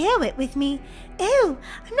 Share it with me? Ew,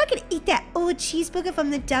 I'm not gonna eat that old cheeseburger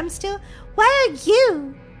from the dumpster. Why are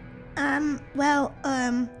you? I'm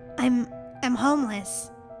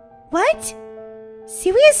homeless. What?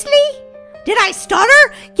 Seriously? Did I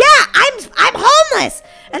stutter? Yeah, I'm homeless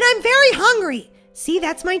and I'm very hungry. See,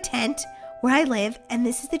 that's my tent where I live and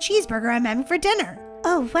this is the cheeseburger I'm having for dinner.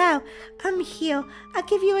 Oh, wow. Here. I'll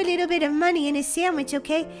give you a little bit of money and a sandwich,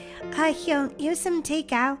 okay? Here's some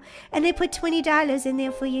takeout and I put $20 in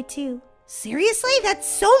there for you too. Seriously? That's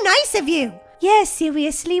so nice of you. Yeah,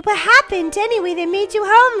 seriously. What happened anyway that made you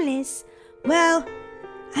homeless? Well,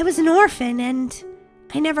 I was an orphan and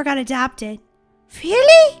I never got adopted.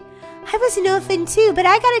 Really? I was an orphan too, but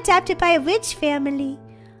I got adopted by a rich family.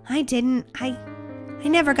 I didn't. I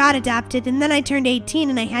never got adopted, and then I turned 18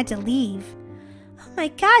 and I had to leave. Oh my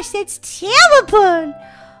gosh, that's terrible!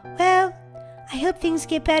 Well, I hope things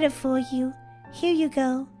get better for you. Here you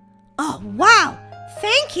go. Oh, wow!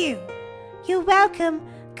 Thank you! You're welcome.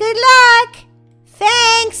 Good luck!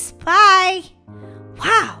 Thanks! Bye!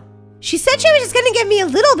 Wow. She said she was just gonna give me a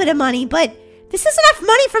little bit of money, but this is enough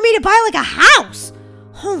money for me to buy like a house!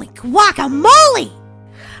 Holy guacamole!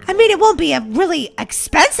 I mean, it won't be a really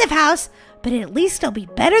expensive house, but at least it'll be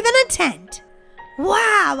better than a tent.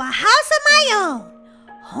 Wow, a house of my own.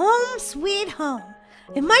 Home sweet home.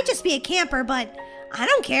 It might just be a camper, but I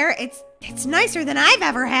don't care. It's nicer than I've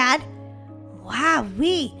ever had.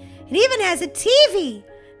 Wow-wee. It even has a TV.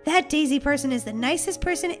 That Daisy person is the nicest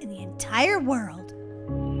person in the entire world.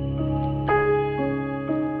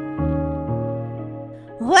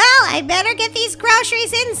 Well, I better get these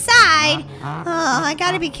groceries inside. Oh, I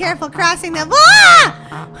gotta be careful crossing the...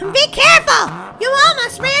 Ah! Be careful! You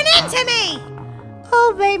almost ran into me!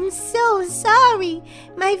 Oh, I'm so sorry.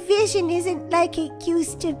 My vision isn't like it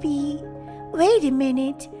used to be. Wait a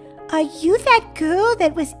minute. Are you that girl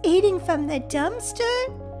that was eating from the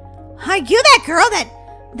dumpster? Are you that girl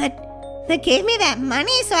that gave me that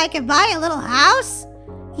money so I could buy a little house?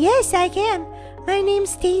 Yes, I am. My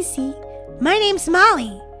name's Stacy. My name's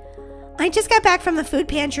Molly. I just got back from the food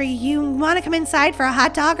pantry. You want to come inside for a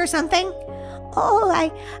hot dog or something? Oh,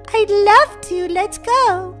 I'd love to. Let's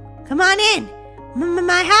go. Come on in.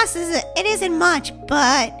 My house isn't much,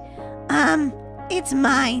 but it's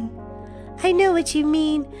mine. I know what you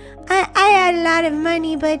mean. I had a lot of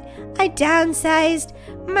money, but I downsized.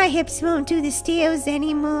 My hips won't do the stairs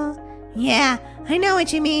anymore. Yeah, I know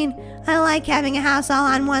what you mean. I like having a house all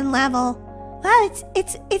on one level. Wow,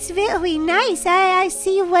 it's very nice. I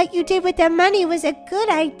see what you did with the money was a good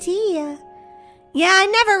idea. Yeah, I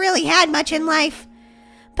never really had much in life,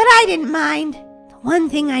 but I didn't mind. The one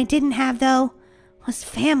thing I didn't have, though, was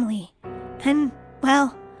family. And,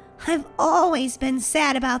 well, I've always been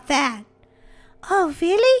sad about that. Oh,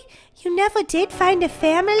 really? You never did find a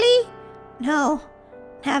family? No,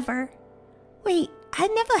 never. Wait, I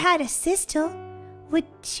never had a sister. Would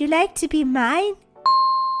you like to be mine?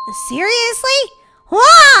 Seriously?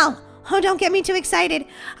 Wow! Oh, don't get me too excited.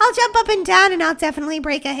 I'll jump up and down and I'll definitely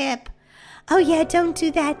break a hip. Oh yeah, don't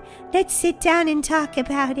do that. Let's sit down and talk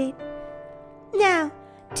about it. Now,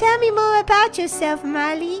 tell me more about yourself,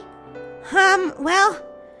 Molly. Well,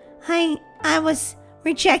 I was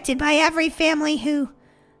rejected by every family who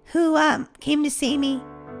came to see me.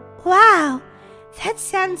 Wow, that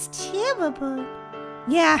sounds terrible.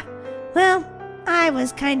 Yeah, well, I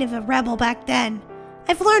was kind of a rebel back then.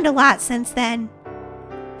 I've learned a lot since then.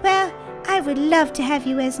 Well, I would love to have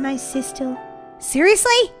you as my sister.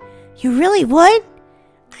 Seriously? You really would?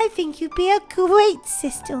 I think you'd be a great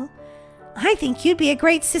sister. I think you'd be a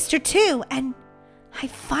great sister too, and I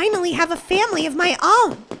finally have a family of my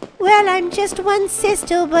own. Well, I'm just one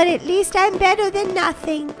sister, but at least I'm better than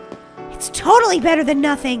nothing. It's totally better than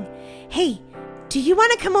nothing. Hey, do you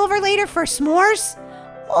want to come over later for s'mores?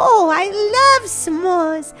 Oh, I love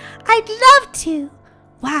s'mores. I'd love to.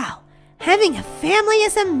 Wow, having a family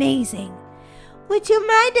is amazing. Would you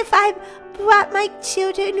mind if I brought my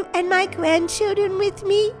children and my grandchildren with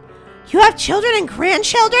me? You have children and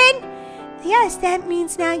grandchildren? Yes, that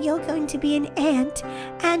means now you're going to be an aunt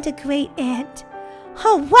and a great aunt.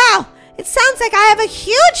 Oh, wow, it sounds like I have a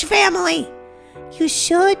huge family. You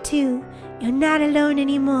sure do. You're not alone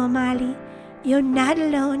anymore, Molly. You're not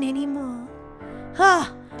alone anymore.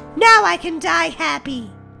 Oh, now I can die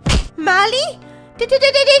happy. Molly? Did you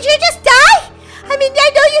just die? I mean,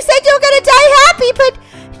 I know you said you were going to die happy,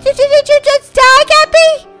 but did you just die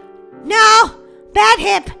happy? No, bad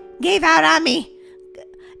hip gave out on me.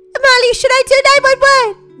 Molly, should I do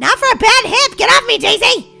 911? Not for a bad hip. Get off me,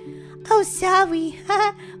 Daisy. Oh, sorry.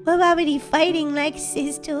 We're already fighting like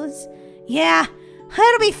sisters. Yeah,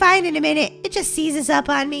 it'll be fine in a minute. It just seizes up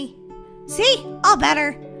on me. See? All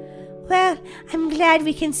better. Well, I'm glad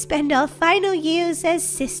we can spend our final years as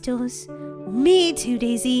sisters. Me too,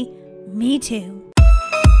 Daisy. Me too.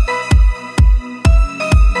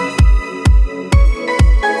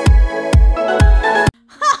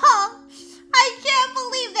 I can't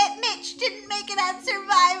believe that Mitch didn't make it on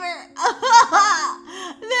Survivor.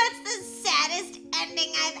 That's the saddest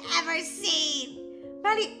ending I've ever seen.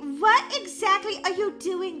 Molly, what exactly are you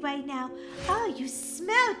doing right now? Oh, you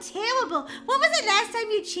smell terrible. When was the last time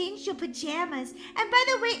you changed your pajamas? And by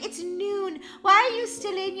the way, it's noon. Why are you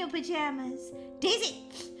still in your pajamas? Daisy,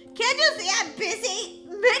 can't you see I'm busy?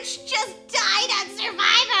 Mitch just died on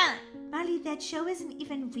Survivor. Molly, that show isn't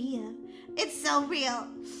even real. It's so real.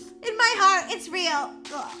 In my heart, it's real.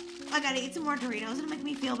 Ugh, I gotta eat some more Doritos. It'll make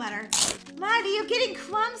me feel better. Molly, you're getting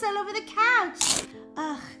crumbs all over the couch.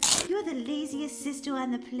 Ugh, you're the laziest sister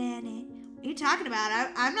on the planet. What are you talking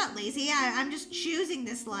about? I'm not lazy. I'm just choosing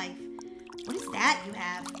this life. What is that you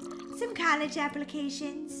have? Some college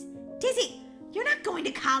applications. Daisy, you're not going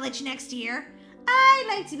to college next year. I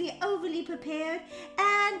like to be overly prepared,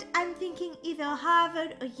 and I'm thinking either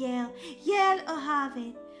Harvard or Yale. Yale or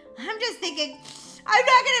Harvard. I'm just thinking, I'm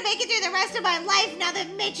not going to make it through the rest of my life now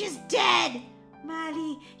that Mitch is dead.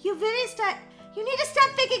 Molly, you need to start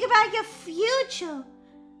thinking about your future.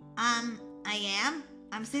 I am?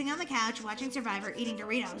 I'm sitting on the couch watching Survivor, eating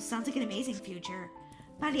Doritos. Sounds like an amazing future.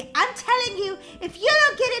 Molly, I'm telling you, if you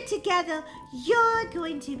don't get it together, you're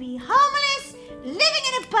going to be homeless, living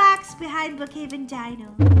in a box behind Brookhaven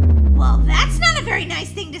Dino. Well, that's not a very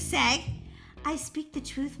nice thing to say. I speak the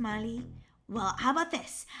truth, Molly. Well, how about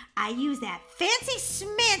this? I use that fancy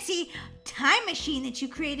smancy time machine that you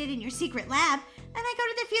created in your secret lab, and I go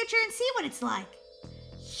to the future and see what it's like.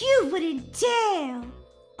 You wouldn't dare.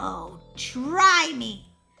 Oh, try me.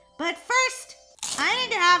 But first, I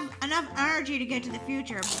need to have enough energy to get to the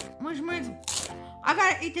future, which means I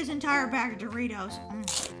gotta eat this entire bag of Doritos.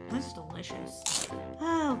 This is delicious.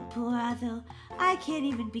 Oh, brother. I can't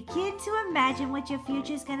even begin to imagine what your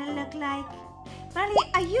future's gonna look like. Molly,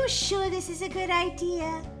 are you sure this is a good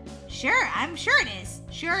idea? Sure, I'm sure it is.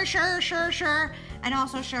 Sure, and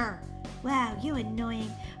also sure. Wow, you're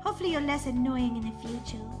annoying. Hopefully you're less annoying in the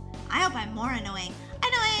future. I hope I'm more annoying.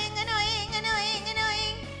 Annoying.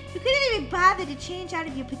 You couldn't even bother to change out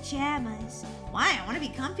of your pajamas. Why? I want to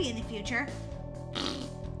be comfy in the future.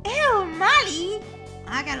 Ew, Molly!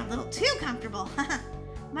 I got a little too comfortable.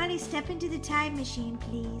 Molly, step into the time machine,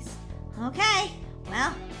 please. Okay,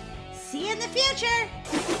 well, see you in the future.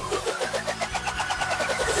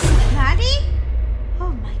 Molly?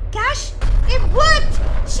 Oh my gosh, it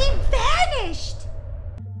worked! She vanished!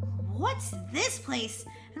 What's this place?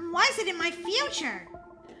 And why is it in my future?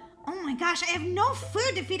 Oh my gosh, I have no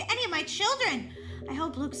food to feed any of my children. I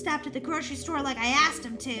hope Luke stopped at the grocery store like I asked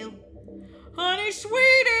him to. Honey,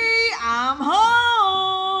 sweetie, I'm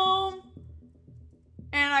home.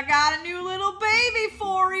 And I got a new little baby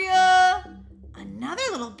for you. Another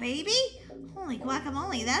little baby? Holy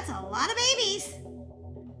guacamole, that's a lot of babies.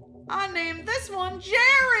 I named this one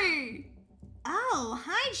Jerry. Oh,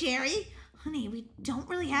 hi, Jerry. Honey, we don't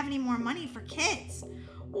really have any more money for kids.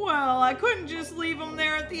 Well, I couldn't just leave him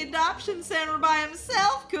there at the adoption center by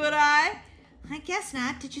himself, could I? I guess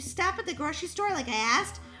not. Did you stop at the grocery store like I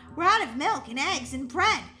asked? We're out of milk and eggs and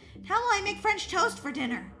bread. How will I make French toast for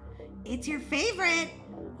dinner? It's your favorite.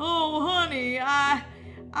 Oh, honey, I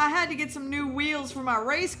had to get some new wheels for my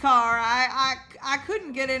race car. I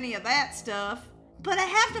couldn't get any of that stuff. But I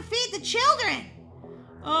have to feed the children.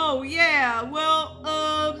 Oh, yeah.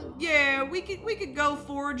 Well, yeah, we could go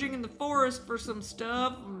foraging in the forest for some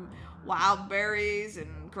stuff. Wild berries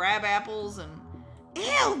and crab apples and...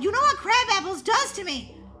 Ew, you know what crab apples does to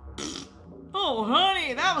me. Oh,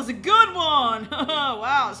 honey, that was a good one.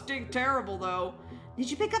 Wow, it stinks terrible, though.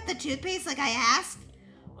 Did you pick up the toothpaste like I asked?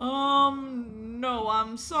 No,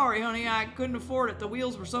 I'm sorry, honey. I couldn't afford it. The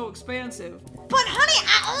wheels were so expensive. But, honey,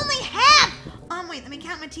 I only have... wait, let me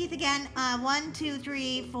count my teeth again. 1, 2,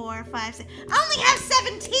 3, 4, 5, 6. I only have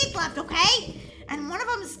 7 teeth left, okay? And one of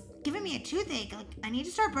them's giving me a toothache. Like, I need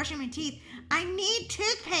to start brushing my teeth. I need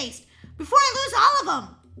toothpaste before I lose all of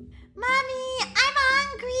them. Mommy, I'm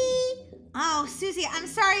hungry. Oh, Susie, I'm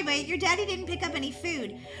sorry, but your daddy didn't pick up any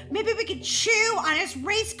food. Maybe we could chew on his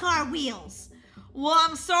race car wheels. Well,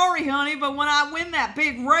 I'm sorry, honey, but when I win that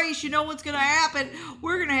big race, you know what's gonna happen?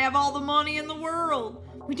 We're gonna have all the money in the world.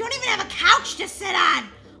 We don't even have a couch to sit on.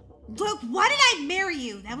 Luke, why did I marry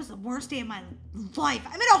you? That was the worst day of my life.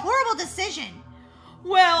 I made a horrible decision.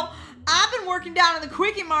 Well, I've been working down in the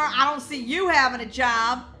Quickie Mart. I don't see you having a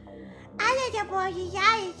job.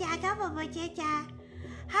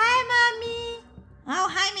 Hi, Mommy. Oh,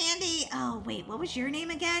 hi, Mandy. Oh, wait, what was your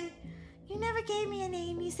name again? You never gave me a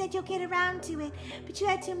name. You said you'll get around to it, but you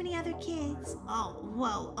had too many other kids. Oh,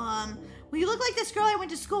 whoa, well, you look like this girl I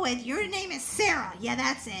went to school with. Your name is Sarah. Yeah,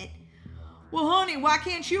 that's it. Well, honey, why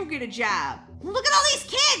can't you get a job? Look at all these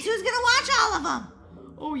kids. Who's gonna watch all of them?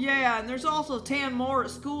 Oh, yeah, and there's also 10 more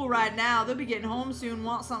at school right now. They'll be getting home soon,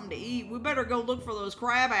 want something to eat. We better go look for those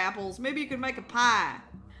crab apples. Maybe you could make a pie.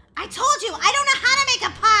 I told you, I don't know how to make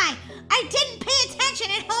a pie. I didn't pay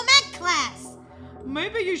attention in home ec class.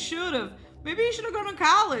 Maybe you should have. Maybe you should have gone to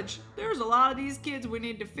college. There's a lot of these kids we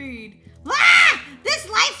need to feed. Ah! This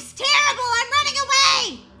life's terrible. I'm running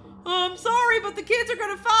away. I'm sorry, but the kids are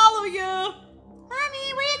going to follow you.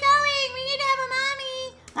 Mommy, where are you going? We need to have a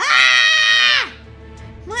mommy. Ah!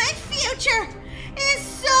 My future is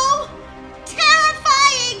so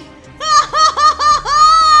terrifying.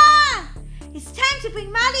 It's time to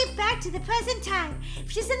bring Molly back to the present time.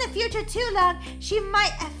 If she's in the future too long, she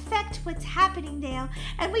might affect what's happening there.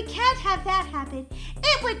 And we can't have that happen.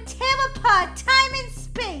 It would tear apart time and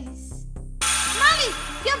space. Molly,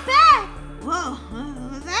 you're back. Whoa,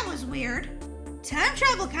 that was weird. Time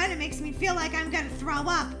travel kind of makes me feel like I'm gonna throw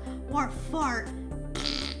up or fart.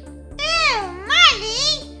 Ew,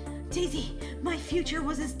 Molly! Daisy, my future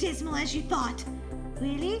was as dismal as you thought.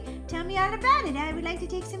 Really? Tell me all about it. I would like to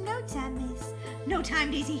take some notes on this. No time,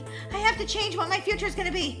 Daisy. I have to change what my future is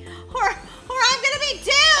gonna be, or I'm gonna be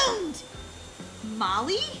doomed!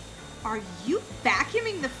 Molly? Are you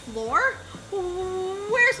vacuuming the floor?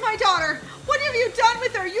 Where's my daughter? What have you done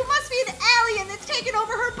with her? You must be an alien that's taken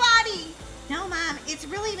over her body. No, Mom, it's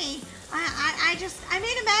really me. I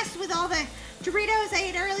made a mess with all the Doritos I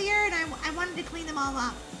ate earlier, and I wanted to clean them all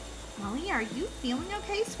up. Molly, are you feeling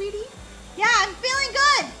okay, sweetie? Yeah, I'm feeling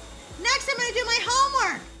good. Next, I'm gonna do my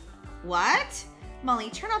homework. What? Molly,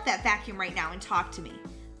 turn off that vacuum right now and talk to me.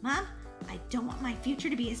 Mom, I don't want my future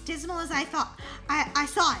to be as dismal as I thought. I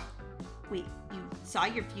saw it. Wait, you saw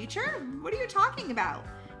your future? What are you talking about?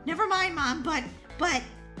 Never mind, Mom, but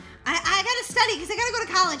I gotta study because I gotta go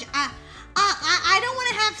to college. I don't want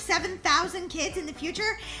to have 7,000 kids in the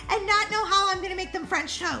future and not know how I'm gonna make them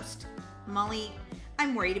French toast. Molly,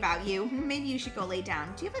 I'm worried about you. Maybe you should go lay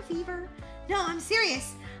down. Do you have a fever? No, I'm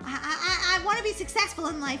serious. I want to be successful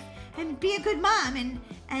in life and be a good mom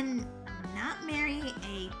and not marry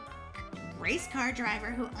a race car driver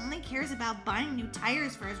who only cares about buying new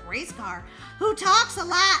tires for his race car, who talks a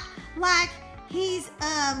lot like he's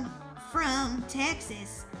from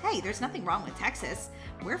Texas. Hey, there's nothing wrong with Texas.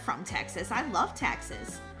 We're from Texas. I love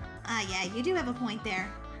Texas. Yeah, you do have a point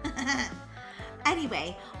there.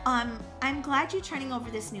 Anyway, I'm glad you're turning over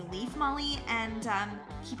this new leaf, Molly, and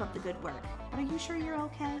keep up the good work. But are you sure you're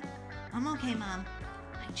okay? I'm okay, Mom.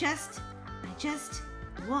 I just,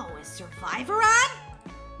 whoa, is Survivor on?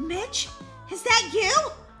 Mitch, is that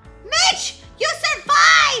you? Mitch, you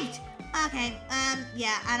survived! Okay,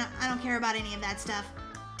 yeah, I don't care about any of that stuff.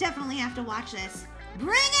 Definitely have to watch this. Bring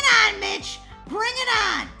it on, Mitch! Bring it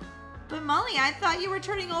on! But Molly, I thought you were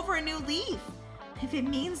turning over a new leaf. If it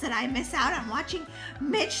means that I miss out on watching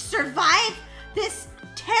Mitch survive this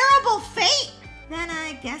terrible fate, then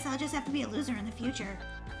I guess I'll just have to be a loser in the future.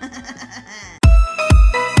 Hey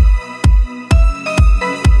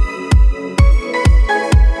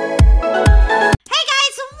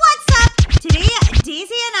guys, what's up? Today,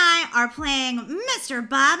 Daisy and I are playing Mr.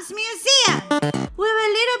 Bob's Museum. We're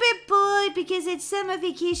a little bit bored because it's summer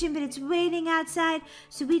vacation, but it's raining outside,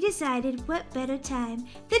 so we decided what better time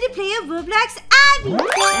than to play a Roblox obby.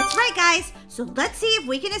 That's right, guys. So let's see if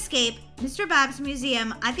we can escape Mr. Bob's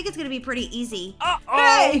Museum. I think it's going to be pretty easy.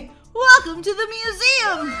 Hey, welcome to the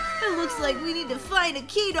museum. It looks like we need to find a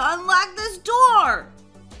key to unlock this door.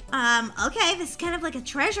 Okay, this is kind of like a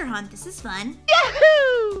treasure hunt. This is fun.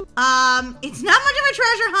 Yahoo! It's not much of a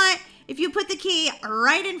treasure hunt if you put the key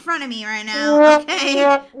right in front of me right now, okay? You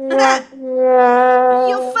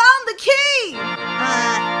found the key!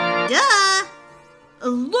 Duh! It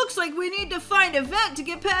looks like we need to find a vent to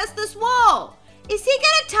get past this wall. Is he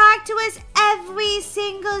gonna talk to us every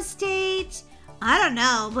single stage? I don't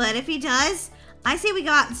know, but if he does, I say we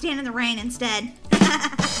go out and stand in the rain instead.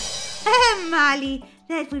 Molly,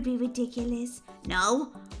 that would be ridiculous.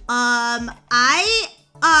 No.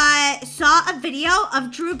 I saw a video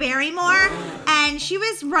of Drew Barrymore, and she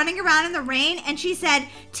was running around in the rain, and she said,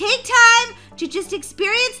 take time to just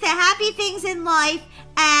experience the happy things in life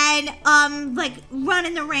and, like, run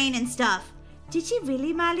in the rain and stuff. Did she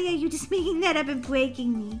really, Molly? Are you just making that up and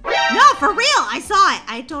breaking me? No, for real. I saw it.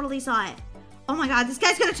 I totally saw it. Oh my God, this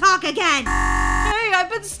guy's gonna talk again. Hey, I've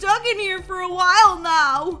been stuck in here for a while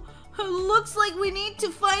now. It looks like we need to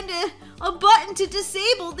find a button to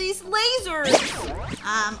disable these lasers.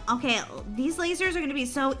 Okay, these lasers are gonna be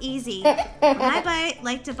so easy. Would I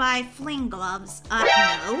like to buy fling gloves? No,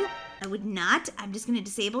 I would not. I'm just gonna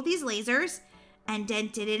disable these lasers. And then,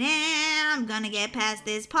 I'm gonna get past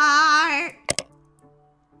this part.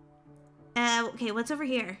 Okay, what's over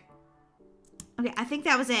here? Okay, I think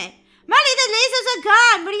that was it. Molly, the lasers are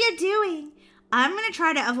gone. What are you doing? I'm gonna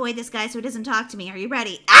try to avoid this guy so he doesn't talk to me. Are you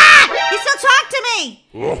ready? Ah! He still talked to me!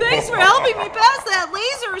 Thanks for helping me pass that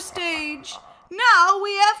laser stage. Now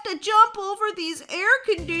we have to jump over these air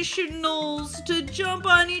conditionals to jump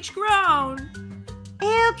on each ground.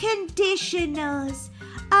 Air conditioners.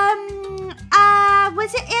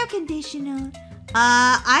 What's an air conditioner?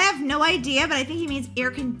 I have no idea, but I think he means air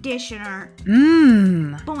conditioner.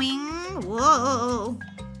 Boing. Whoa.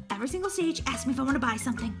 Every single stage, ask me if I want to buy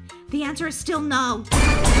something. The answer is still no. The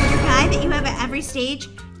guy that you have at every stage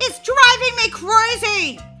is driving me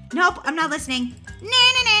crazy. Nope, I'm not listening.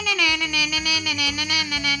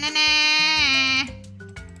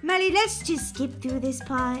 Molly, let's just skip through this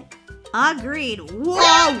part. Agreed.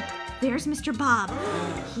 Whoa! There's Mr. Bob.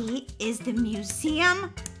 He is the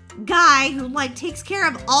museum guy who, like, takes care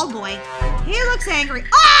of All Boy. He looks angry.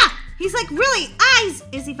 Ah! He's like, really? Eyes!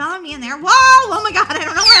 Is he following me in there? Whoa! Oh my God, I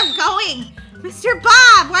don't know where I'm going. Mr.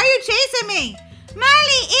 Bob, why are you chasing me?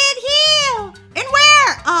 Miley, in here! In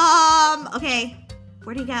where? Okay.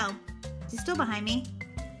 Where'd he go? Is he still behind me?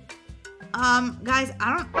 Guys,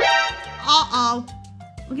 I don't... Uh-oh.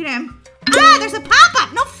 Look at him. Ah, there's a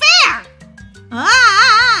pop-up! No fair!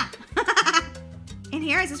 Ah! In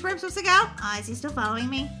here? Is this where I'm supposed to go? Is he still following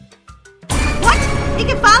me? What? He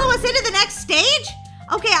can follow us into the next stage?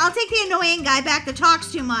 Okay, I'll take the annoying guy back that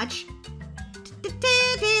talks too much.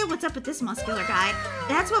 What's up with this muscular guy?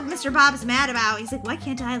 That's what Mr. Bob's mad about. He's like, why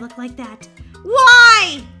can't I look like that?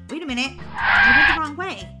 Why? Wait a minute. I went the wrong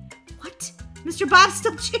way. What? Mr. Bob's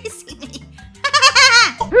still chasing me. That's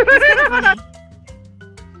kind of funny.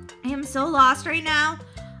 I am so lost right now.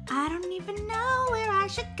 I don't even know where I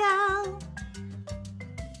should go.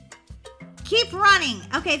 Keep running.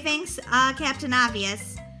 Okay, thanks, Captain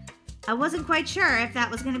Obvious. I wasn't quite sure if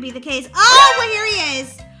that was going to be the case. Oh, well, here he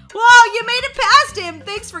is. Whoa, you made it past him.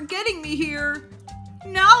 Thanks for getting me here.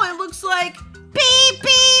 Now it looks like... Beep,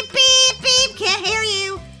 beep, beep, beep. Can't hear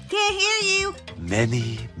you. Can't hear you.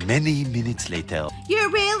 Many minutes later. You're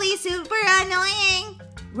really super annoying.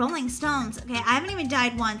 Rolling Stones. Okay, I haven't even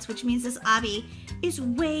died once, which means this obby is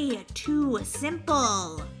way too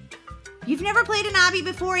simple. You've never played an obby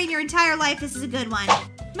before in your entire life. This is a good one. Molly,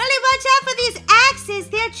 watch out for these axes.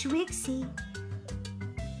 They're tricksy.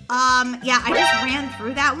 Yeah, I just ran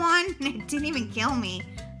through that one and it didn't even kill me.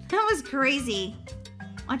 That was crazy.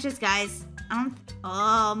 Watch this, guys.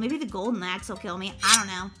 Oh, maybe the golden axe will kill me. I don't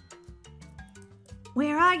know.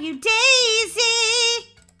 Where are you, Daisy?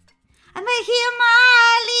 I'm right here,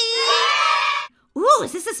 Molly. Ooh,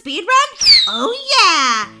 is this a speed run? Oh,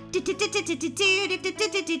 yeah.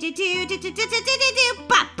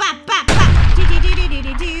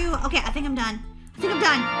 Okay, I think I'm done. No,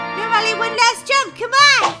 Molly, one last jump. Come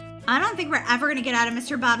on. I don't think we're ever going to get out of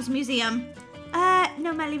Mr. Bob's museum.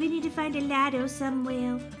 No, Molly, we need to find a ladder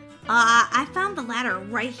somewhere. I found the ladder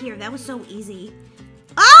right here. That was so easy.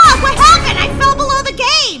 Oh, what happened? I fell below the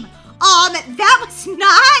game. That was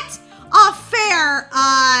not a fair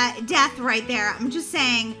death right there. I'm just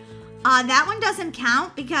saying. That one doesn't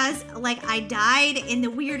count because, like, I died in the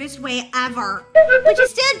weirdest way ever. But you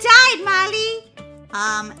still died, Molly.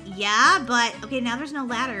 Yeah, but, okay, now there's no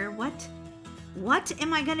ladder. What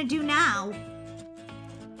am I gonna do now?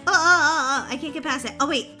 I can't get past it. Oh,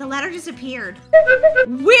 wait, the ladder just appeared.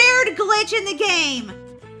 Weird glitch in the game.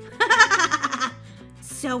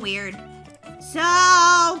 So weird.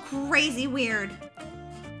 So crazy weird.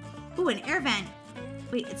 Ooh, an air vent.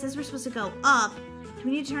 Wait, it says we're supposed to go up. Do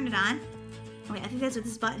we need to turn it on? Oh, wait, I think that's what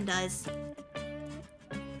this button does.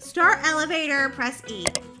 Start elevator, press E.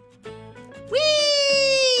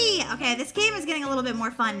 Whee! Okay, this game is getting a little bit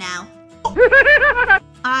more fun now.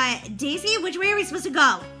 Daisy, which way are we supposed to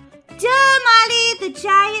go? Duh, Molly, the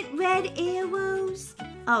giant red arrows.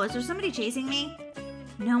 Oh, is there somebody chasing me?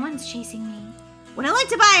 No one's chasing me. Would I like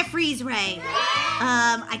to buy a freeze ray?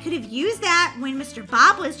 I could have used that when Mr.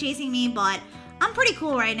 Bob was chasing me, but I'm pretty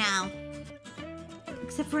cool right now.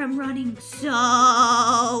 Except for I'm running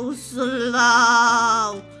so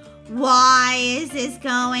slow. Why is this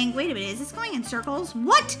going? Wait a minute, is this going in circles?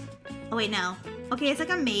 What? Oh, wait, no. Okay, it's like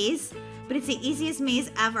a maze, but it's the easiest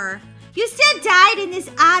maze ever. You still died in this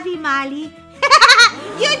obby, Molly.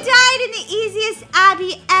 You died in the easiest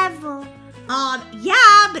obby ever.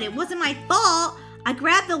 Yeah, but it wasn't my fault. I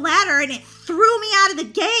grabbed the ladder and it threw me out of the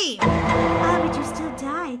game. Oh, but you still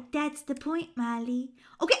died. That's the point, Molly.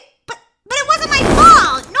 Okay, but it wasn't my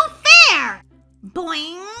fault. No fair.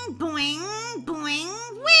 Boing, boing, boing,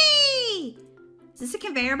 whee. Is this a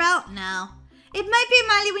conveyor belt? No. It might be,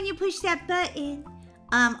 Molly, when you push that button.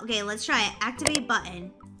 Okay, let's try it. Activate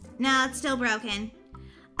button. No, it's still broken.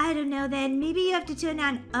 I don't know then. Maybe you have to turn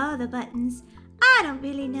on all the buttons. I don't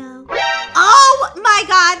really know. Oh my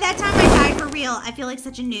god, that time I died for real. I feel like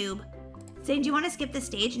such a noob. Saying, do you want to skip the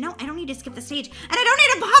stage? No, I don't need to skip the stage. And I don't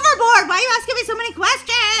need a hoverboard. Why are you asking me so many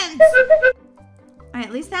questions? Alright,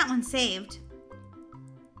 at least that one's saved.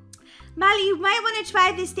 Molly, you might want to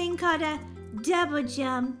try this thing called a double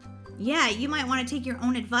jump. Yeah, you might want to take your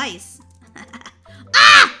own advice.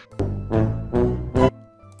 Ah!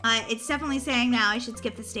 It's definitely saying now I should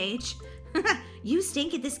skip the stage. You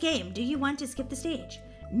stink at this game. Do you want to skip the stage?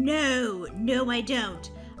 No, I don't.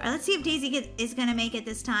 All right, let's see if Daisy is gonna make it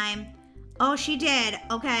this time. Oh, she did.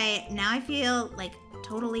 Okay, now I feel like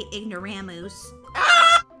totally ignoramus.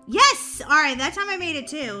 Yes! All right, that time I made it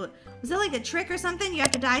too. Was that like a trick or something? You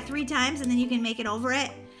have to die 3 times and then you can make it over it?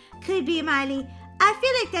 Could be, Miley. I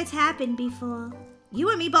feel like that's happened before. You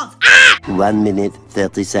and me both. Ah! 1 minute,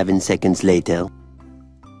 37 seconds later.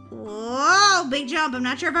 Whoa, big jump. I'm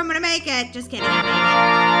not sure if I'm gonna make it. Just kidding, I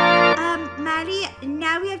made it. Miley,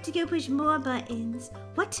 now we have to go push more buttons.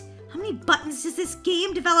 What? How many buttons does this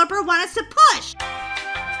game developer want us to push?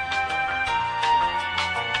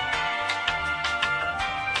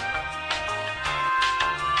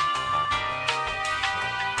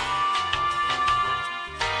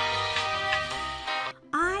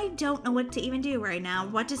 I don't know what to even do right now,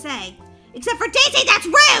 what to say. Except for Daisy, that's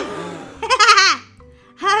rude!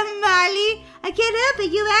 Molly, I can't help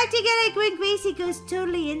it. You acting like when Gracie goes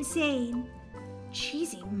totally insane.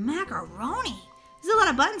 Cheesy macaroni. There's a lot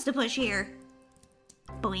of buttons to push here.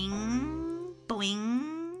 Boing,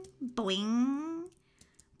 boing, boing,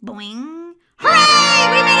 boing. Hooray!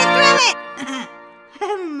 We made it through it!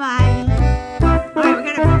 Molly. Alright, we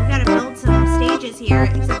gotta build some stages here,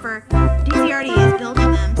 except for Daisy already is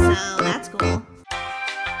building them, so that's cool.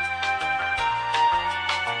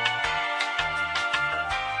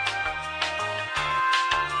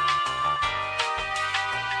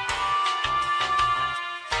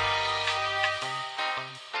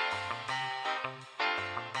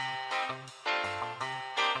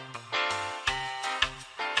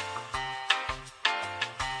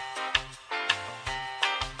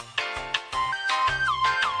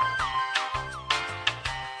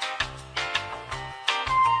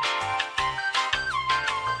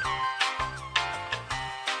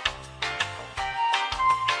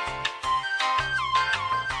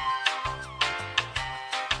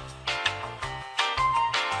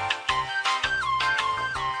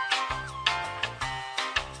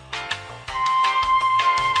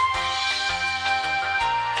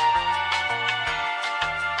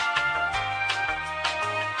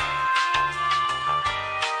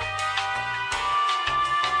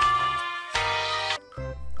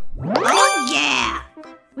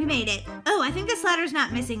 Oh, I think this ladder's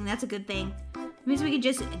not missing. That's a good thing. It means we can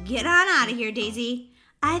just get on out of here, Daisy.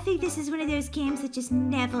 I think this is one of those games that just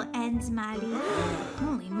never ends, Molly.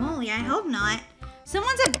 Holy moly, I hope not.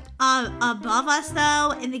 Someone's above us,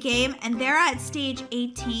 though, in the game, and they're at stage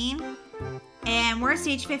 18, and we're at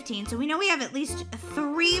stage 15, so we know we have at least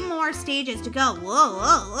 3 more stages to go. Whoa,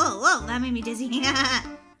 whoa, whoa, whoa, that made me dizzy.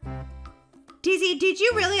 Daisy, did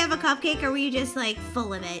you really have a cupcake, or were you just, like,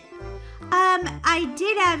 full of it? I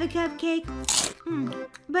did have a cupcake,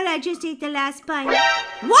 but I just ate the last bite.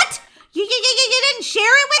 What? You didn't share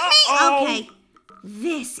it with me? Okay.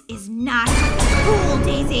 This is not cool,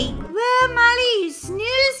 Daisy. Well, Molly, you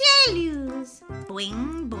snooze, you lose.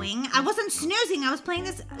 Boing, boing. I wasn't snoozing. I was playing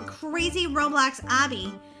this crazy Roblox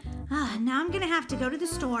obby. Now I'm gonna have to go to the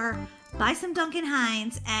store, buy some Duncan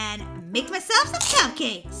Hines, and make myself some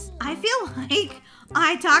cupcakes. I feel like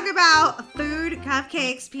I talk about food,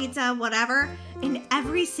 cupcakes, pizza, whatever, in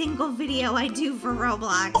every single video I do for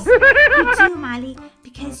Roblox. You do, Molly,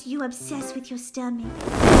 because you obsess with your stomach.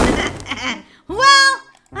 Well,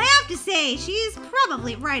 I have to say, she's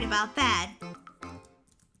probably right about that.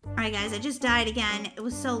 Alright guys, I just died again. It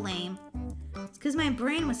was so lame. It's because my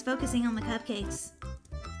brain was focusing on the cupcakes.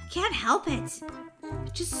 I can't help it. They're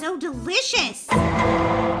just so delicious.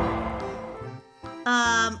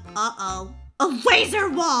 Uh-oh. A laser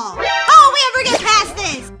wall! Oh, we ever get past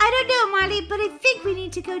this? I don't know, Molly, but I think we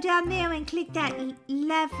need to go down there and click that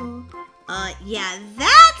level. Yeah,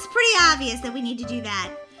 that's pretty obvious that we need to do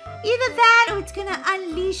that. Either that or it's gonna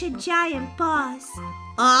unleash a giant boss. Okay,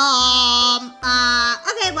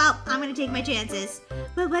 well, I'm gonna take my chances.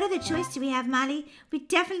 Well, what other choice do we have, Molly? We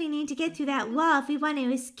definitely need to get through that wall if we want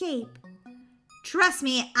to escape. Trust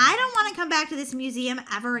me, I don't want to come back to this museum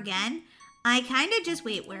ever again. I kind of just,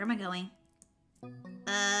 wait, where am I going?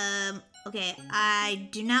 Okay, I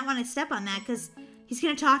do not want to step on that because he's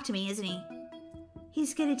gonna talk to me, isn't he?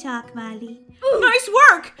 He's gonna talk, Molly. Nice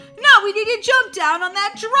work! Now we need to jump down on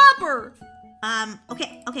that dropper!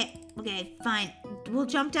 Okay, fine. We'll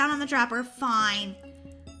jump down on the dropper, fine.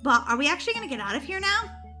 But are we actually gonna get out of here now?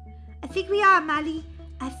 I think we are, Molly.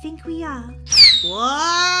 I think we are.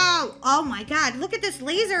 Whoa! Oh my god, look at this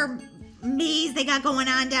laser maze they got going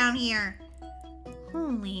on down here.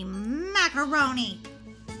 Holy macaroni.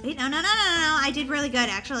 Wait, no. I did really good,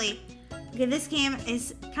 actually. Okay, this game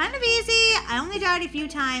is kind of easy. I only died a few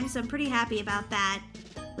times, so I'm pretty happy about that.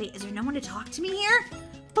 Wait, is there no one to talk to me here?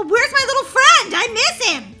 But where's my little friend? I miss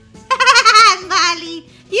him. Molly,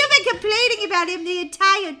 you've been complaining about him the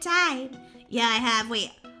entire time. Yeah, I have.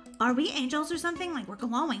 Wait, are we angels or something? Like, we're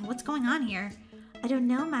glowing. What's going on here? I don't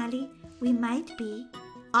know, Molly. We might be.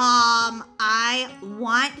 I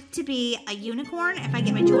want to be a unicorn if I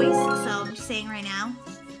get my choice, so I'm just saying right now.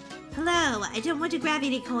 Hello, I don't want a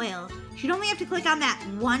gravity coil. You'd only have to click on that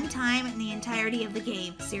one time in the entirety of the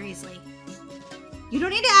game, seriously. You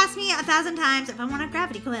don't need to ask me 1,000 times if I want a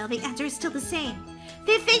gravity coil. The answer is still the same.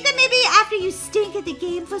 They think that maybe after you stink at the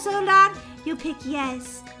game for so long, you'll pick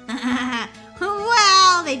yes.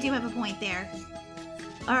 Well, they do have a point there.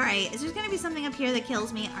 Alright, is there gonna be something up here that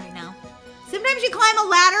kills me? I know. Sometimes you climb a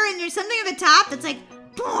ladder and there's something at the top that's like,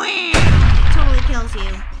 boing! It totally kills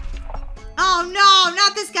you. Oh no,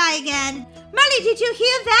 not this guy again. Molly, did you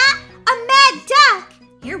hear that? A mad duck!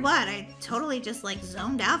 Hear what? I totally just like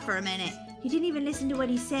zoned out for a minute. You didn't even listen to what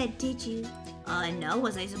he said, did you? No,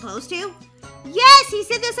 was I supposed to? Yes, he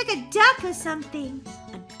said there's like a duck or something.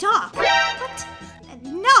 A duck? What?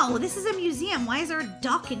 No, this is a museum. Why is there a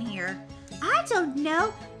duck in here? I don't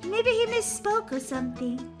know. Maybe he misspoke or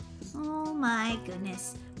something. Oh my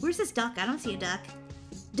goodness. Where's this duck? I don't see a duck.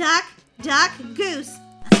 Duck, duck, goose.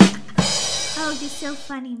 Oh, you're so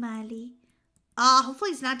funny, Molly.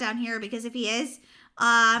 Hopefully he's not down here because if he is,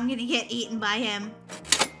 I'm gonna get eaten by him.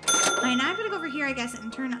 Alright, now I'm gonna go over here, I guess,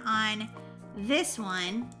 and turn on this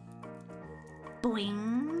one.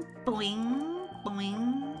 Boing, boing,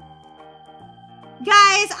 boing.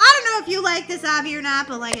 Guys, I don't know if you like this obby or not,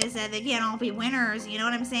 but like I said, they can't all be winners. You know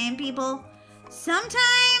what I'm saying, people?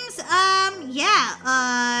 Sometimes,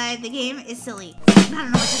 the game is silly. I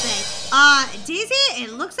don't know what to say. Daisy,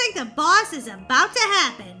 it looks like the boss is about to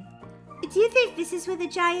happen. Do you think this is where the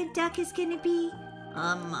giant duck is gonna be?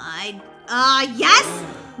 Yes!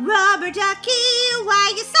 Rubber ducky,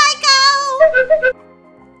 why you psycho?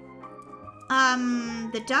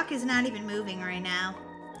 The duck is not even moving right now.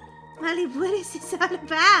 Molly, what is this all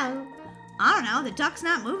about? I don't know, the duck's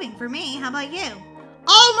not moving for me. How about you?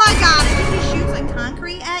 Oh my god, I think he shoots like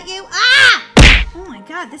concrete at you. Ah! Oh my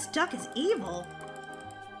god, this duck is evil.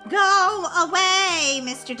 Go away,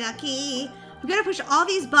 Mr. Ducky. We gotta push all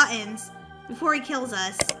these buttons before he kills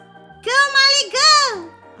us. Go, Molly, go!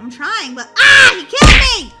 I'm trying, but he killed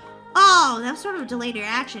me! Oh, that was sort of a delayed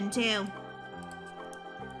reaction, too.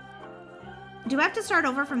 Do I have to start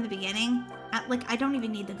over from the beginning? I don't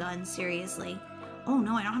even need the gun, seriously. Oh,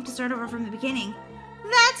 no, I don't have to start over from the beginning.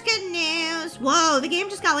 That's good news. Whoa, the game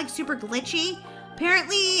just got, like, super glitchy.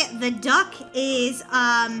 Apparently, the duck is,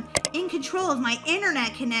 in control of my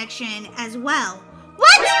internet connection as well.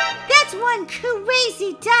 What? That's one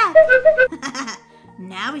crazy duck.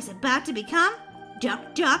 Now he's about to become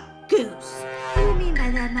Duck, Duck, Goose. What do you mean by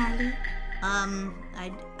that, Molly?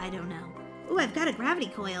 I don't know. Ooh, I've got a gravity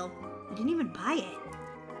coil. I didn't even buy it.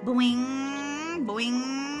 Boing,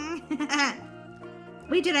 boing.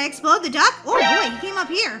 Wait, did I explode the duck? Oh boy, he came up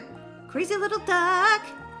here. Crazy little duck.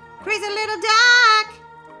 Crazy little duck.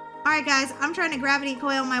 All right, guys, I'm trying to gravity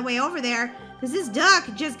coil my way over there because this duck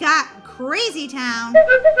just got crazy town.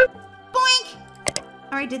 Boink.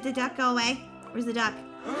 All right, did the duck go away? Where's the duck?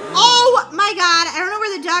 Oh my god, I don't know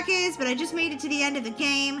where the duck is, but I just made it to the end of the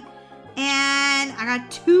game. And I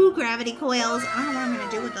got 2 gravity coils. I don't know what I'm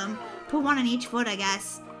gonna do with them. Put one on each foot, I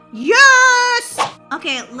guess. Yes!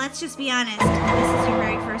 Okay, let's just be honest. This is your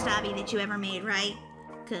very first obby that you ever made, right?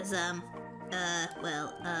 Cause, Molly!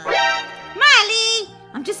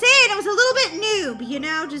 I'm just saying, it was a little bit noob, you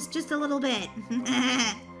know? Just a little bit.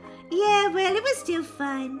 Yeah, well, it was still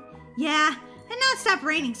fun. Yeah, and now it stopped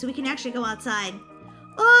raining so we can actually go outside.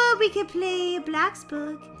 Or we could play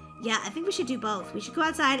Bloxburg. Yeah, I think we should do both. We should go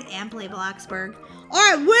outside and play Bloxburg.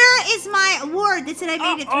 Alright, where is my award that said I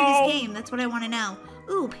made it through this game? That's what I want to know.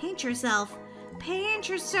 Ooh, paint yourself. Paint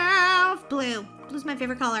yourself blue. Blue's my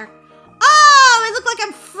favorite color. Oh, I look like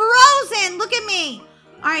I'm frozen. Look at me.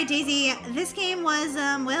 Alright, Daisy, this game was,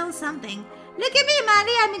 well, something. Look at me,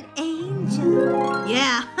 Molly. I'm an angel.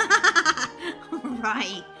 Yeah.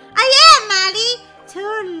 Right. I am, Molly.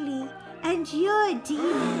 Totally. And you're a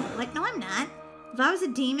demon. What? No, I'm not. If I was a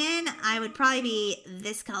demon, I would probably be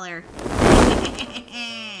this color.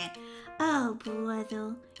 Oh,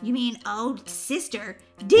 brother. You mean, oh, sister.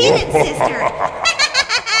 Demon sister.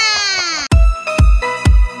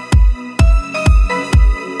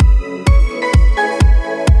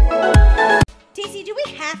 Daisy, do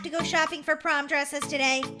we have to go shopping for prom dresses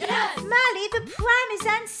today? Yes! Molly, the prom is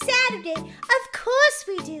on Saturday. Of course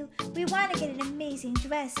we do. We want to get an amazing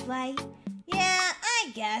dress, right? Yeah,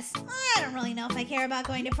 I guess. I don't really know if I care about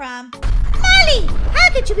going to prom. Molly, how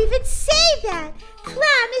could you even say that?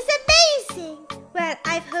 Prom is amazing. Well,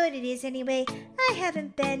 I've heard it is anyway. I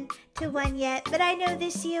haven't been to one yet, but I know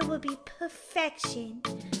this year will be perfection.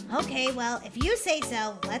 Okay, well, if you say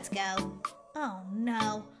so, let's go. Oh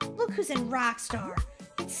no, look who's in Rockstar.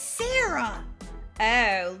 It's Sarah.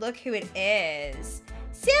 Oh, look who it is.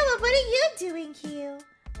 Sarah, what are you doing here?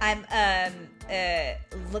 I'm,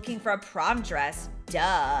 looking for a prom dress.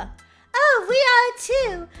 Duh. Oh, we are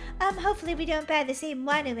too. Hopefully we don't buy the same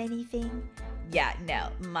one or anything. Yeah, no,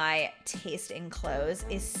 my taste in clothes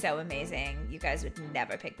is so amazing. You guys would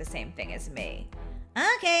never pick the same thing as me.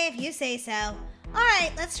 Okay, if you say so. All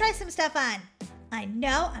right, let's try some stuff on. I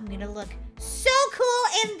know I'm gonna look so cool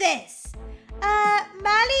in this.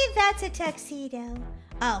 Molly, that's a tuxedo.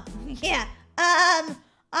 Oh, yeah. How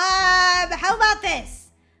about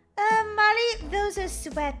this? Molly, those are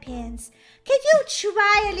sweatpants. Can you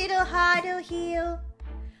try a little harder here?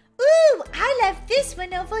 Ooh, I love this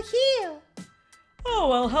one over here. Oh,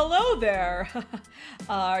 well, hello there.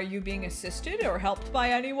 Are you being assisted or helped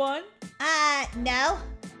by anyone? No.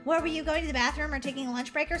 Where were you going to the bathroom or taking a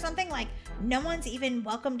lunch break or something? Like, no one's even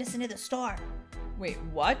welcomed us into the store. Wait,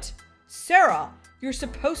 what? Sarah, you're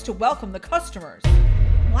supposed to welcome the customers.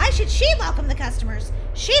 Why should she welcome the customers?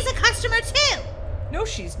 She's a customer too. No,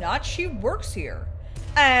 she's not. She works here.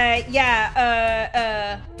 Wait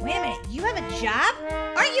a minute, you have a job?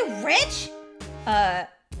 Aren't you rich?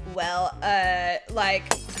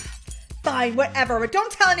 Fine, whatever, but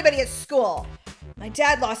don't tell anybody at school. My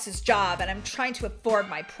dad lost his job and I'm trying to afford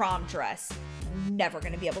my prom dress. I'm never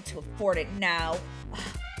gonna be able to afford it now.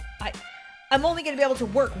 I'm only gonna be able to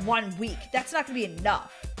work 1 week. That's not gonna be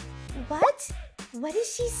enough. What? What did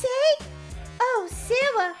she say? Oh,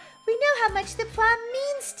 Sarah, we know how much the prom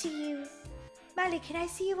means to you. Molly, can I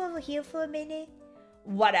see you over here for a minute?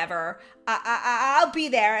 Whatever. I'll be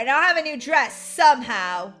there and I'll have a new dress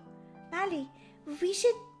somehow. Molly, we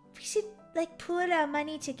should like pool our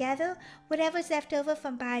money together, whatever's left over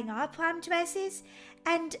from buying our prom dresses,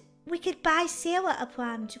 and we could buy Sarah a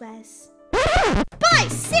prom dress. Buy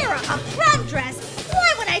Sarah a prom dress?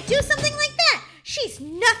 Why would I do something like that? She's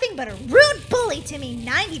nothing but a rude bully to me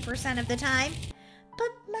 90% of the time. But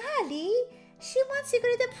Molly, she wants to go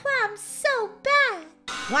to the prom so bad.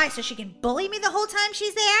 Why, so she can bully me the whole time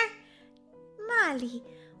she's there? Molly,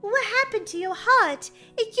 what happened to your heart?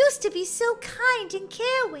 It used to be so kind and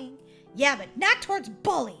caring. Yeah, but not towards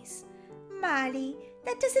bullies. Molly,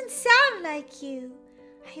 that doesn't sound like you.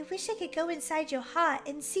 I wish I could go inside your heart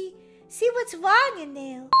and see what's wrong in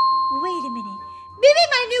there. Wait a minute. Maybe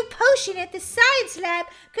my new potion at the science lab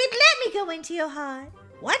could let me go into your heart.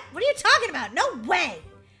 What? What are you talking about? No way.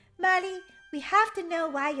 Molly, we have to know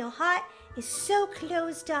why your heart is so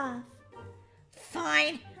closed off.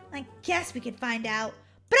 Fine. I guess we could find out.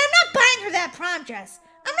 But I'm not buying her that prom dress.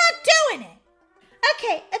 I'm not doing it.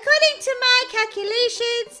 Okay, according to my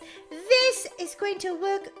calculations, this is going to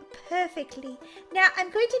work perfectly. Now,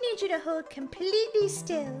 I'm going to need you to hold completely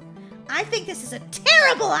still. I think this is a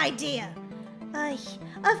terrible idea. Ay,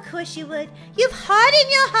 of course you would. You've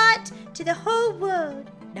hardened your heart to the whole world.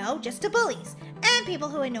 No, just to bullies and people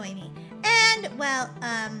who annoy me. And, well,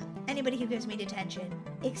 anybody who gives me detention.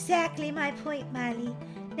 Exactly my point, Molly.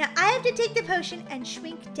 Now, I have to take the potion and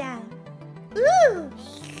shrink down. Ooh!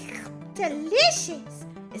 Delicious!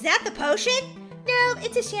 Is that the potion? No,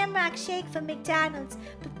 it's a shamrock shake from McDonald's.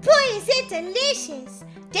 But boy, is it delicious!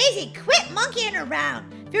 Daisy, quit monkeying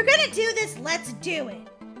around. If you're gonna do this, let's do it.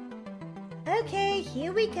 Okay,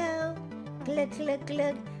 here we go. Glug, glug,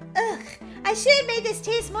 glug. Ugh, I should have made this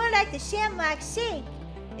taste more like the shamrock shake.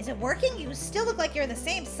 Is it working? You still look like you're the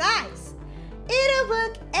same size. It'll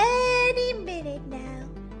work any minute now.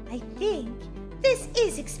 I think this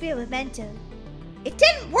is experimental. It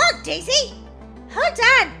didn't work, Daisy! Hold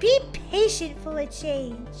on, be patient for a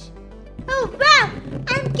change. Oh wow,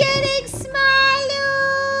 I'm getting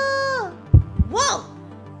smaller! Whoa,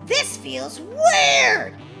 this feels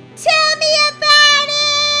weird! Tell me about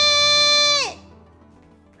it!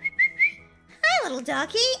 Hi, little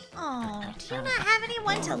ducky. Oh, do you not have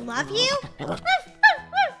anyone to love you?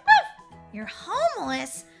 You're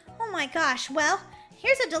homeless? Oh my gosh, well,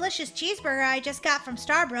 here's a delicious cheeseburger I just got from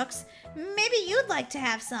Starbucks. Maybe you'd like to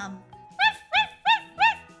have some.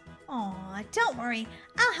 Aw, don't worry.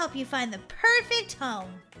 I'll help you find the perfect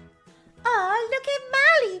home. Aw, look at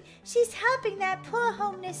Molly. She's helping that poor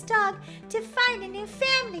homeless dog to find a new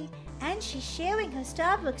family. And she's sharing her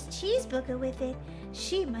Starbucks cheeseburger with it.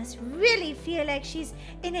 She must really feel like she's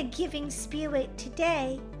in a giving spirit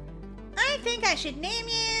today. I think I should name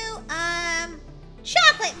you,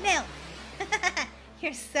 Chocolate Milk.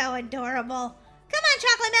 You're so adorable. Come on,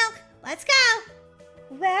 Chocolate Milk. Let's go.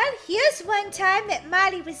 Well, here's one time that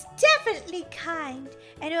Molly was definitely kind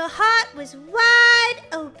and her heart was wide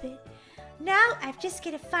open. Now I've just got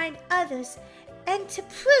to find others and to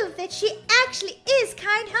prove that she actually is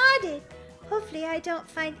kind-hearted. Hopefully I don't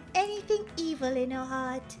find anything evil in her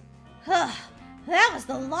heart. That was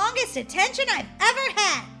the longest attention I've ever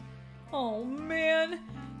had. Oh, man.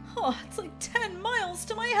 Oh, it's like 10 miles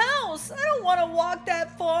to my house. I don't want to walk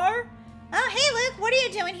that far. Oh, hey, Luke. What are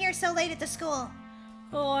you doing here so late at the school?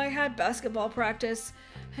 Oh, I had basketball practice,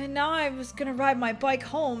 and now I was gonna ride my bike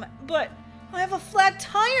home, but I have a flat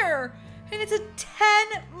tire, and it's a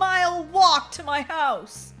 10-mile walk to my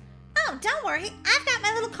house. Oh, don't worry. I've got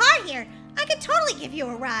my little car here. I could totally give you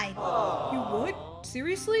a ride. You would?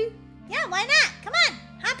 Seriously? Yeah, why not? Come on,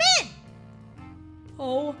 hop in.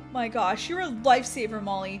 Oh my gosh, you're a lifesaver,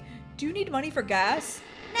 Molly. Do you need money for gas?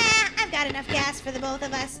 Nah, I've got enough gas for the both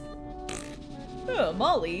of us. Oh,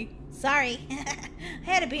 Molly. Sorry. I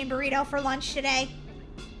had a bean burrito for lunch today.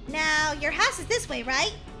 Now, your house is this way,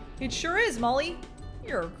 right? It sure is, Molly.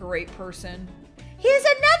 You're a great person. Here's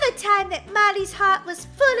another time that Molly's heart was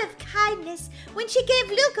full of kindness when she gave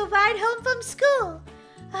Luke a ride home from school.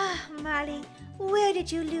 Ah, Molly, where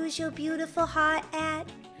did you lose your beautiful heart at?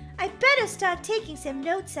 I better start taking some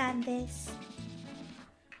notes on this.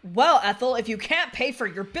 Well, Ethel, if you can't pay for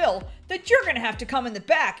your bill, then you're gonna have to come in the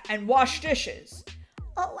back and wash dishes.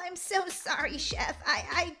 Oh, I'm so sorry, Chef.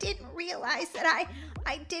 I didn't realize that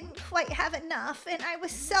I didn't quite have enough, and I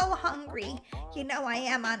was so hungry. You know I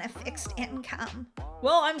am on a fixed income.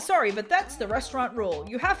 Well, I'm sorry, but that's the restaurant rule.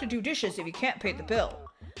 You have to do dishes if you can't pay the bill.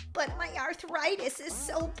 But my arthritis is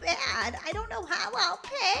so bad. I don't know how I'll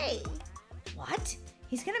pay. What?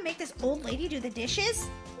 He's gonna make this old lady do the dishes?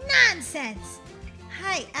 Nonsense!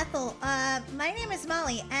 Hi, Ethel. My name is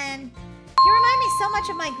Molly, and you remind me so much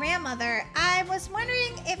of my grandmother. I was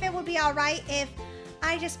wondering if it would be alright if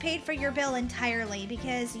I just paid for your bill entirely,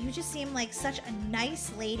 because you just seem like such a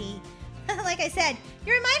nice lady. Like I said,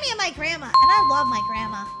 you remind me of my grandma, and I love my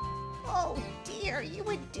grandma. Oh dear, you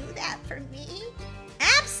would do that for me?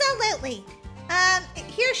 Absolutely.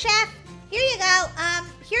 Here, Chef. Here you go.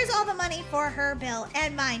 Here's all the money for her bill,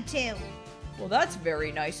 and mine too. Well, that's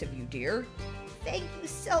very nice of you, dear. Thank you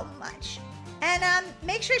so much. And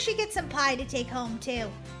make sure she gets some pie to take home too.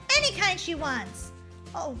 Any kind she wants.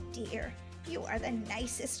 Oh dear, you are the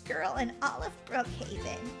nicest girl in all of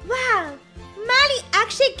Brookhaven. Wow, Molly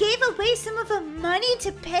actually gave away some of her money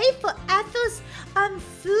to pay for Ethel's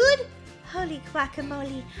food? Holy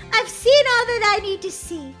guacamole, I've seen all that I need to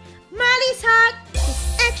see. Molly's heart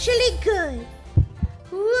is actually good.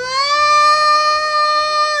 Whoa!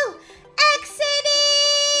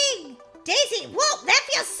 Exiting! Daisy, whoa, that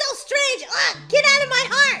feels so strange. Get out of my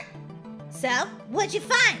heart. So, what'd you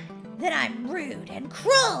find? That I'm rude and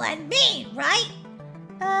cruel and mean, right?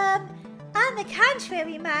 On the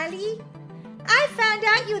contrary, Molly. I found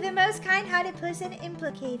out you're the most kind-hearted person in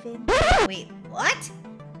Brookhaven. Wait, what?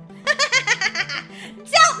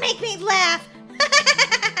 Don't make me laugh!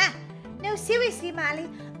 No, seriously, Molly.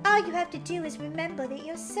 All you have to do is remember that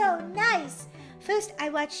you're so nice. First, I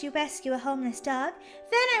watched you rescue a homeless dog.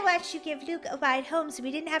 Then I watched you give Luke a ride home so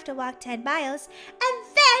we didn't have to walk 10 miles. And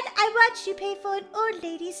then I watched you pay for an old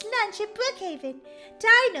lady's lunch at Brookhaven.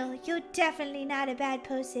 Dino, you're definitely not a bad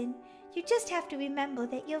person. You just have to remember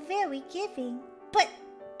that you're very giving.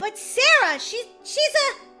 But Sarah, she's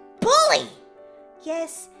a bully.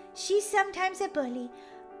 Yes, she's sometimes a bully.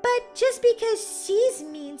 But just because she's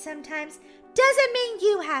mean sometimes doesn't mean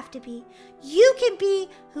you have to be. You can be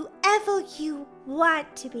whoever you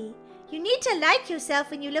want to be. You need to like yourself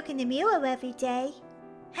when you look in the mirror every day.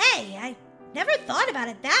 Hey, I never thought about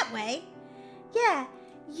it that way. Yeah,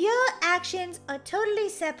 your actions are totally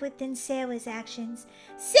separate than Sarah's actions.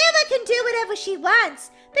 Sarah can do whatever she wants,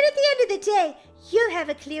 but at the end of the day, you have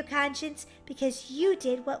a clear conscience because you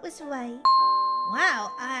did what was right.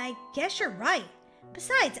 Wow, I guess you're right.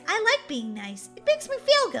 Besides, I like being nice. It makes me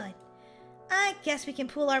feel good. I guess we can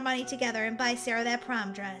pool our money together and buy Sarah that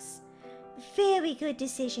prom dress. Very good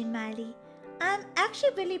decision, Miley. I'm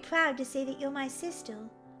actually really proud to say that you're my sister.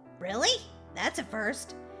 Really? That's a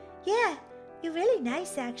first. Yeah, you're really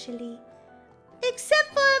nice, actually. Except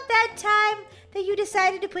for that time that you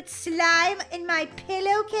decided to put slime in my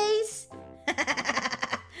pillowcase.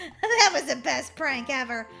 That was the best prank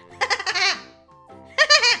ever.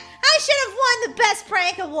 I should have won the best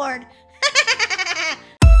prank award.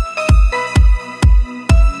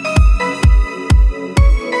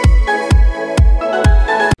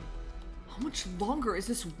 How much longer is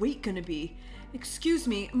this wait gonna be? Excuse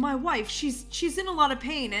me, my wife, she's in a lot of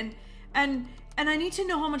pain and I need to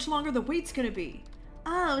know how much longer the wait's gonna be.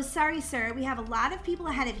 Oh, sorry, sir. We have a lot of people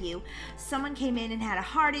ahead of you. Someone came in and had a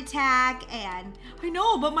heart attack and... I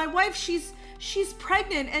know, but my wife, she's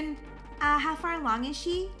pregnant and... how far along is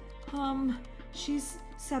she? She's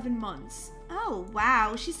 7 months. Oh,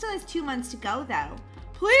 wow. She still has 2 months to go, though.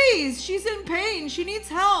 Please, she's in pain. She needs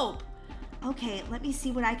help. Okay, let me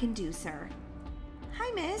see what I can do, sir.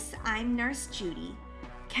 Hi, miss. I'm Nurse Judy.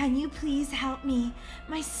 Can you please help me?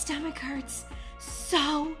 My stomach hurts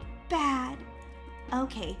so bad.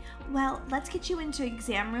 Okay, well, let's get you into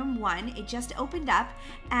exam room 1. It just opened up,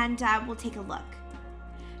 and we'll take a look.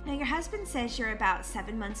 Now, your husband says you're about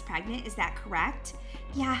 7 months pregnant. Is that correct?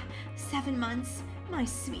 Yeah, 7 months. My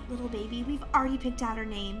sweet little baby. We've already picked out her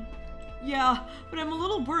name. Yeah, but I'm a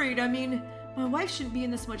little worried. I mean, my wife shouldn't be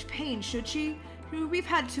in this much pain, should she? We've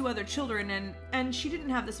had 2 other children, and she didn't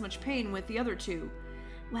have this much pain with the other 2.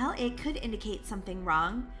 Well, it could indicate something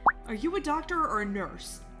wrong. Are you a doctor or a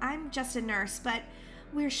nurse? I'm just a nurse, but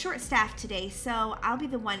we're short-staffed today, so I'll be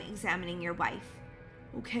the one examining your wife.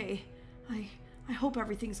 Okay, I hope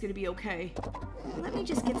everything's gonna be okay. Let me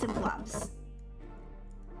just get some gloves.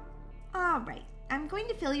 All right, I'm going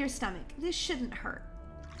to feel your stomach. This shouldn't hurt.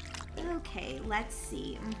 Okay, let's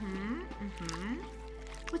see.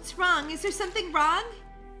 What's wrong? Is there something wrong?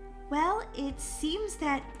 Well, it seems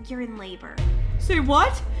that you're in labor. Say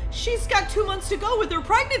what? She's got 2 months to go with her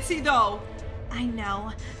pregnancy, though. I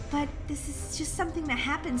know, but this is just something that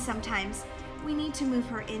happens sometimes. We need to move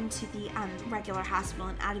her into the regular hospital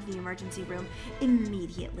and out of the emergency room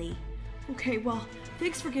immediately. Okay, well,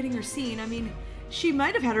 thanks for getting her seen. I mean, she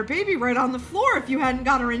might have had her baby right on the floor if you hadn't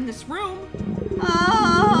got her in this room.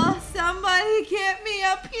 Oh, somebody get me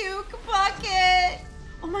a puke bucket.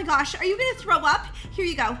 Oh my gosh, are you gonna throw up? Here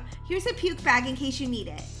you go. Here's a puke bag in case you need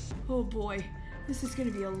it. Oh boy, this is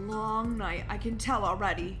gonna be a long night. I can tell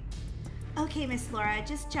already. Okay, Miss Laura,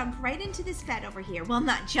 just jump right into this bed over here. Well,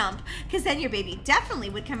 not jump, because then your baby definitely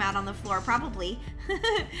would come out on the floor, probably. Go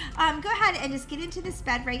ahead and just get into this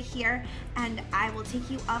bed right here, and I will take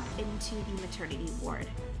you up into the maternity ward.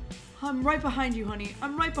 I'm right behind you, honey.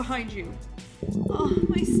 I'm right behind you. Oh,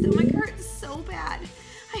 my stomach hurts so bad.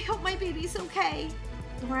 I hope my baby's okay.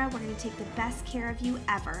 Laura, we're going to take the best care of you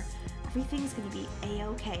ever. Everything's going to be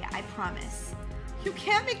a-okay, I promise. You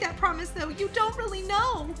can't make that promise, though. You don't really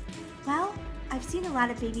know. Well, I've seen a lot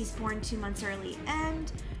of babies born 2 months early,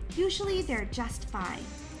 and usually they're just fine.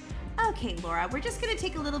 Okay, Laura, we're just gonna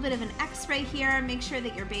take a little bit of an x-ray here and make sure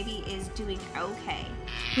that your baby is doing okay.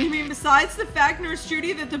 You mean besides the fact, Nurse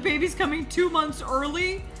Judy, that the baby's coming 2 months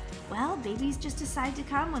early? Well, babies just decide to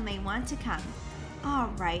come when they want to come. All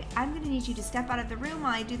right, I'm gonna need you to step out of the room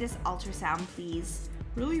while I do this ultrasound, please.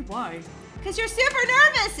 Really? Why? Because you're super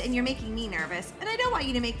nervous, and you're making me nervous, and I don't want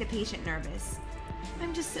you to make the patient nervous.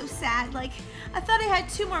 I'm just so sad. Like, I thought I had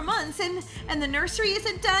 2 more months, and the nursery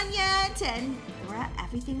isn't done yet, and Laura,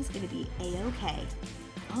 everything's gonna be a-okay.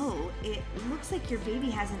 Oh, it looks like your baby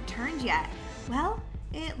hasn't turned yet. Well,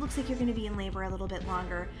 it looks like you're gonna be in labor a little bit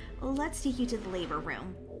longer. Let's take you to the labor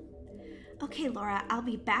room. Okay, Laura, I'll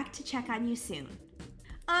be back to check on you soon.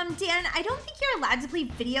 Dan, I don't think you're allowed to play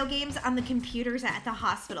video games on the computers at the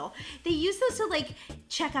hospital. They use those to, like,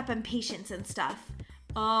 check up on patients and stuff.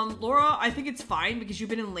 Laura, I think it's fine because you've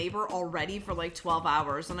been in labor already for like 12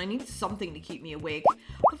 hours and I need something to keep me awake.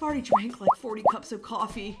 I've already drank like 40 cups of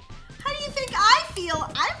coffee. How do you think I feel?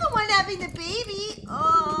 I'm the one having the baby.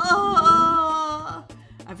 Oh.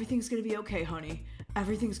 Everything's gonna be okay, honey.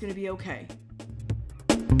 Everything's gonna be okay.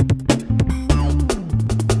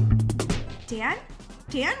 Dan?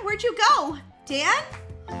 Dan, where'd you go? Dan?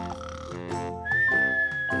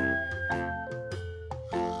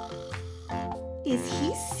 Is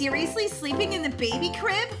he seriously sleeping in the baby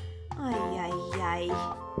crib? Ay, ay, ay.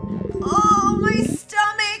 Oh, my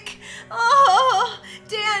stomach! Oh,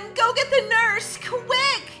 Dan, go get the nurse,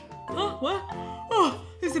 quick! Huh? What? Oh,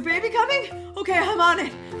 is the baby coming? Okay, I'm on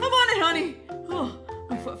it. I'm on it, honey. Oh,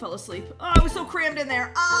 my foot fell asleep. Oh, I was so crammed in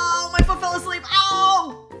there. Oh, my foot fell asleep.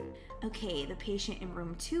 Ow! Okay, the patient in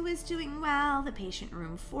room 2 is doing well. The patient in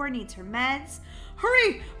room 4 needs her meds.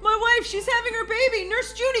 Hurry! My wife, she's having her baby.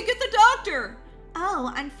 Nurse Judy, get the doctor.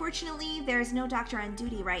 Oh, unfortunately, there's no doctor on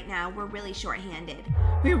duty right now. We're really short-handed.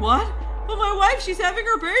 Wait, what? But my wife, she's having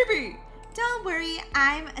her baby. Don't worry,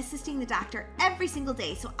 I'm assisting the doctor every single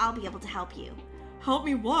day, so I'll be able to help you. Help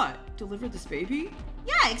me what? Deliver this baby?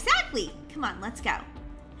 Yeah, exactly. Come on, let's go.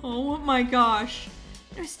 Oh my gosh.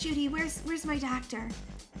 Nurse Judy, where's my doctor?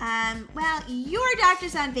 Well, your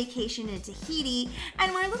doctor's on vacation in Tahiti,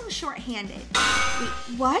 and we're a little short-handed.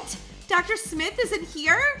 Wait, what? Dr. Smith isn't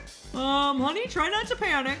here? Honey, try not to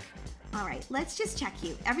panic. All right, let's just check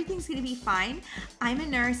you. Everything's gonna be fine. I'm a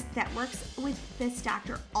nurse that works with this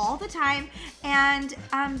doctor all the time, and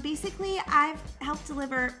basically I've helped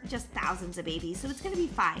deliver just thousands of babies, so it's gonna be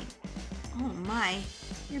fine. Oh my,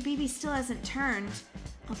 your baby still hasn't turned.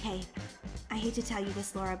 Okay, I hate to tell you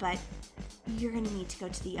this, Laura, but you're gonna need to go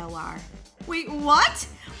to the OR. Wait, what?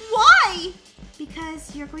 Why?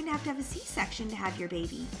 Because you're going to have a C-section to have your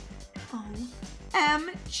baby.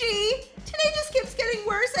 OMG! Today just keeps getting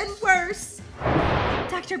worse and worse.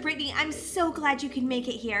 Dr. Brittany, I'm so glad you could make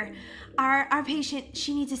it here. Our patient,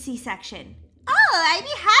 she needs a C-section. Oh, I'd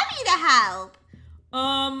be happy to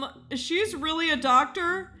help. She's really a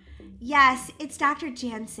doctor? Yes, it's Dr.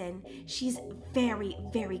 Jansen. She's very,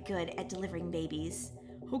 very good at delivering babies.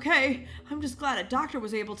 Okay, I'm just glad a doctor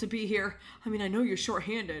was able to be here. I mean, I know you're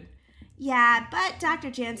short-handed. Yeah, but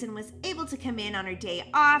Dr. Jansen was able to come in on her day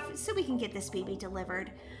off so we can get this baby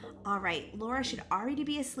delivered. All right, Laura should already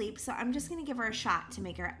be asleep, so I'm just gonna give her a shot to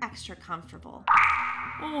make her extra comfortable.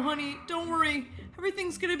 Oh, honey, don't worry.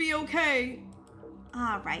 Everything's gonna be okay.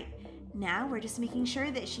 All right, now we're just making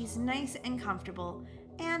sure that she's nice and comfortable,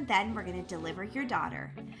 and then we're gonna deliver your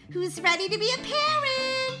daughter. Who's ready to be a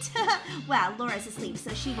parent? Well, Laura's asleep,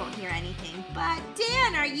 so she won't hear anything, but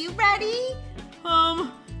Dan, are you ready?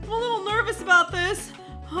 I'm a little nervous about this.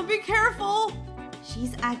 Be careful.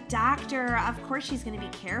 She's a doctor. Of course she's gonna be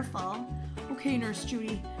careful. Okay, Nurse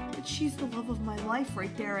Judy, but she's the love of my life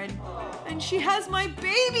right there, and she has my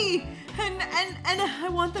baby, and I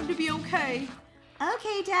want them to be okay.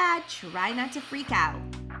 Okay, Dad, try not to freak out.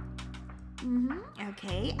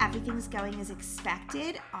 Okay, everything's going as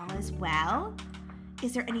expected. All is well.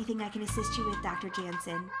 Is there anything I can assist you with, Dr.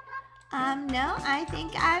 Jansen? No, I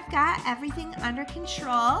think I've got everything under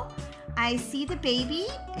control. I see the baby,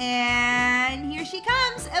 and here she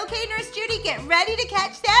comes. Okay, Nurse Judy, get ready to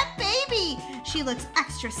catch that baby. She looks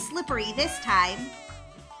extra slippery this time.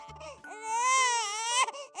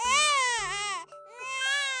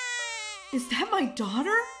 Is that my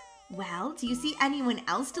daughter? Well, do you see anyone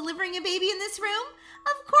else delivering a baby in this room?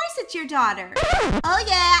 Of course it's your daughter. Oh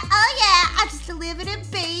yeah, I just delivered a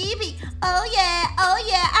baby. Oh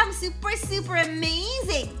yeah, I'm super, super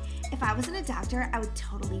amazing. If I wasn't a doctor, I would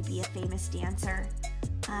totally be a famous dancer.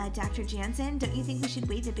 Dr. Jansen, don't you think we should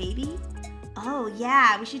weigh the baby? Oh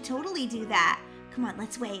yeah, we should totally do that. Come on,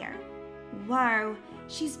 let's weigh her. Whoa,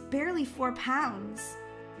 she's barely 4 pounds.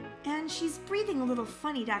 And she's breathing a little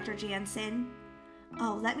funny, Dr. Jansen.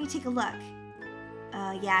 Oh, let me take a look.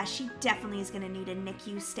 Yeah, she definitely is gonna need a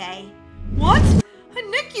NICU stay. What? A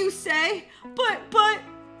NICU stay? But...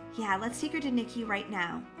 Yeah, let's take her to NICU right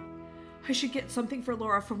now. I should get something for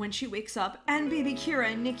Laura for when she wakes up, and baby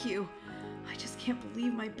Kira in NICU. I just can't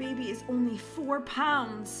believe my baby is only 4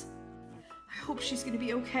 pounds. I hope she's gonna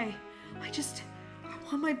be okay. I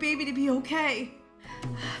want my baby to be okay.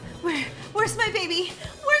 Where's my baby?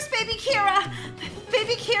 Where's baby Kira?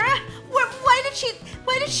 Baby Kira?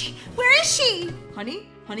 Where is she?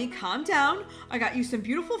 Honey, calm down. I got you some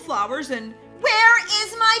beautiful flowers and... Where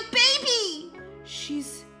is my baby?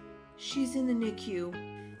 She's in the NICU.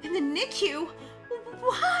 In the NICU?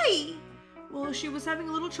 Why? Well, she was having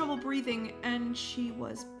a little trouble breathing, and she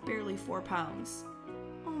was barely 4 pounds.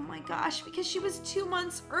 Oh my gosh, because she was 2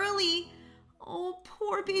 months early. Oh,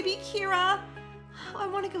 poor baby Kira. I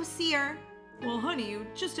want to go see her. Well, honey, you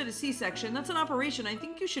just did a C-section. That's an operation. I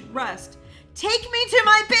think you should rest. Take me to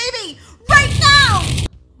my baby right now!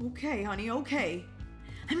 Okay, honey, okay.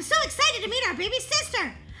 I'm so excited to meet our baby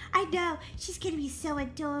sister. I know, she's gonna be so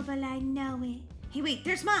adorable, I know it. Hey, wait,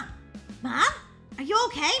 there's Mom. Mom? Are you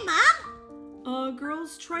okay, Mom?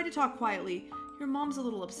 Girls, try to talk quietly. Your mom's a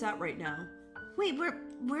little upset right now. Wait,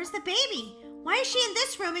 where's the baby? Why is she in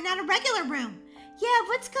this room and not a regular room? Yeah,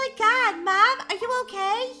 what's going on, Mom? Are you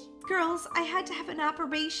okay? Girls, I had to have an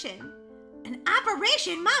operation. An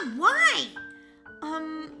operation? Mom, why?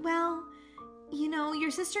 Well, you know,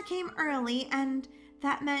 your sister came early, and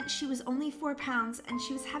that meant she was only 4 pounds, and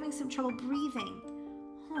she was having some trouble breathing.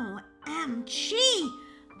 Oh, MG!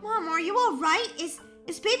 Mom, are you all right? Is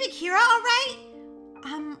baby Kira all right?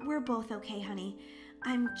 We're both okay, honey.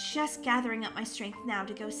 I'm just gathering up my strength now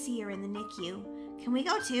to go see her in the NICU. Can we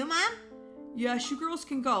go too, Mom? Yes, you girls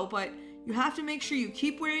can go, but you have to make sure you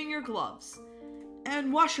keep wearing your gloves.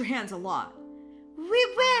 And wash your hands a lot. We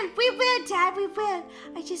will, Dad, we will.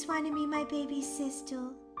 I just want to meet my baby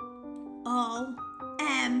sister.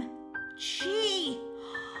 OMG!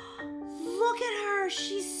 Look at her,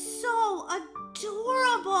 she's so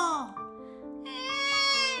adorable!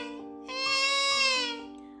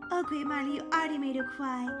 Oh, Great Marley, you already made her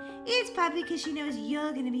cry. It's probably because she knows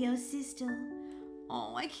you're gonna be her sister.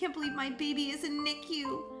 Oh, I can't believe my baby is in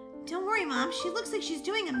NICU. Don't worry, Mom, she looks like she's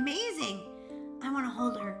doing amazing. I want to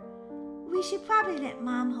hold her. We should probably let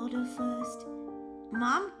Mom hold her first.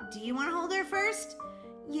 Mom, do you want to hold her first?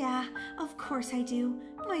 Yeah, of course I do.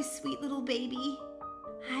 My sweet little baby.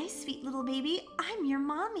 Hi, sweet little baby. I'm your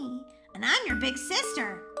mommy. And I'm your big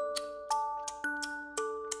sister.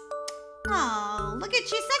 Oh, look at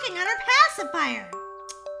she's sucking on her pacifier.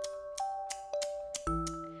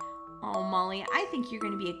 Oh, Molly. I think you're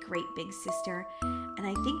going to be a great big sister. And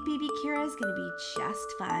I think baby Kira is going to be just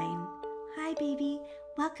fine. Hi, baby.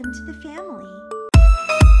 Welcome to the family.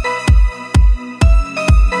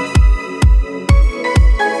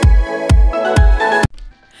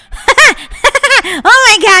 Oh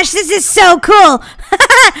my gosh, this is so cool.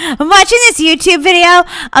 I'm watching this YouTube video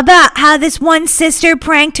about how this one sister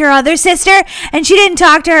pranked her other sister and she didn't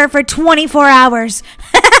talk to her for 24 hours.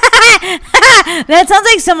 That sounds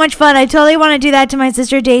like so much fun. I totally want to do that to my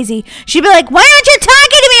sister Daisy. She'd be like, why aren't you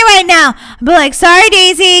talking to me right now? I'd be like, sorry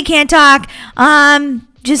Daisy, can't talk.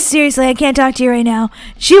 Just seriously, I can't talk to you right now.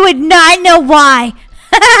 She would not know why.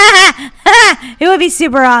 It would be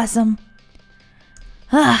super awesome.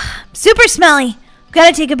 Super smelly.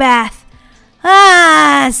 Gotta take a bath.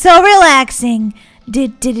 So relaxing. Now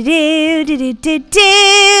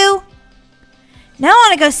I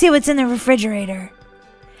want to go see what's in the refrigerator.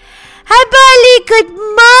 Hi, Barley. Good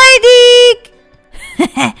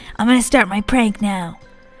morning. I'm gonna start my prank now.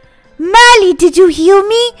 Molly, did you hear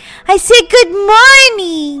me? I said good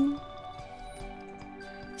morning.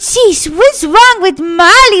 Jeez, what's wrong with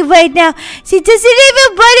Molly right now? She doesn't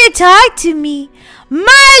even want to talk to me.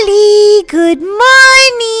 Molly, good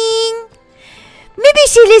morning. Maybe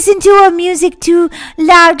she listened to her music too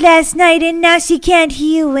loud last night and now she can't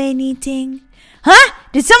hear anything. Huh?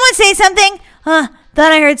 Did someone say something?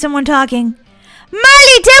 Thought I heard someone talking.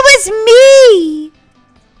 Molly, that was me.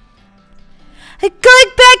 I'm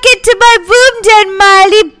going back into my room then,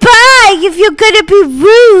 Molly. Bye, if you're gonna be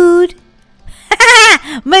rude.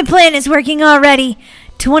 My plan is working already.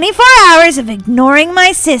 24 hours of ignoring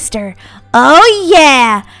my sister. Oh,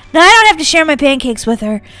 yeah. Now I don't have to share my pancakes with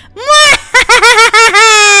her.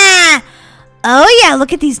 Oh, yeah.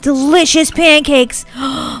 Look at these delicious pancakes.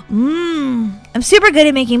 I'm super good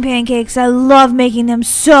at making pancakes. I love making them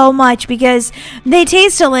so much because they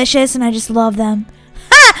taste delicious and I just love them.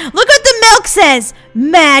 Look what the milk says.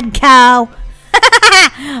 Mad cow.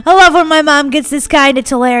 I love when my mom gets this kind.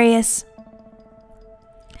 It's hilarious.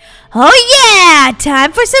 Oh, yeah.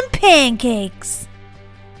 Time for some pancakes.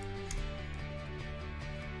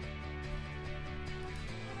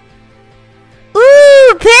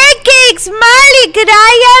 Ooh, pancakes! Molly, could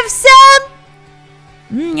I have some?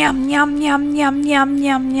 Yum, yum, yum, yum, yum,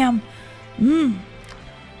 yum, yum.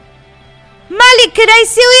 Molly, could I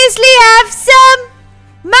seriously have some?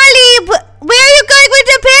 Molly, where are you going with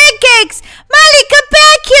the pancakes? Molly, come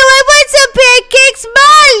back here. I want some pancakes,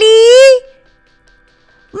 Molly.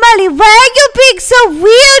 Molly, why are you being so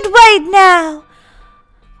weird right now?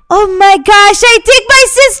 Oh my gosh, I think my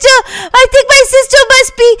sister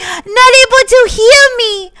must be not able to hear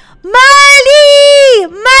me.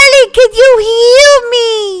 Molly! Molly, can you hear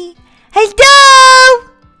me?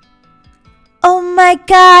 Hello? Oh my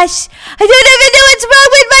gosh, I don't even know what's wrong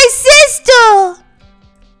with my sister.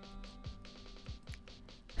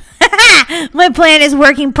 My plan is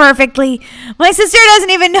working perfectly. My sister doesn't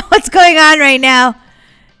even know what's going on right now.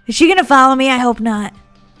 Is she gonna follow me? I hope not.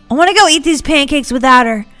 I want to go eat these pancakes without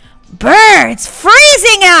her. Brr, it's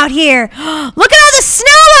freezing out here. Look at all the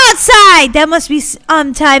snow outside. That must be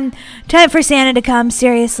time for Santa to come,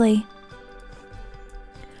 seriously.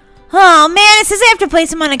 Oh man, it says I have to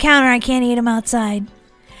place them on a counter. I can't eat them outside.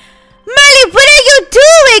 Molly, what are you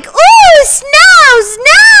doing? Ooh, snow,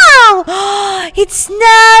 snow. It's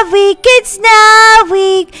snowing, it's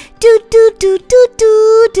snowing. Do, do, do, do,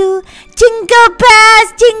 do, do. Jingle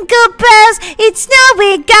bells, it's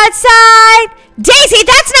snowing outside. Daisy,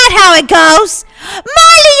 that's not how it goes.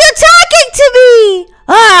 Molly, you're talking to me.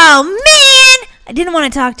 Oh, man. I didn't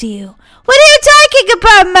want to talk to you. What are you talking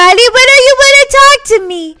about, Molly? When are you want to talk to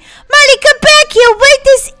me? Molly, come back here right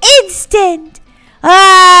this instant.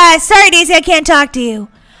 Sorry, Daisy, I can't talk to you.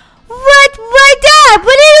 What? Why not?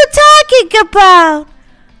 What are you talking about?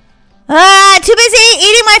 Too busy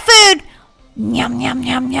eating my food. Yum, yum,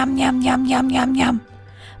 yum, yum, yum, yum, yum, yum, yum.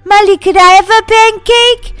 Molly, could I have a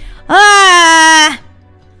pancake?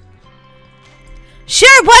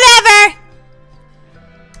 Sure, whatever.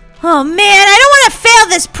 Oh man, I don't want to fail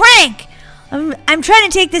this prank. I'm trying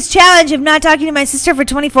to take this challenge of not talking to my sister for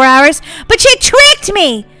 24 hours, but she tricked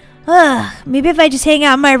me. Maybe if I just hang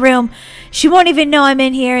out in my room, she won't even know I'm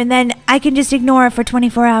in here, and then I can just ignore her for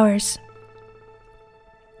 24 hours.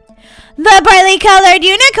 The brightly colored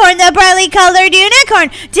unicorn, the brightly colored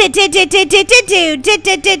unicorn.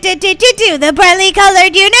 The brightly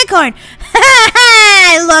colored unicorn.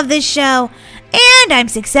 I love this show. And I'm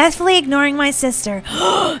successfully ignoring my sister.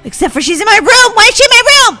 Except for she's in my room. Why is she in my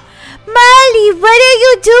room? Molly, what are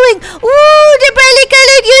you doing? Ooh, the brightly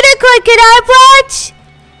colored unicorn. Can I watch?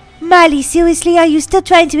 Molly, seriously, are you still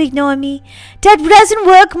trying to ignore me? That doesn't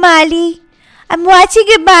work, Molly. I'm watching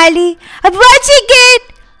it, Molly. I'm watching it.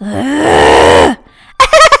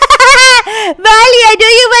 Molly, I know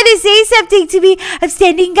you want to say something to me. I'm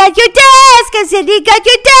standing at your desk. I'm standing at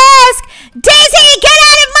your desk. Daisy, get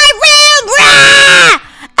out of my room!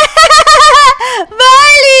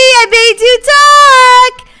 Molly, I made you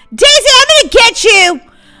talk. Daisy, I'm gonna get you.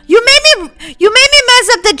 You made me mess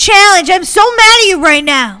up the challenge. I'm so mad at you right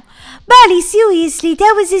now. Molly, seriously,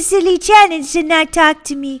 that was a silly challenge to not talk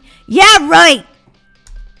to me. Yeah, right.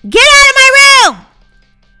 Get out of my room!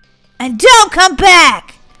 And don't come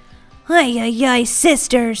back! Ay, ay, ay,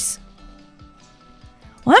 sisters.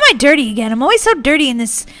 Why am I dirty again? I'm always so dirty in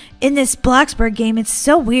this Bloxburg game. It's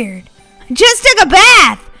so weird. I just took a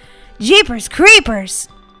bath! Jeepers creepers.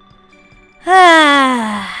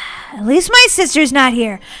 At least my sister's not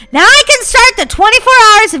here. Now I can start the 24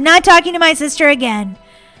 hours of not talking to my sister again.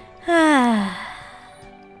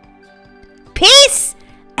 Peace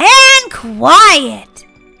and quiet.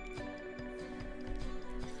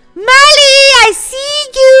 Molly, I see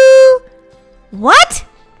you. What?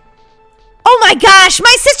 Oh my gosh,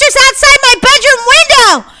 my sister's outside my bedroom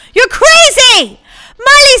window. You're crazy.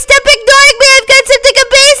 Molly, stop ignoring me. I've got something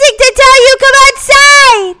amazing to tell you. Come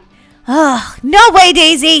outside. Oh, no way,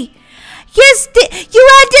 Daisy. Yes, you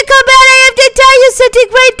have to come out. I have to tell you something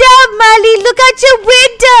right now, Molly. Look out your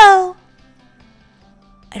window.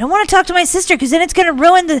 I don't want to talk to my sister because then it's gonna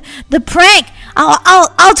ruin the prank. I'll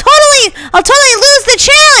totally lose the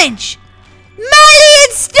challenge. Molly,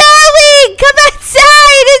 it's snowing. Come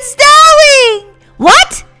outside. It's snowing.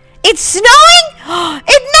 What? It's snowing?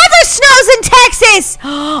 It never snows in Texas.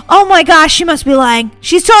 Oh my gosh, she must be lying.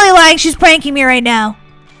 She's totally lying. She's pranking me right now.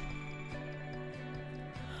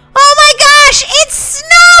 Oh my gosh, it's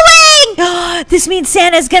snowing! This means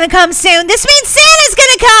Santa's gonna come soon. This means Santa's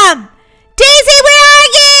gonna come! Daisy, where are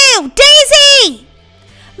you? Daisy!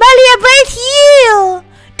 Molly, I'm right here.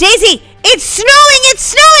 Daisy, it's snowing, it's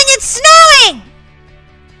snowing, it's snowing!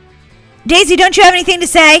 Daisy, don't you have anything to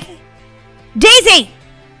say? Daisy!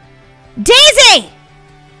 Daisy!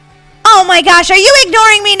 Oh my gosh, are you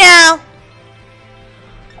ignoring me now?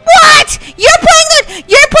 What? You're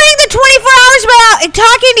playing the 24 hours without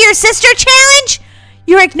talking to your sister challenge?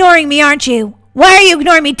 You're ignoring me, aren't you? Why are you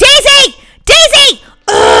ignoring me? Daisy! Daisy!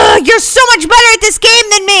 Ugh, you're so much better at this game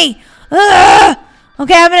than me. Ugh.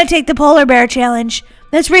 Okay, I'm going to take the polar bear challenge.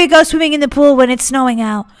 That's where you go swimming in the pool when it's snowing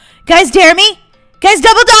out. Guys, dare me? Guys,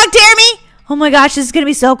 double dog dare me? Oh my gosh, this is going to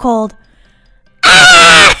be so cold.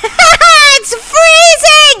 Ah! It's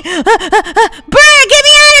freezing! Bird, get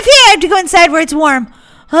me out of here! I have to go inside where it's warm.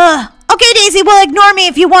 Okay, Daisy, well, ignore me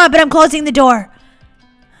if you want, but I'm closing the door.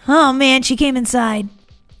 Oh, man, she came inside.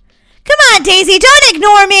 Come on, Daisy, don't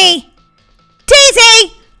ignore me.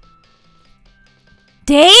 Daisy!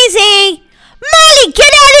 Daisy! Molly,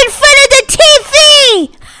 get out in front of the TV!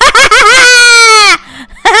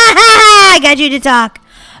 I got you to talk.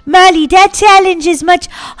 Molly, that challenge is much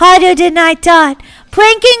harder than I thought.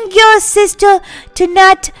 Pranking your sister to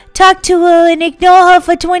not talk to her and ignore her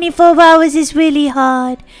for 24 hours is really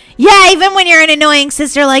hard. Yeah, even when you're an annoying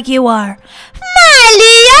sister like you are.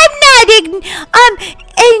 Molly, I'm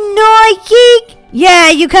annoying. Yeah,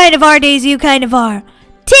 you kind of are, Daisy, you kind of are.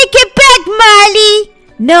 Take it back, Molly.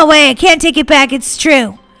 No way, I can't take it back, it's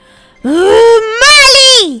true.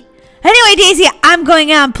 Molly! Anyway, Daisy, I'm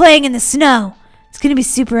going out and playing in the snow. It's going to be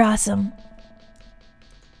super awesome.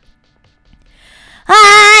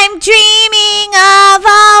 I'm dreaming of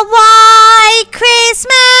a white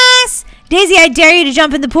Christmas. Daisy, I dare you to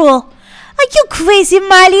jump in the pool. Are you crazy,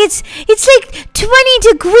 Molly? It's like 20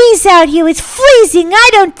 degrees out here. It's freezing. I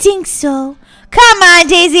don't think so. Come on,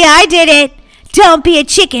 Daisy, I did it. Don't be a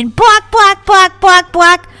chicken. Block, block, block, block,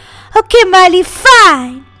 block. Okay, Molly,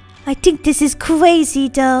 fine. I think this is crazy,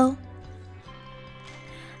 though.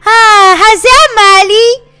 How's that,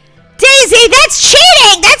 Molly? Daisy, that's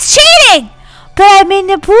cheating. That's cheating. But I'm in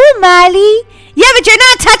the pool, Molly. Yeah, but you're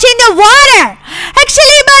not touching the water.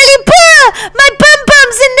 Actually, Molly, boo! My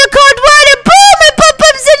bum-bum's in the cold water. Boo! My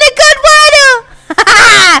bum-bum's in the cold water.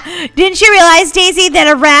 Didn't you realize, Daisy, that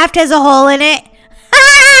a raft has a hole in it?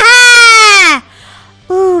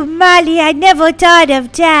 Ooh, Molly, I never thought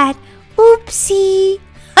of that. Oopsie.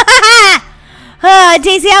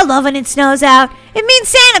 Daisy, I love when it snows out. It means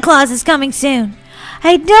Santa Claus is coming soon.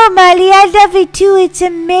 I know, Molly. I love it too. It's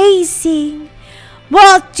amazing.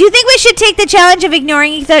 Well, do you think we should take the challenge of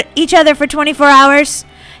ignoring each other for 24 hours?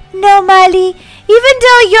 No, Molly. Even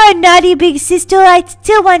though you're a naughty big sister, I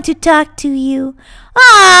still want to talk to you.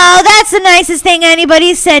 Oh, that's the nicest thing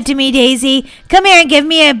anybody's said to me, Daisy. Come here and give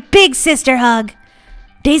me a big sister hug.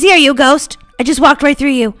 Daisy, are you a ghost? I just walked right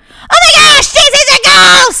through you. Oh my gosh, Daisy's a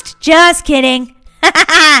ghost! Just kidding.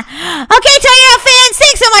 Okay, Toy Hero fans,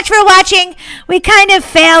 thanks so much for watching. We kind of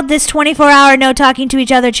failed this 24-hour no talking to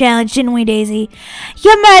each other challenge, didn't we, Daisy?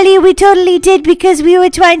 Yeah, Molly, we totally did because we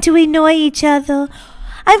were trying to annoy each other.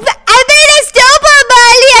 I made a snowball,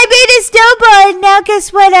 Molly. I made a snowball, and now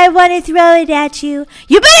guess what? I want to throw it at you.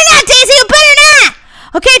 You better not, Daisy. You better not.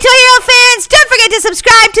 Okay, Toy Hero fans, don't forget to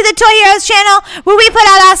subscribe to the Toy Heroes channel where we put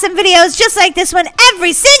out awesome videos just like this one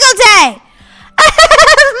every single day.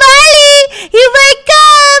 Molly, you might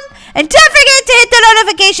come. And don't forget to hit the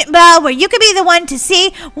notification bell where you can be the one to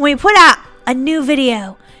see when we put out a new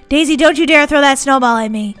video. Daisy, don't you dare throw that snowball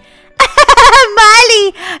at me.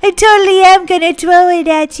 Molly, I totally am going to throw it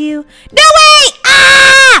at you. No way!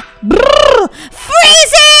 Ah! Brrr,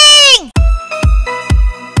 freezing!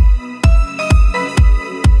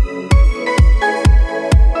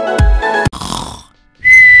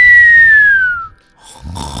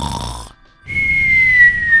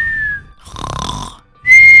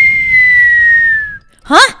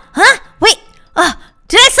 Huh? Wait.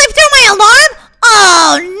 Did I sleep through my alarm?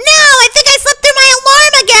 Oh, no. I think I slept through my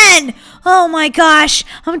alarm again. Oh, my gosh.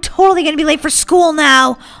 I'm totally going to be late for school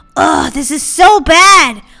now. This is so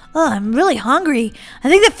bad. I'm really hungry. I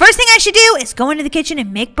think the first thing I should do is go into the kitchen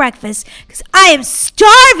and make breakfast because I am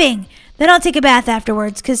starving. Then I'll take a bath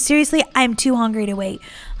afterwards because seriously, I'm too hungry to wait.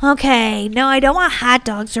 Okay. No, I don't want hot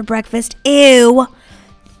dogs for breakfast. Ew.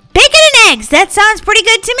 Bacon and eggs. That sounds pretty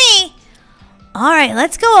good to me. All right,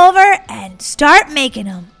 let's go over and start making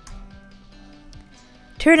them.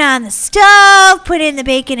 Turn on the stove, put in the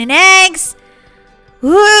bacon and eggs.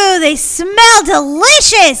 Ooh, they smell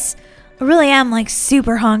delicious. I really am like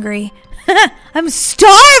super hungry. I'm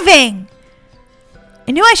starving.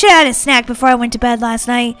 I knew I should have had a snack before I went to bed last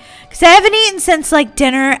night because I haven't eaten since like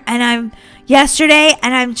dinner and yesterday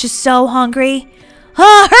and I'm just so hungry.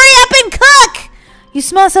 Oh, hurry up and cook. You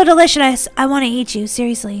smell so delicious. I want to eat you,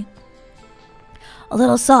 seriously. A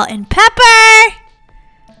little salt and pepper.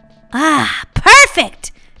 Ah,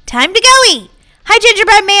 perfect. Time to go eat. Hi,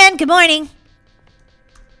 Gingerbread Man. Good morning.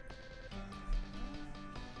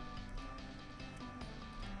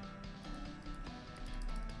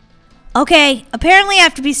 Okay, apparently I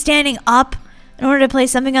have to be standing up in order to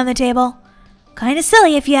place something on the table. Kind of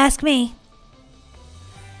silly if you ask me.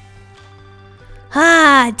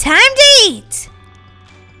 Ah, time to eat.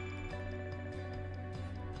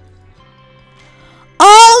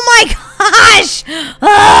 Oh my gosh!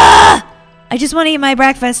 I just want to eat my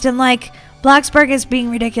breakfast and like Bloxburg is being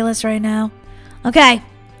ridiculous right now. Okay,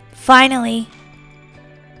 finally.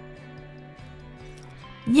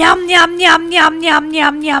 Yum yum yum yum yum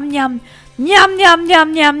yum yum yum yum yum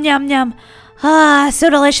yum yum yum yum. Ah, so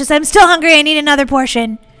delicious. I'm still hungry. I need another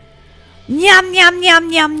portion. Yum yum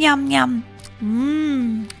yum yum yum yum.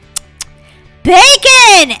 Mmm.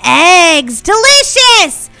 Bacon, eggs,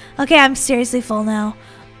 delicious. Okay, I'm seriously full now.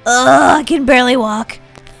 Ugh, I can barely walk.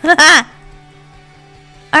 Alright,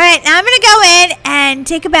 now I'm gonna go in and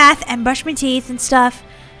take a bath and brush my teeth and stuff.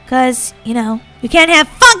 Because, you know, you can't have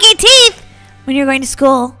funky teeth when you're going to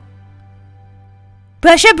school.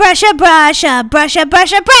 Brush a brush a brush a brush a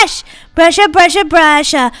brush a brush. Brush a brush a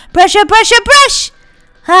brush a brush a brush a brush.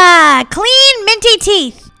 Ah, clean, minty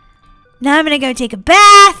teeth. Now I'm gonna go take a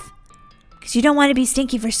bath. Because you don't want to be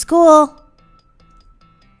stinky for school.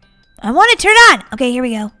 I want to turn on. Okay, here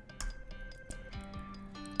we go.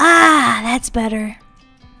 Ah, that's better.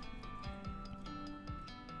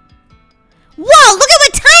 Whoa, look at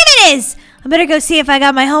what time it is. I better go see if I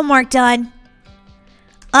got my homework done.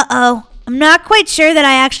 Uh-oh. I'm not quite sure that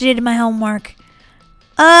I actually did my homework.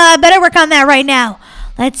 I better work on that right now.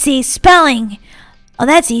 Let's see. Spelling. Oh,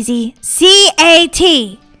 that's easy.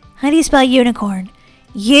 C-A-T. How do you spell unicorn?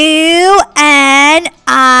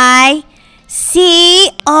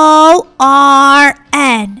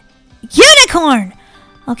 U-N-I-C-O-R-N. Unicorn.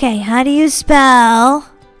 Okay, how do you spell?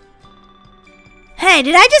 Hey,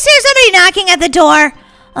 did I just hear somebody knocking at the door?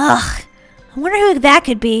 Ugh, I wonder who that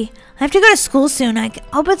could be. I have to go to school soon. I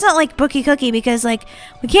hope it's not like Bookie Cookie because, like,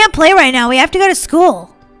 we can't play right now. We have to go to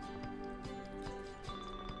school.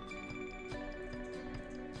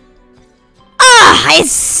 Ah,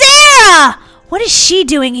 it's Sarah! What is she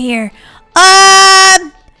doing here?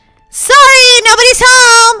 Sorry, nobody's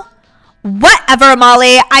home. Whatever,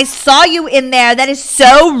 Molly. I saw you in there. That is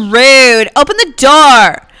so rude. Open the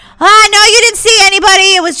door. Ah, no, you didn't see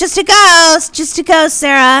anybody. It was just a ghost. Just a ghost,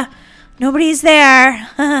 Sarah. Nobody's there.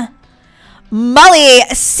 Molly,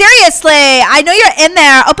 seriously. I know you're in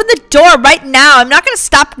there. Open the door right now. I'm not going to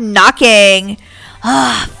stop knocking.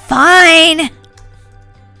 Ah, fine.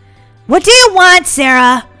 What do you want,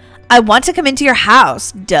 Sarah? I want to come into your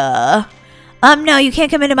house. Duh. No, you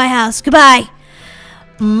can't come into my house. Goodbye.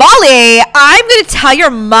 Molly, I'm going to tell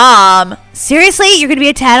your mom. Seriously? You're going to be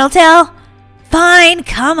a tattletale? Fine,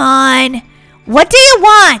 come on. What do you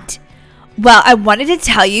want? Well, I wanted to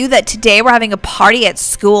tell you that today we're having a party at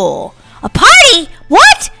school. A party?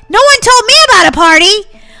 What? No one told me about a party.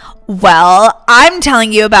 Well, I'm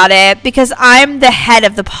telling you about it because I'm the head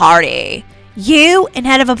of the party. You and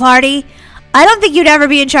head of a party? I don't think you'd ever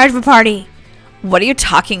be in charge of a party. What are you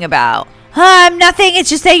talking about? Nothing. It's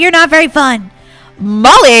just that you're not very fun.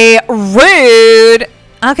 Molly, rude.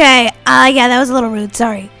 Okay, yeah, that was a little rude.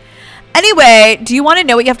 Sorry. Anyway, do you want to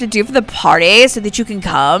know what you have to do for the party so that you can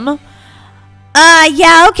come?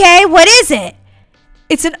 Yeah, okay. What is it?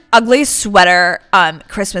 It's an ugly sweater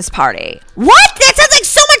Christmas party. What? That sounds like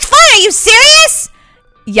so much fun. Are you serious?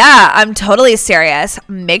 Yeah, I'm totally serious.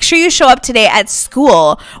 Make sure you show up today at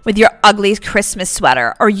school with your ugly Christmas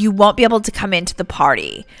sweater or you won't be able to come into the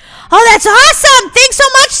party. Oh, that's awesome. Thanks so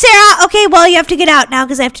much, Sarah. Okay, well, you have to get out now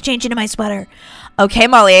because I have to change into my sweater. Okay,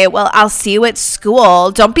 Molly. Well, I'll see you at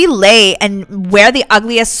school. Don't be late and wear the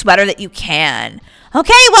ugliest sweater that you can.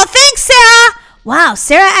 Okay, well, thanks, Sarah. Wow,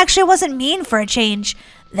 Sarah actually wasn't mean for a change.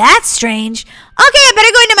 That's strange. Okay, I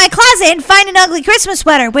better go into my closet and find an ugly Christmas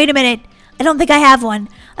sweater. Wait a minute. I don't think I have one.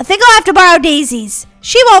 I think I'll have to borrow Daisy's.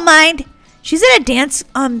 She won't mind. She's in a dance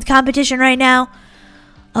competition right now.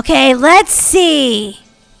 Okay, let's see.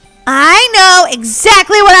 I know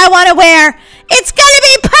exactly what I want to wear. It's gonna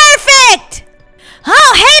be perfect.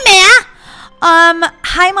 Oh, hey, Mia.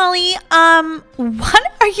 Hi, Molly. What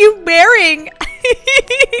are you wearing?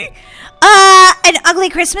 An ugly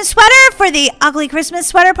Christmas sweater for the ugly Christmas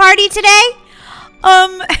sweater party today.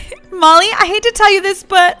 Molly, I hate to tell you this,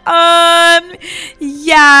 but,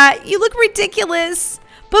 yeah, you look ridiculous.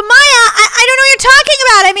 But Maya, I don't know what you're talking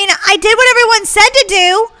about. I mean, I did what everyone said to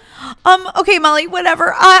do. Okay, Molly,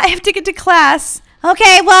 whatever. I have to get to class.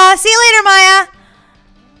 Okay, well, see you later, Maya.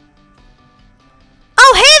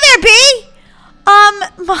 Oh, hey there, B.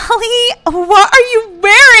 Molly, what are you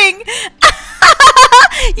wearing?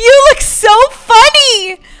 You look so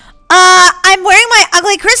funny. I'm wearing my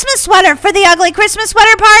ugly Christmas sweater for the ugly Christmas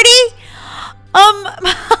sweater party.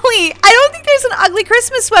 Molly, I don't think there's an ugly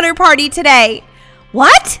Christmas sweater party today.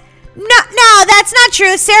 What? No, that's not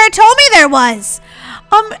true. Sarah told me there was.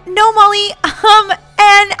 No, Molly.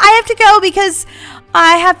 And I have to go because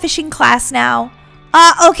I have fishing class now.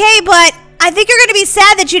 Okay, but I think you're going to be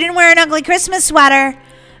sad that you didn't wear an ugly Christmas sweater.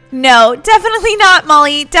 No, definitely not,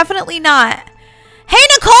 Molly. Definitely not. Hey,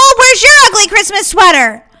 Nicole, where's your ugly Christmas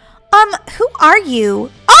sweater? Who are you?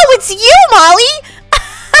 Oh, it's you, Molly.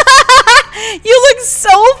 You look so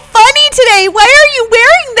funny today. Why are you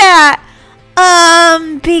wearing that?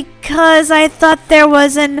 Because I thought there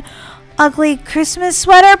was an ugly Christmas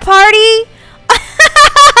sweater party.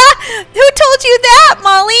 Who told you that,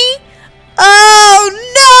 Molly? Oh,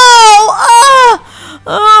 no.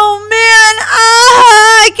 Oh, man.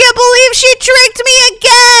 I can't believe she tricked me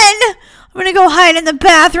again. I'm going to go hide in the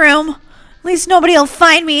bathroom. At least nobody will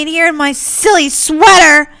find me in here in my silly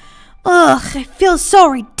sweater. Ugh, I feel so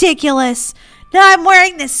ridiculous. Now I'm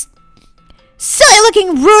wearing this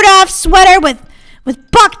silly-looking Rudolph sweater with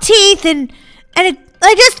buck teeth, and the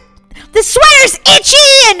sweater's itchy,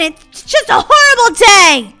 and it's just a horrible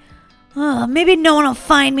day. Ugh, maybe no one will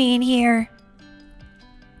find me in here.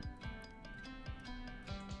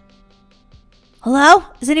 Hello?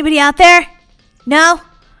 Is anybody out there? No?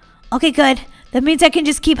 Okay, good. That means I can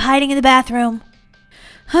just keep hiding in the bathroom.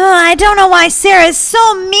 I don't know why Sarah is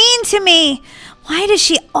so mean to me. Why does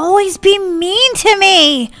she always be mean to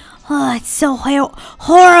me? Oh, it's so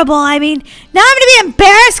horrible. I mean, now I'm going to be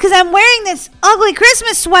embarrassed because I'm wearing this ugly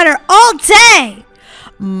Christmas sweater all day.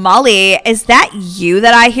 Molly, is that you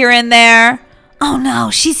that I hear in there? Oh, no,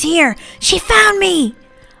 she's here. She found me.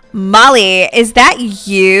 Molly, is that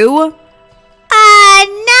you?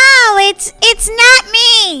 No, it's not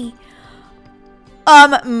me.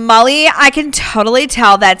 Molly, I can totally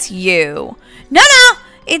tell that's you. No,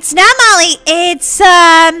 it's not Molly. It's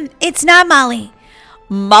not Molly.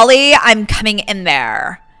 Molly, I'm coming in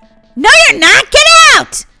there. No, you're not. Get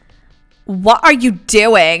out. What are you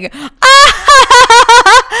doing?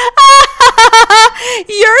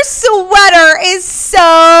 Your sweater is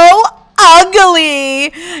so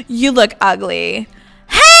ugly. You look ugly.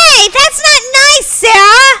 Hey, that's not nice,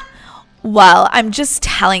 Sarah. Well, I'm just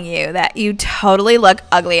telling you that you totally look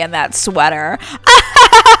ugly in that sweater.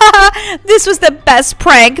 This was the best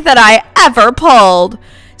prank that I ever pulled.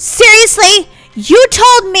 Seriously? You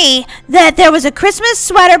told me that there was a Christmas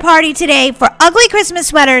sweater party today for ugly Christmas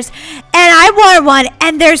sweaters, and I wore one,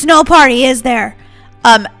 and there's no party, is there?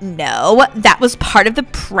 No, that was part of the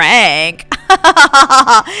prank.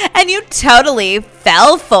 And you totally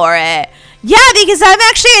fell for it. Yeah, because I'm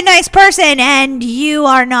actually a nice person, and you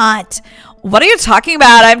are not. What are you talking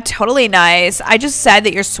about? I'm totally nice. I just said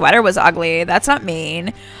that your sweater was ugly. That's not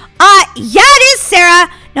mean. Yeah, it is, Sarah.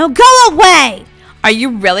 Now go away. Are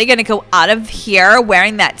you really going to go out of here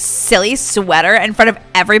wearing that silly sweater in front of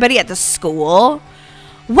everybody at the school?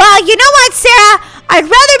 Well, you know what, Sarah? I'd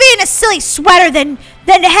rather be in a silly sweater than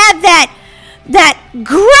to have that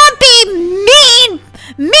grumpy,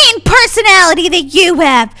 mean personality that you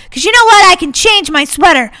have. Because you know what? I can change my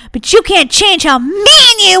sweater, but you can't change how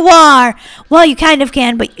mean you are. Well, you kind of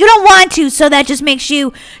can, but you don't want to, so that just makes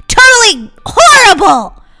you totally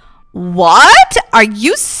horrible. What? Are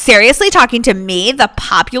you seriously talking to me, the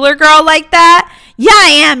popular girl, like that? Yeah,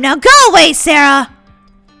 I am. Now go away, Sarah.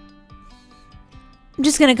 I'm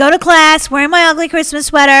just going to go to class wearing my ugly Christmas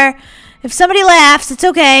sweater. If somebody laughs, it's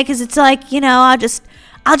okay, because it's like, I'll just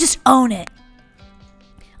own it.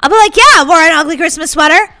 I'll be like, yeah, I wore an ugly Christmas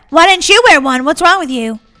sweater. Why didn't you wear one? What's wrong with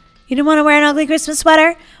you? You didn't want to wear an ugly Christmas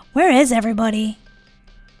sweater? Where is everybody?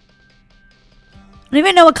 I don't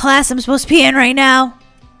even know what class I'm supposed to be in right now.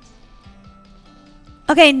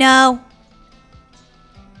 Okay, no.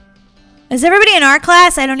 Is everybody in our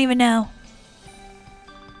class? I don't even know.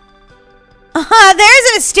 There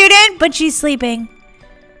isn't a student, but she's sleeping.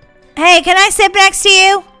 Hey, can I sit next to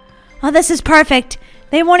you? Oh, this is perfect.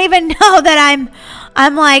 They won't even know that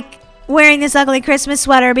I'm like wearing this ugly Christmas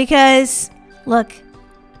sweater because, look.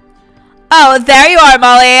 Oh, there you are,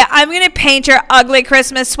 Molly. I'm going to paint your ugly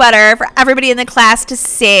Christmas sweater for everybody in the class to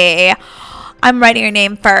see. I'm writing your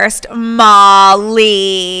name first.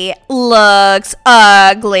 Molly looks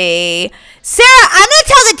ugly. Sarah, I'm going to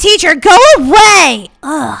tell the teacher, go away.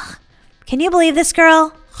 Ugh. Can you believe this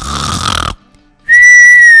girl?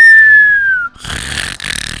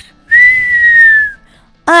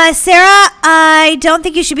 Sarah, I don't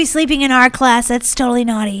think you should be sleeping in our class. That's totally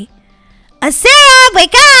naughty. Sarah,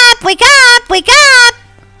 wake up, wake up, wake up.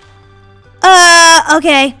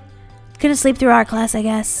 Okay. Gonna sleep through our class, I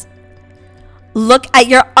guess. Look at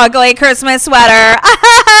your ugly Christmas sweater.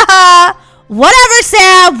 Whatever,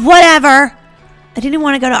 Sarah, whatever. I didn't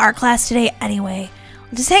want to go to art class today anyway.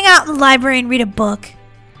 I'll just hang out in the library and read a book.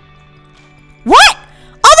 What?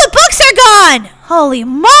 All the books are gone! Holy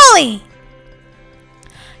moly!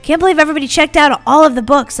 Can't believe everybody checked out all of the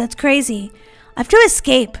books. That's crazy. I have to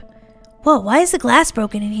escape. Whoa, why is the glass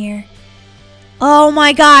broken in here? Oh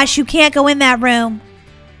my gosh, you can't go in that room.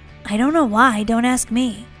 I don't know why. Don't ask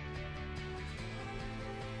me.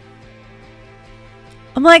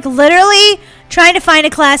 I'm like literally trying to find a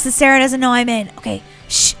class that Sarah doesn't know I'm in. Okay,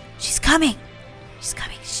 shh, she's coming. She's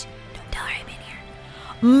coming. Shh, don't tell her I'm in here.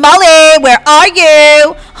 Molly, where are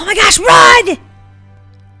you? Oh my gosh, run!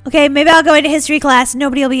 Okay, maybe I'll go into history class.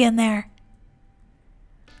 Nobody will be in there.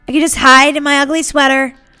 I can just hide in my ugly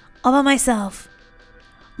sweater all by myself.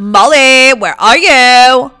 Molly, where are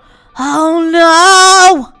you? Oh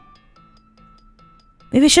no!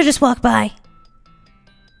 Maybe I should just walk by.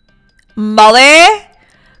 Molly?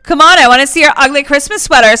 Come on, I want to see your ugly Christmas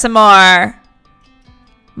sweater some more.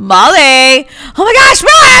 Molly! Oh my gosh,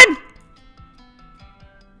 run!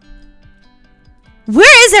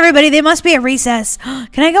 Where is everybody? They must be at recess.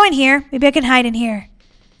 Can I go in here? Maybe I can hide in here.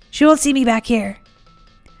 She won't see me back here.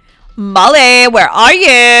 Molly, where are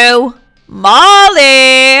you?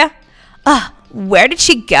 Molly! Where did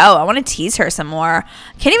she go? I want to tease her some more.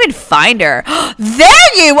 Can't even find her.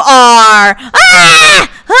 There you are! Ah!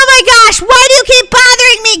 Oh my gosh, why do you keep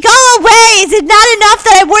bothering me? Go away! Is it not enough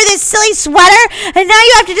that I wore this silly sweater? And now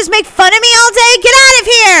you have to just make fun of me all day? Get out of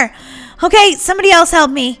here! Okay, somebody else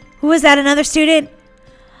help me. Who is that, another student?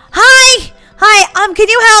 Hi! Hi, can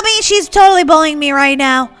you help me? She's totally bullying me right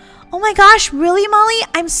now. Oh my gosh, really, Molly?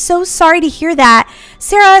 I'm so sorry to hear that.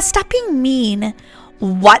 Sarah, stop being mean.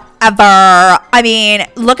 Whatever. I mean,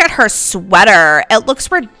 look at her sweater. It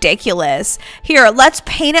looks ridiculous. Here, let's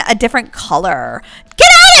paint it a different color. Get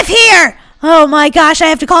out of here! Oh my gosh, I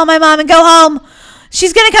have to call my mom and go home.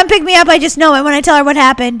 She's gonna come pick me up. I just know it when I tell her what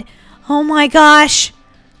happened. Oh my gosh.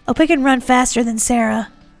 Hope I can run faster than Sarah.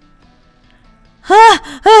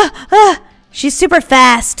 She's super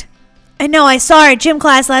fast. I know, I saw her at gym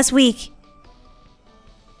class last week.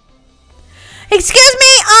 Excuse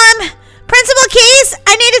me, Principal Keys,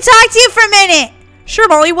 I need to talk to you for a minute. Sure,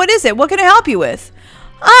 Molly, what is it? What can I help you with?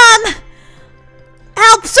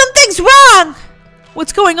 Help, something's wrong.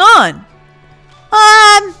 What's going on?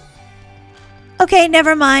 Okay,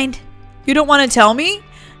 never mind. You don't want to tell me?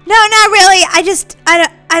 No, not really.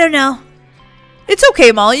 I don't know. It's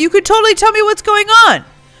okay, Molly. You could totally tell me what's going on.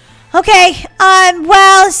 Okay,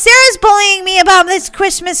 well, Sarah's bullying me about this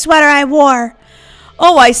Christmas sweater I wore.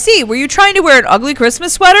 Oh, I see. Were you trying to wear an ugly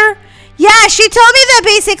Christmas sweater? Yeah, she told me that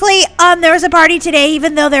basically, there was a party today,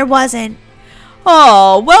 even though there wasn't.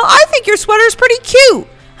 Oh, well, I think your sweater's pretty cute.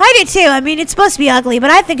 I do too. I mean, it's supposed to be ugly, but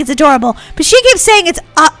I think it's adorable. But she keeps saying it's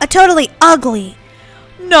totally ugly.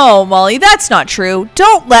 No, Molly, that's not true.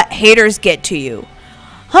 Don't let haters get to you.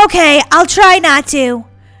 Okay, I'll try not to.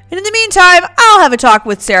 And in the meantime, I'll have a talk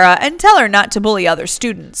with Sarah and tell her not to bully other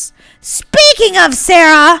students. Speaking of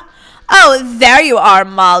Sarah. Oh, there you are,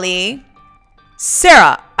 Molly.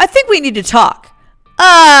 Sarah, I think we need to talk.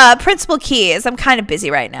 Principal Keys, I'm kind of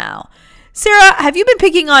busy right now. Sarah, have you been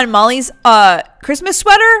picking on Molly's, Christmas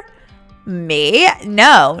sweater? Me?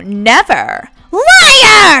 No, never.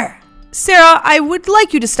 Liar! Sarah, I would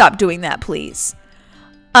like you to stop doing that, please.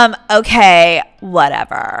 Okay,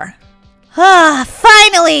 whatever.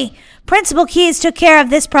 Finally! Principal Keys took care of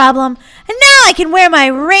this problem, and now I can wear my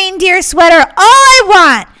reindeer sweater all I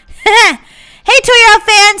want. Hey, Toy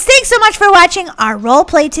fans, thanks so much for watching our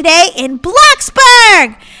roleplay today in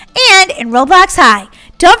Bloxburg and in Roblox High.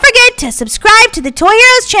 Don't forget to subscribe to the Toy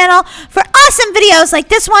Heroes channel for awesome videos like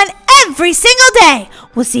this one every single day.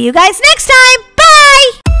 We'll see you guys next time.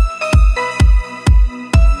 Bye!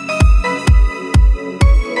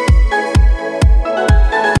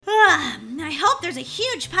 I hope there's a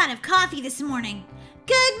huge pot of coffee this morning.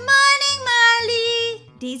 Good morning, Molly.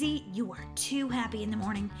 Daisy, you are too happy in the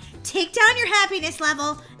morning. Take down your happiness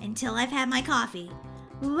level until I've had my coffee.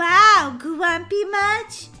 Wow, grumpy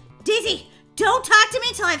much? Daisy, don't talk to me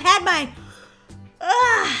until I've had my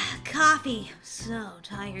coffee. So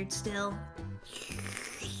tired still.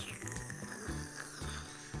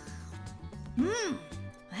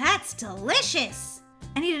 That's delicious.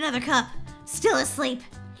 I need another cup. Still asleep.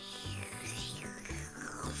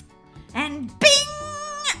 And bing!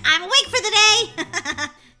 I'm awake for the day!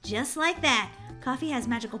 Just like that. Coffee has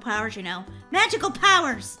magical powers, you know. Magical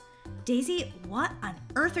powers! Daisy, what on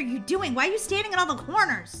earth are you doing? Why are you standing in all the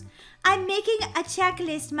corners? I'm making a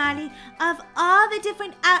checklist, Molly, of all the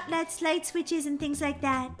different outlets, light switches, and things like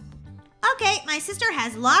that. Okay, my sister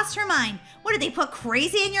has lost her mind. What, did they put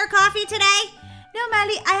crazy in your coffee today? No,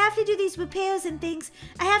 Molly, I have to do these repairs and things.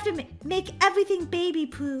 I have to make everything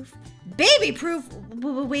baby-proof. Baby-proof?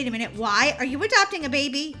 Wait a minute, why? Are you adopting a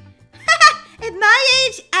baby? At my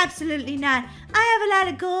age? Absolutely not. I have a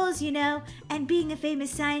lot of goals, you know, and being a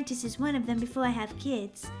famous scientist is one of them before I have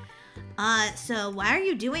kids. So why are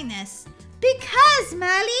you doing this? Because,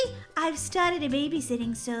 Molly, I've started a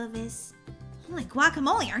babysitting service. Holy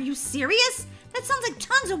guacamole, are you serious? That sounds like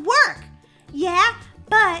tons of work. Yeah,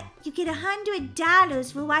 but you get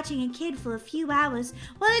 $100 for watching a kid for a few hours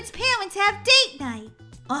while its parents have date night.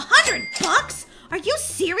 $100? Are you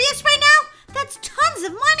serious right now? That's tons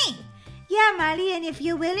of money. Yeah, Molly, and if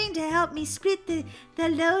you're willing to help me split the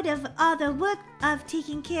load of all the work of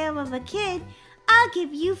taking care of a kid, I'll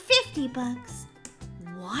give you $50.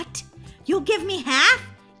 What? You'll give me half?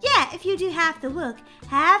 Yeah, if you do half the work.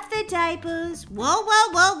 Half the diapers. Whoa,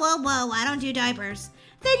 whoa, whoa, whoa, whoa. I don't do diapers.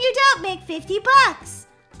 Then you don't make $50.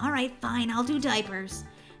 All right, fine, I'll do diapers.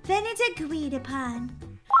 Then it's agreed upon.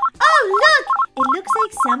 Oh, look! It looks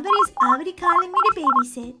like somebody's already calling me to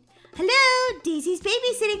babysit. Hello, Daisy's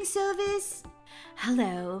babysitting service.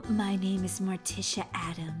 Hello, my name is Morticia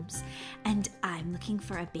Adams, and I'm looking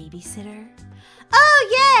for a babysitter.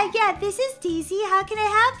 Oh, yeah, this is Daisy. How can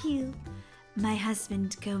I help you? My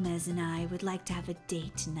husband Gomez and I would like to have a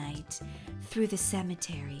date tonight through the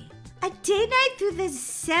cemetery. A date night through the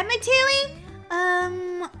cemetery?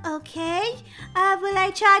 Okay. Will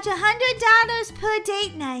I charge $100 per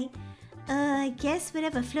date night? I guess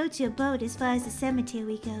whatever floats your boat as far as the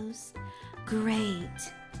cemetery goes. Great.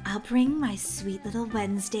 I'll bring my sweet little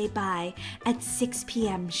Wednesday by at 6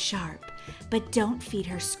 p.m. sharp. But don't feed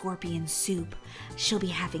her scorpion soup. She'll be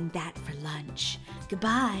having that for lunch.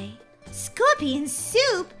 Goodbye. Scorpion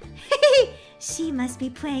soup? She must be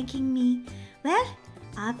pranking me. Well,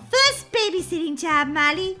 our first babysitting job,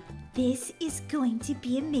 Molly. This is going to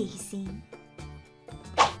be amazing.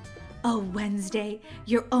 Oh, Wednesday,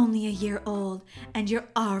 you're only a year old, and you're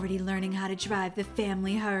already learning how to drive the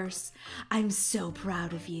family hearse. I'm so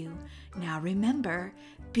proud of you. Now remember,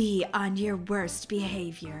 be on your worst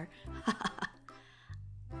behavior.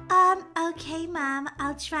 Okay, Mom,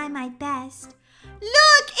 I'll try my best.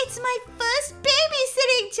 Look, it's my first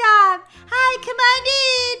babysitting job. Hi, come on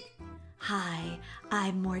in. Hi,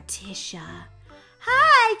 I'm Morticia.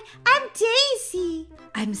 Hi, like? I'm Daisy.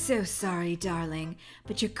 I'm so sorry, darling,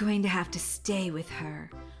 but you're going to have to stay with her.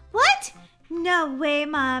 What? No way,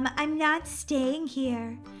 Mom. I'm not staying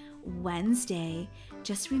here. Wednesday,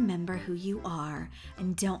 just remember who you are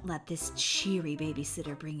and don't let this cheery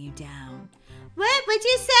babysitter bring you down. What'd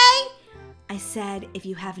you say? I said if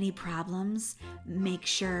you have any problems, make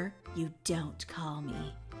sure you don't call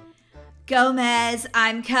me. Gomez,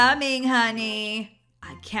 I'm coming, honey.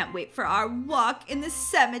 I can't wait for our walk in the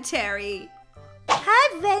cemetery.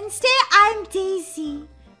 Hi, Wednesday. I'm Daisy.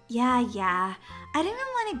 Yeah. I don't even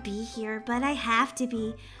want to be here, but I have to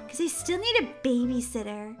be because I still need a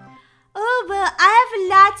babysitter. Oh, well, I have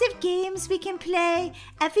lots of games we can play.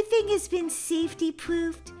 Everything has been safety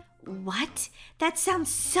proofed. What? That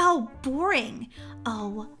sounds so boring.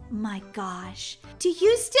 Oh my gosh. Do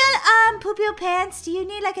you still poop your pants? Do you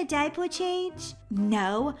need like a diaper change?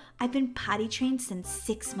 No, I've been potty trained since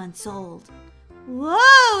 6 months old.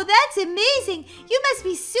 Whoa, that's amazing. You must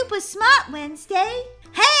be super smart, Wednesday.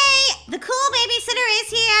 Hey, the cool babysitter is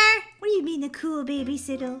here. What do you mean the cool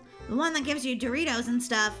babysitter? The one that gives you Doritos and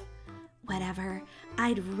stuff. Whatever,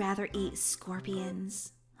 I'd rather eat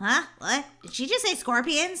scorpions. Huh? What? Did she just say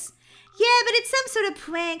scorpions? Yeah, but it's some sort of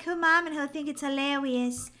prank. Her mom and her think it's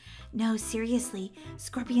hilarious. No, seriously,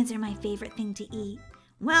 scorpions are my favorite thing to eat.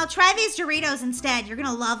 Well, try these Doritos instead. You're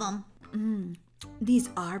gonna love them. These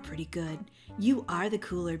are pretty good. You are the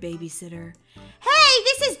cooler babysitter. Hey,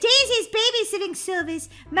 this is Daisy's babysitting service.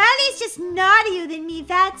 Molly's just naughtier than me,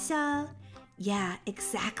 that's all. Yeah,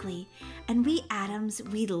 exactly. And we Adams,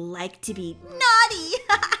 we like to be naughty.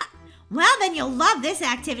 Well, then you'll love this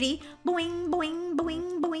activity. Boing, boing,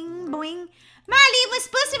 boing, boing, boing. Molly, we're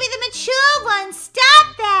supposed to be the mature ones.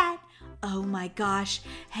 Stop that. Oh my gosh,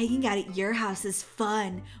 hanging out at your house is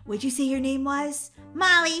fun. What'd you say your name was?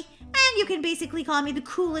 Molly, and you can basically call me the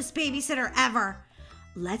coolest babysitter ever.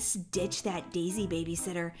 Let's ditch that Daisy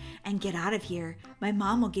babysitter and get out of here. My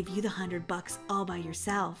mom will give you the $100 all by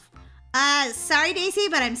yourself. Sorry, Daisy,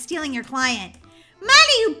 but I'm stealing your client.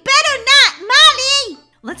 Molly, you better not! Molly!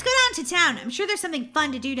 Let's go down to town. I'm sure there's something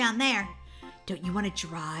fun to do down there. Don't you want to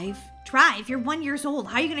drive? Drive? You're 1 year old.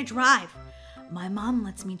 How are you going to drive? My mom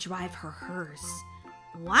lets me drive her hearse.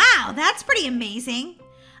 Wow, that's pretty amazing.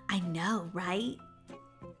 I know, right?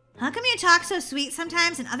 How come you talk so sweet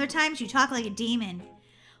sometimes and other times you talk like a demon?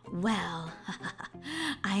 Well,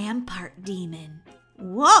 I am part demon.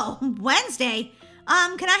 Whoa, Wednesday.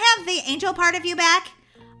 Can I have the angel part of you back?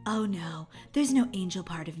 Oh no, there's no angel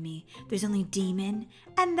part of me. There's only demon.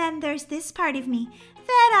 And then there's this part of me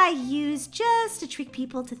that I use just to trick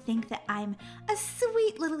people to think that I'm a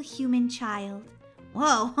sweet little human child.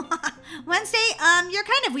 Whoa. Wednesday, you're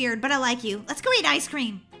kind of weird, but I like you. Let's go eat ice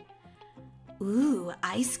cream. Ooh,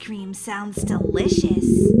 ice cream sounds delicious.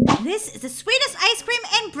 This is the sweetest ice cream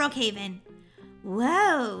in Brookhaven.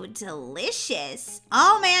 Whoa, delicious.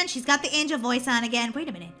 Oh man, she's got the angel voice on again. Wait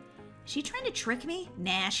a minute. Is she trying to trick me?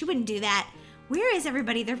 Nah, she wouldn't do that. Where is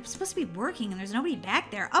everybody? They're supposed to be working and there's nobody back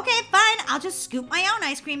there. Okay, fine. I'll just scoop my own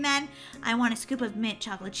ice cream then. I want a scoop of mint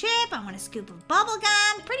chocolate chip. I want a scoop of bubble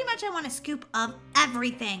gum. Pretty much I want a scoop of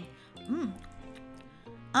everything.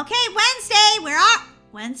 Okay,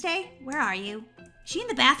 Wednesday, where are you? Is she in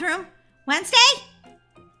the bathroom? Wednesday?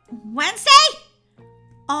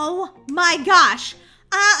 Oh my gosh.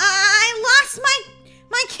 I lost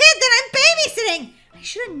my kid that I'm babysitting. I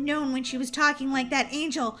should have known when she was talking like that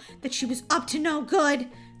angel that she was up to no good.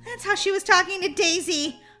 That's how she was talking to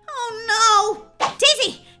Daisy. Oh no.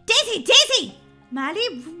 Daisy! Molly,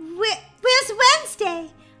 where's Wednesday?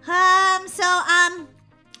 I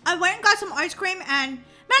went and got some ice cream and...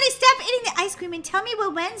 Molly, stop eating the ice cream and tell me where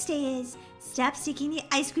Wednesday is. Stop sticking the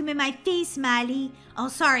ice cream in my face, Molly. Oh,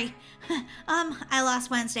 sorry. I lost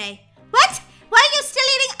Wednesday. What? Why are you still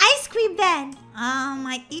eating ice cream then?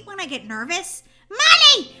 I eat when I get nervous.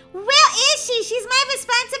 Molly, where is she? She's my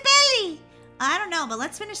responsibility. I don't know, but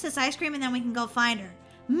let's finish this ice cream and then we can go find her.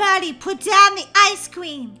 Molly, put down the ice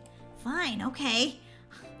cream. Fine, okay.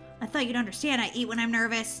 I thought you'd understand I eat when I'm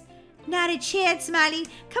nervous. Not a chance, Molly.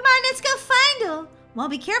 Come on, let's go find her. Well,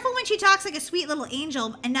 be careful when she talks like a sweet little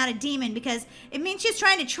angel and not a demon because it means she's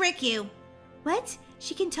trying to trick you. What?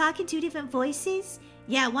 She can talk in 2 different voices?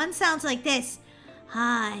 Yeah, one sounds like this.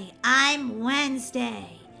 Hi, I'm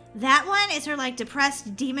Wednesday. That one is her like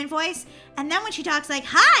depressed demon voice. And then when she talks like,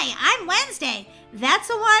 hi, I'm Wednesday. That's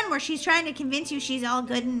the one where she's trying to convince you she's all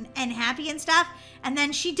good and happy and stuff. And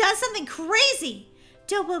then she does something crazy.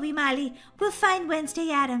 Don't worry, Molly. We'll find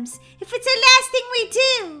Wednesday Adams. If it's the last thing we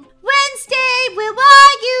do. Wednesday, where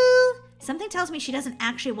are you? Something tells me she doesn't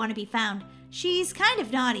actually want to be found. She's kind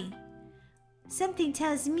of naughty. Something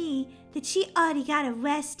tells me that she already got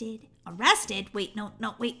arrested. Arrested? Wait, no,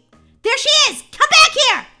 wait. There she is! Come back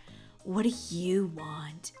here! What do you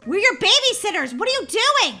want? We're your babysitters. What are you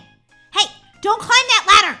doing? Hey, don't climb that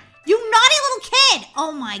ladder. You naughty little kid.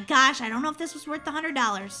 Oh my gosh, I don't know if this was worth the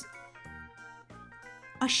 $100.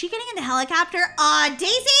 Is she getting in the helicopter?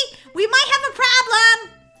 Daisy, we might have a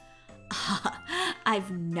problem.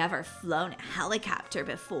 I've never flown a helicopter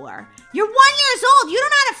before. You're 1 year old. You don't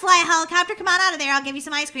know how to fly a helicopter. Come on out of there. I'll give you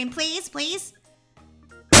some ice cream, please, please.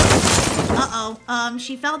 Uh-oh.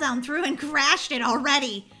 She fell down through and crashed it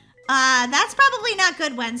already. That's probably not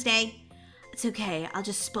good, Wednesday. It's okay. I'll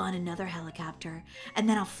just spawn another helicopter, and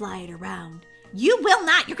then I'll fly it around. You will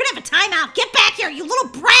not. You're gonna have a timeout. Get back here, you little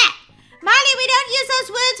brat. Molly, we don't use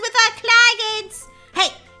those words with our clients. Hey,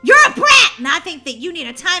 you're a brat, and I think that you need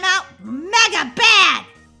a timeout. Mega bad.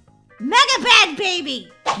 Mega bad,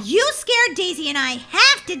 baby. You scared Daisy and I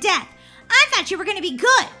half to death. I thought you were gonna be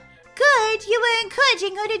good. Good? You were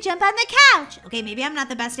encouraging her to jump on the couch. Okay, maybe I'm not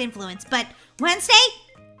the best influence, but Wednesday,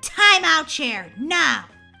 timeout chair, now.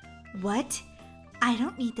 What? I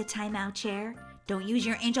don't need the timeout chair. Don't use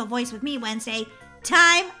your angel voice with me, Wednesday.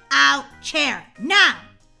 Timeout chair, now.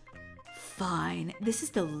 Fine. This is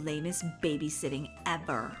the lamest babysitting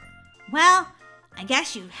ever. Well, I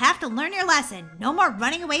guess you have to learn your lesson. No more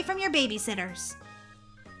running away from your babysitters.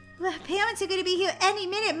 Well, parents are going to be here any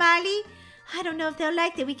minute, Marley. I don't know if they'll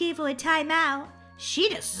like that we gave her a timeout. She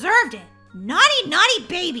deserved it. Naughty, naughty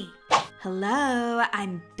baby. Hello,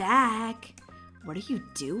 I'm back. What are you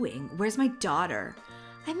doing? Where's my daughter?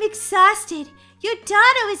 I'm exhausted. Your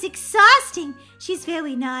daughter is exhausting. She's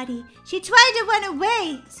very naughty. She tried to run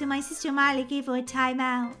away, so my sister Marley gave her a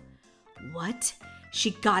timeout. What?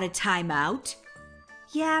 She got a timeout?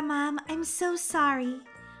 Yeah, Mom, I'm so sorry.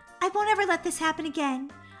 I won't ever let this happen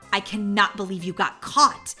again. I cannot believe you got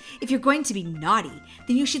caught. If you're going to be naughty,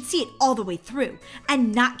 then you should see it all the way through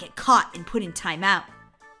and not get caught and put in timeout.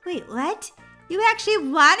 Wait, what? You actually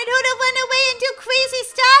wanted her to run away and do crazy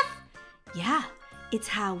stuff? Yeah, it's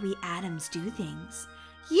how we Adams do things.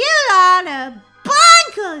 You are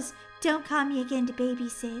bonkers! Don't call me again to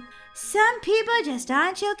babysit. Some people just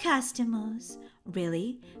aren't your customers.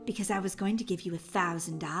 Really? Because I was going to give you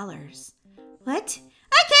 $1,000. What?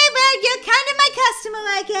 Okay, well, you're kind of my customer,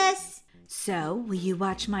 I guess. So, will you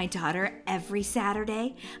watch my daughter every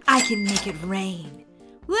Saturday? I can make it rain.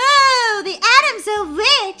 Whoa, the Adams are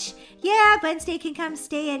rich. Yeah, Wednesday can come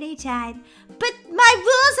stay anytime. But my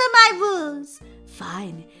rules are my rules.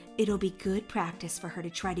 Fine, it'll be good practice for her to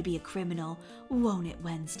try to be a criminal, won't it,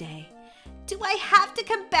 Wednesday? Do I have to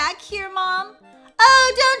come back here, Mom?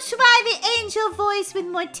 Oh, don't try the angel voice with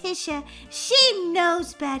Morticia. She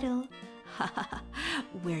knows better.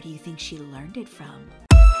 Where do you think she learned it from?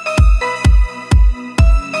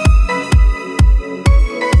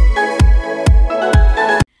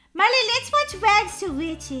 Marley, let's watch Rags to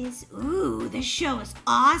Riches. Ooh, this show is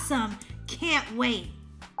awesome. Can't wait.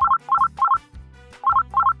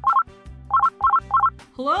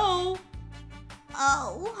 Hello?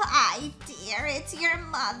 Oh, hi, dear. It's your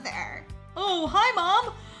mother. Oh, hi,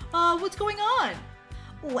 Mom. What's going on?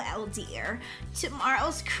 Well, dear,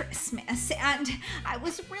 tomorrow's Christmas, and I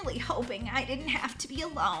was really hoping I didn't have to be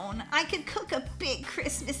alone. I could cook a big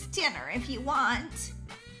Christmas dinner if you want.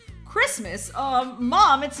 Christmas?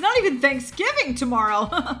 Mom, it's not even Thanksgiving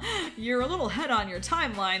tomorrow. You're a little ahead on your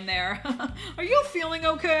timeline there. Are you feeling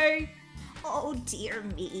okay? Oh, dear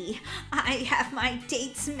me. I have my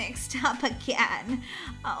dates mixed up again.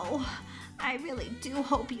 Oh, I really do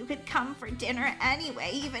hope you could come for dinner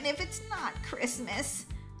anyway, even if it's not Christmas.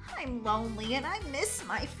 I'm lonely and I miss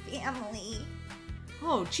my family.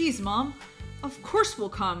 Oh, geez, Mom. Of course we'll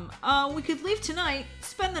come. We could leave tonight,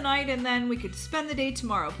 spend the night, and then we could spend the day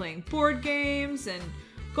tomorrow playing board games and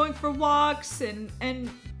going for walks and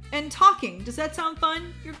talking. Does that sound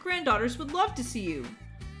fun? Your granddaughters would love to see you.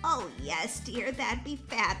 Oh, yes, dear. That'd be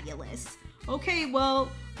fabulous. Okay,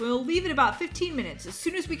 well, we'll leave in about 15 minutes as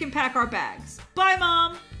soon as we can pack our bags. Bye,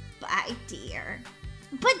 Mom. Bye, dear.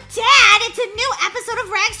 But, Dad, it's a new episode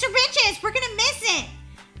of Rags to Riches. We're gonna miss it.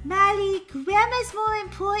 Molly, Grandma's more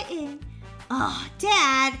important. Oh,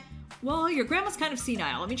 Dad. Well, your grandma's kind of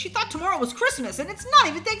senile. I mean, she thought tomorrow was Christmas, and it's not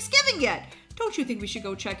even Thanksgiving yet. Don't you think we should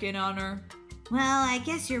go check in on her? Well, I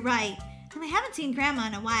guess you're right. And I haven't seen Grandma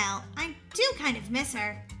in a while. I do kind of miss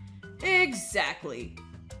her. Exactly.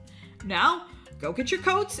 Now, go get your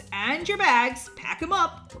coats and your bags. Pack them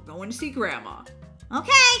up. We're going to see Grandma.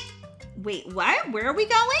 Okay. Wait, what? Where are we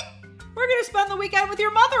going? We're going to spend the weekend with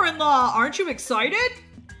your mother-in-law. Aren't you excited?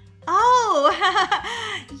 Oh,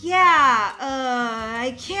 yeah.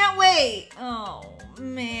 I can't wait. Oh,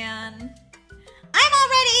 man.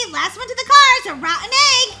 last one to the car is a rotten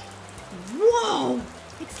egg. Whoa,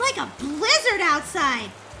 it's like a blizzard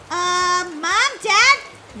outside. Mom, Dad,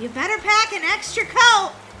 you better pack an extra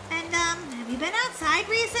coat. And, have you been outside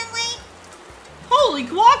recently? Holy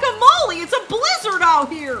guacamole, it's a blizzard out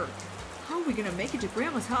here. How are we gonna make it to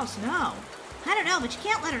Grandma's house now? I don't know, but you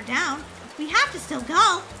can't let her down. We have to still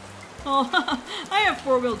go. Oh, I have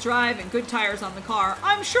 4-wheel drive and good tires on the car.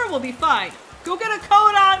 I'm sure we'll be fine. Go get a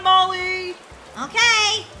coat on, Molly.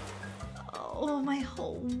 Okay. Oh, my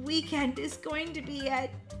whole weekend is going to be at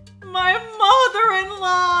my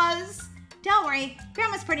mother-in-law's. Don't worry,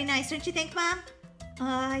 Grandma's pretty nice, don't you think, Mom?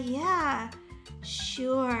 Yeah,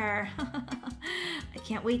 sure. I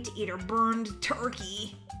can't wait to eat her burned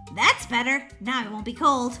turkey. That's better. Now it won't be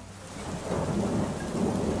cold.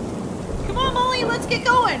 Come on, Molly, let's get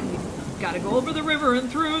going. Gotta go over the river and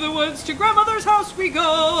through the woods. To Grandmother's house we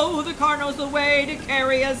go. The car knows the way to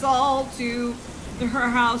carry us all to her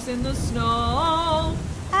house in the snow.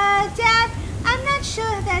 Dad, I'm not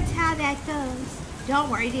sure that's how that goes. Don't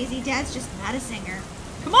worry, Daisy. Dad's just not a singer.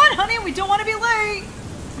 Come on, honey, we don't want to be late.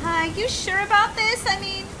 You sure about this? I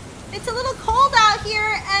mean, it's a little cold out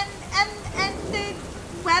here, and the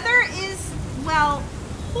weather is, well,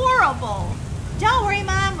 horrible. Don't worry,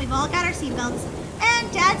 Mom. We've all got our seatbelts.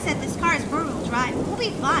 And Dad said this car is 4-wheel drive. We'll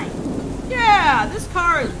be fine. Yeah, this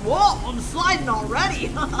car is... Whoa, I'm sliding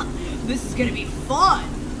already. This is gonna be fun.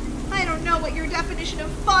 I don't know what your definition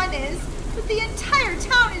of fun is, but the entire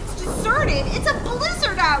town is deserted. It's a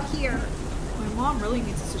blizzard out here. My mom really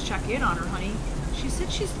needs us to check in on her, honey. She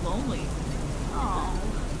said she's lonely. Oh,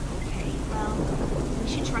 okay, well, we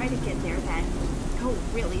should try to get there then. Go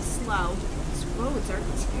really slow. These roads are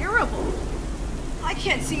terrible. I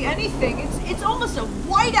can't see anything. It's almost a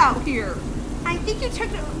whiteout here. I think you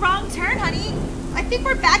took the wrong turn, honey. I think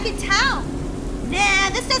we're back in town.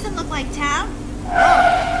 Nah, this doesn't look like town.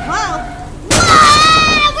 Whoa.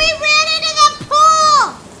 Whoa! We ran into the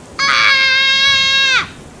pool! Ah!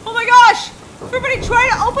 Oh my gosh! Everybody try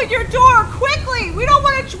to open your door quickly! We don't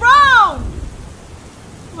want to drown!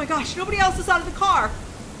 Oh my gosh, nobody else is out of the car.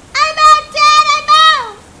 I'm out, Dad! I'm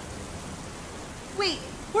out! Wait,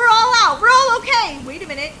 we're all out. We're all okay. Wait a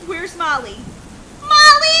minute. Where's Molly?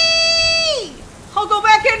 Molly! I'll go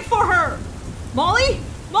back in for her. Molly?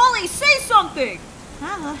 Molly, say something!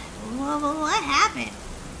 What happened?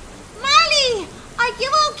 Molly, are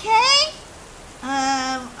you okay?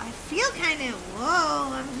 I feel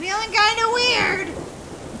I'm feeling kind of weird.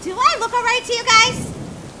 Do I look all right to you guys?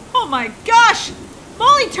 Oh my gosh!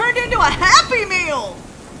 Molly turned into a Happy Meal!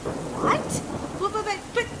 What?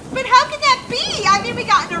 But how can that be? I mean, we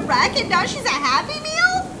got in a wreck and now she's a Happy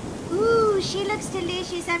Meal? Ooh, she looks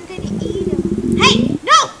delicious. I'm gonna eat her. Hey,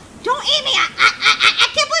 no! Don't eat me! I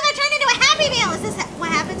can't believe I turned into a Happy Meal! Is this what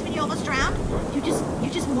happens when you almost drown? You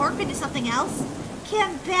just morph into something else?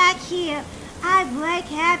 Come back here. I like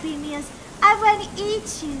Happy Meals. I want to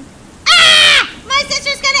eat you. Ah! My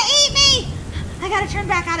sister's gonna eat me! I gotta turn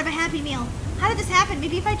back out of a Happy Meal. How did this happen?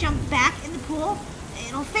 Maybe if I jump back in the pool,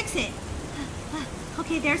 it'll fix it.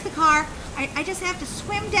 Okay, there's the car. I just have to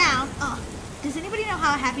swim down. Does anybody know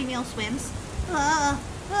how a Happy Meal swims?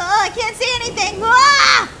 I can't see anything.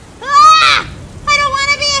 I don't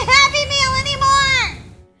want to be a Happy Meal anymore.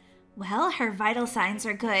 Well, her vital signs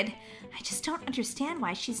are good. I just don't understand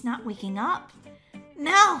why she's not waking up.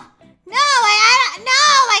 No.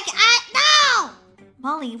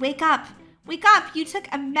 Molly, wake up. Wake up. You took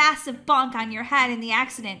a massive bonk on your head in the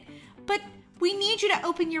accident. But we need you to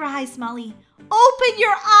open your eyes, Molly. Open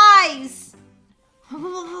your eyes.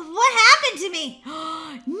 What happened to me? No!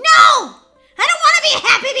 I don't want to be a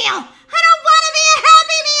Happy Meal. I don't want to be a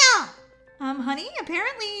Happy Meal. Honey,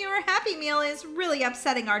 apparently your Happy Meal is really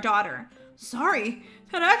upsetting our daughter. Sorry,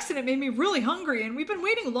 that accident made me really hungry and we've been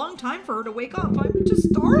waiting a long time for her to wake up. I'm just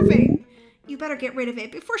starving. You better get rid of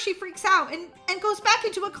it before she freaks out and goes back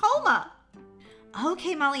into a coma.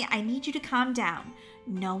 Okay, Molly, I need you to calm down.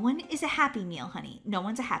 No one is a Happy Meal, honey. No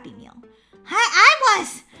one's a Happy Meal. I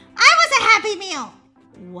was a Happy Meal.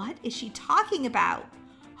 What is she talking about?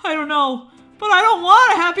 I don't know, but I don't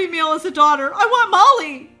want a Happy Meal as a daughter. I want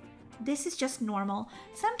Molly. This is just normal.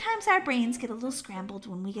 Sometimes our brains get a little scrambled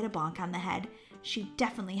when we get a bonk on the head. She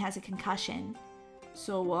definitely has a concussion.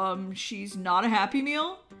 So, she's not a Happy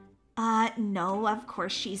Meal? No, of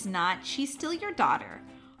course she's not. She's still your daughter.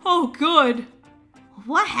 Oh, good.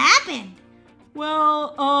 What happened?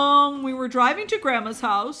 Well, we were driving to Grandma's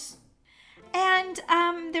house. And,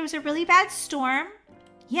 there was a really bad storm.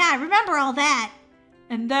 Yeah, I remember all that.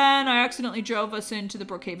 And then I accidentally drove us into the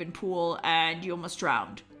Brookhaven pool and you almost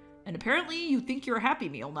drowned. And apparently you think you're a Happy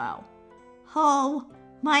Meal now. Oh,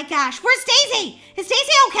 My gosh, where's Daisy? Is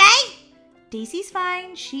Daisy okay? Daisy's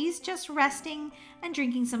fine. She's just resting and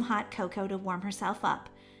drinking some hot cocoa to warm herself up.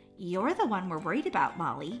 You're the one we're worried about,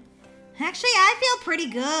 Molly. Actually, I feel pretty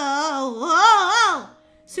good. Whoa!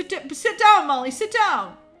 Sit down, Molly, sit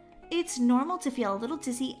down. It's normal to feel a little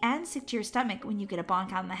dizzy and sick to your stomach when you get a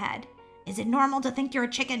bonk on the head. Is it normal to think you're a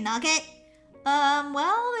chicken nugget?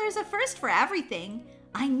 Well, there's a first for everything.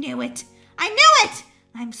 I knew it. I knew it!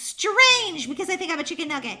 I'm strange because I think I'm a chicken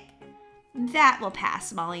nugget. That will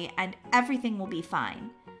pass, Molly, and everything will be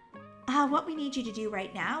fine. What we need you to do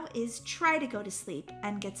right now is try to go to sleep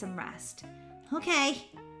and get some rest. Okay,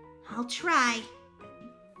 I'll try.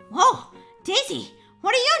 Whoa, Daisy,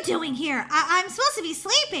 what are you doing here? I'm supposed to be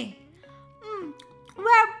sleeping.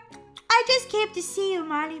 Well, I just came to see you,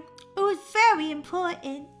 Molly. It was very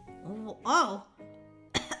important. Oh.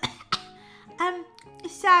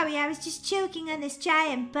 Sorry, I was just choking on this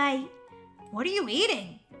giant bite. What are you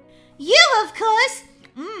eating? You, of course.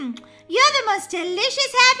 You're the most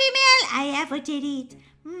delicious Happy Meal I ever did eat.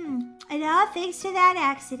 And all thanks to that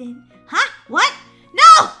accident. Huh? What?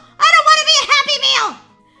 No! I don't want to be a Happy Meal!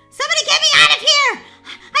 Somebody get me out of here!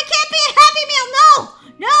 I can't be a Happy Meal! No!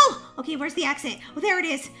 No! Okay, where's the exit? Oh, there it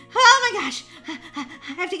is. Oh my gosh.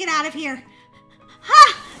 I have to get out of here.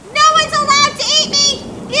 No one's allowed to eat me!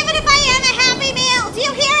 Even if I am a Happy Meal! Do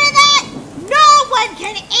you hear that? No one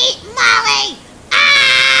can eat Molly!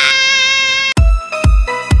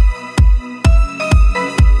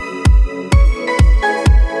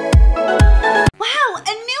 Wow,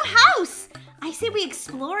 a new house! I say we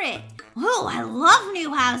explore it. Oh, I love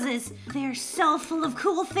new houses. They're so full of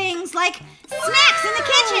cool things like snacks in the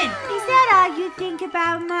kitchen. Is that all you think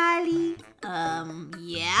about, Molly?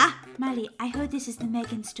 Yeah. Molly, I heard this is the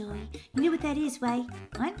Megan story. You know what that is, right?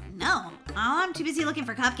 What? No. Oh, I'm too busy looking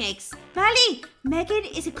for cupcakes. Molly, Megan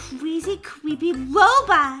is a crazy, creepy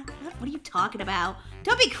robot. What are you talking about?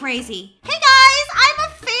 Don't be crazy. Hey guys, I'm a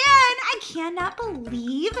fan. I cannot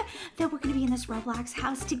believe that we're going to be in this Roblox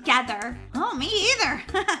house together. Oh, me either.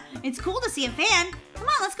 It's cool to see a fan. Come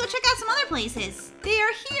on, let's go check out some other places. They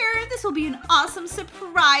are here. This will be an awesome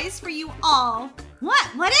surprise for you all. What?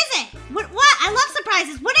 What is it? What? I love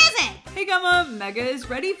surprises. What is it? Hey Gamma, Mega is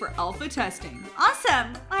ready for alpha testing.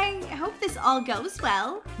 Awesome. I hope this all goes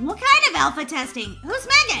well. What kind of alpha testing? Who's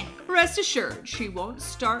Megan? Rest assured, she won't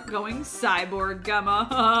start going cyborg,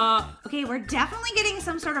 Gamma. Okay, we're definitely getting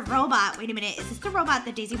some sort of robot. Wait a minute, is this the robot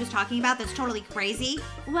that Daisy was talking about that's totally crazy?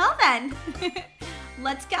 Well then,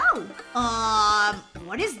 let's go.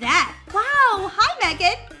 What is that? Wow, hi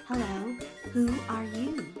Megan. Hello, who are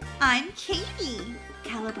you? I'm Katie.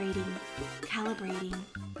 Calibrating,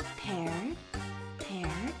 paired.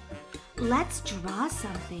 Let's draw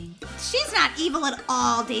something. She's not evil at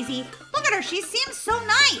all, Daisy. Look at her, she seems so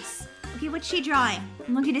nice. Okay, what's she drawing?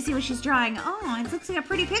 I'm looking to see what she's drawing. Oh, it looks like a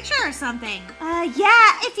pretty picture or something.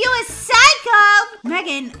 Yeah, if you a psycho!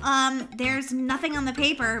 Megan, there's nothing on the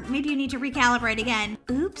paper. Maybe you need to recalibrate again.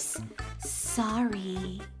 Oops,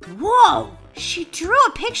 sorry. Whoa! She drew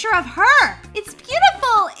a picture of her. It's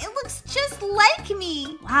beautiful. It looks just like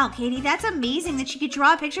me. Wow, Katie, that's amazing that she could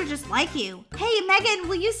draw a picture just like you. Hey, Megan,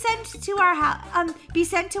 will you be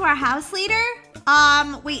sent to our house later?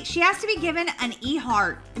 Wait, she has to be given an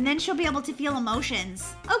e-heart, and then she'll be able to feel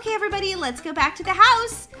emotions. Okay, everybody, let's go back to the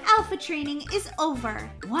house. Alpha training is over.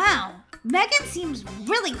 Wow, Megan seems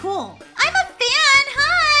really cool. I'm a fan.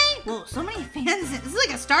 Hi. Whoa, so many fans. This is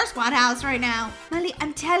like a Star Squad house right now. Molly,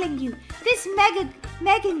 I'm telling you, this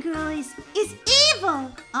Megan girl is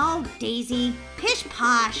evil. Oh, Daisy, pish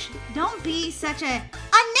posh. Don't be such a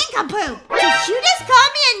nincompoop. Did you just call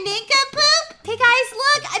me a nincompoop? Hey guys,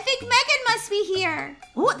 look, I think Megan must be here.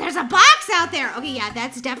 Oh, there's a box out there. Okay, yeah,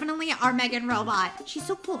 that's definitely our Megan robot. She's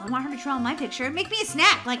so cool. I want her to draw my picture and make me a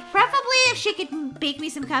snack. Like, preferably if she could bake me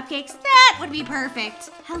some cupcakes, that would be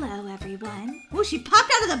perfect. Hello, everyone. Oh, she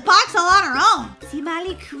popped out of the box all on her own. See,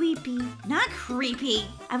 Molly, creepy. Not creepy.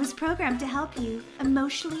 I was programmed to help you,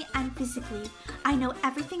 emotionally and physically. I know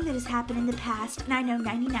everything that has happened in the past, and I know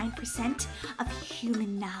 99% of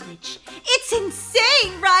human knowledge. It's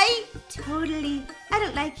insane, right? Totally. I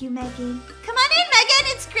don't like you, Megan. Come on in,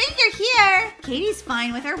 Megan. It's great you're here. Katie's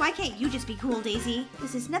fine with her. Why can't you just be cool, Daisy?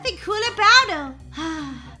 There's nothing cool about her.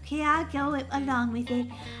 Okay, I'll go along with it.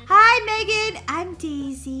 Hi, Megan. I'm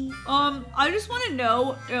Daisy. I just want to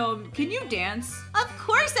know, can you dance? Of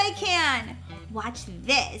course I can. Watch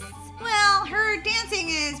this. Well, her dancing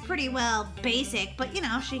is pretty well basic, but you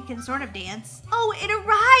know, she can sort of dance. Oh, it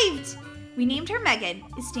arrived. We named her Megan.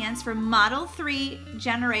 It stands for Model 3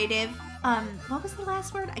 Generative. What was the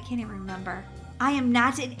last word? I can't even remember. I am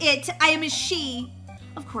not an it. I am a she.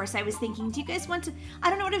 Of course, I was thinking, do you guys want to, I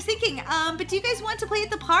don't know what I was thinking, but do you guys want to play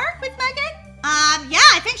at the park with Megan? Yeah,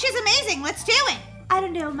 I think she's amazing. Let's do it. I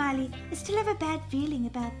don't know, Molly. I still have a bad feeling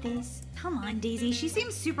about this. Come on, Daisy. She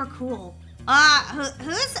seems super cool.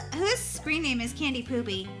 Whose screen name is Candy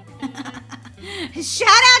Poopy? Shout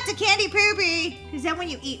out to Candy Poopy. Is that when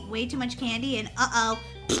you eat way too much candy and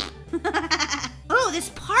Oh, this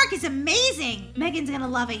park is amazing. Megan's gonna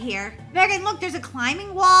love it here. Megan, look, there's a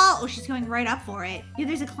climbing wall. Oh, she's going right up for it. Yeah,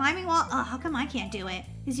 there's a climbing wall. Oh, how come I can't do it?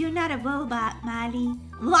 Because you're not a robot, Molly.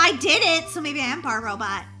 Well, I did it, so maybe I am part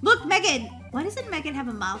robot. Look, Megan. Why doesn't Megan have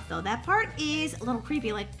a mouth, though? That part is a little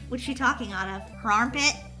creepy. Like, what's she talking out of? Her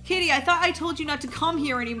armpit? Kitty, I thought I told you not to come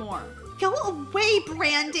here anymore. Go away,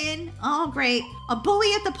 Brandon. Oh, great. A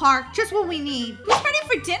bully at the park, just what we need. Who's ready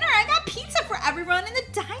for dinner? I got pizza for everyone in the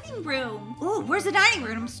dining room. Ooh, where's the dining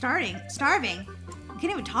room? I'm starving. I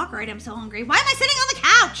can't even talk right. I'm so hungry. Why am I sitting on the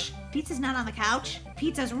couch? Pizza's not on the couch.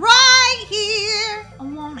 Pizza's right here. I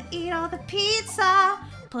wanna eat all the pizza.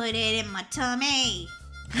 Put it in my tummy.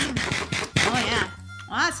 Oh, yeah.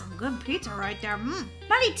 Well, that's some good pizza right there.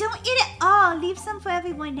 Molly, don't eat it all. Leave some for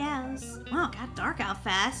everyone else. Wow, it got dark out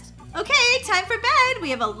fast. Okay, time for bed. We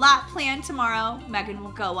have a lot planned tomorrow. Megan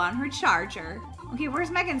will go on her charger. Okay, where's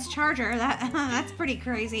Megan's charger? That's pretty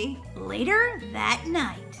crazy. Later that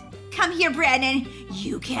night. Come here, Brandon.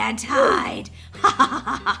 You can't hide.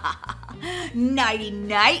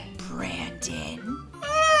 Nighty-night, Brandon.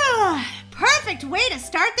 Perfect way to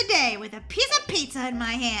start the day with a piece of pizza in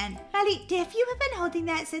my hand. Molly, have you been holding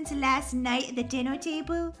that since last night at the dinner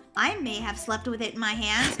table? I may have slept with it in my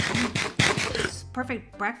hands.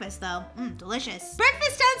 Perfect breakfast, though. Delicious.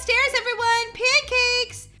 Breakfast downstairs, everyone.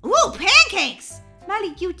 Pancakes. Ooh, pancakes.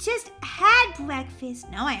 Molly, you just had breakfast.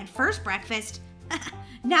 No, I had first breakfast.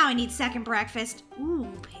 Now I need second breakfast.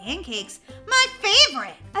 Ooh, pancakes. My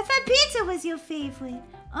favorite. I thought pizza was your favorite.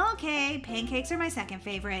 Okay, pancakes are my second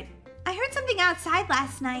favorite. I heard something outside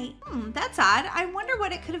last night. That's odd. I wonder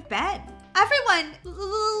what it could have been. Everyone,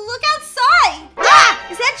 look outside.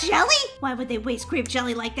 Ah, is that jelly? Why would they waste grape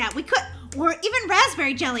jelly like that? We could, or even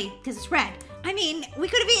raspberry jelly, because it's red. I mean, we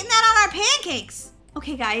could have eaten that on our pancakes.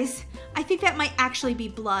 Okay, guys, I think that might actually be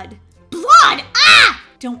blood. Blood? Ah!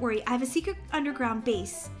 Don't worry, I have a secret underground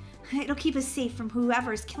base. It'll keep us safe from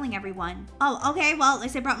whoever's killing everyone. Oh, okay, well, at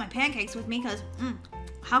least I brought my pancakes with me, because,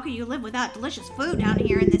 how can you live without delicious food down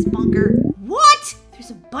here in this bunker? What?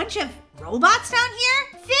 There's a bunch of robots down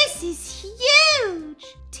here? This is huge.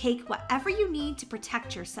 Take whatever you need to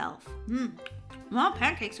protect yourself. Well,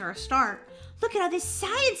 pancakes are a start. Look at all this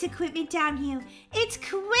science equipment down here. It's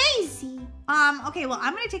crazy. Okay, well,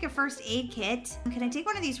 I'm gonna take a first aid kit. Can I take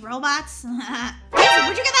one of these robots?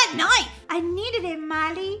 Where'd you get that knife? I needed it,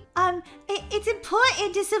 Molly. It's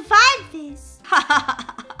important to survive this.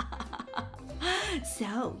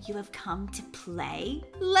 So, you have come to play?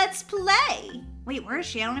 Let's play. Wait, where is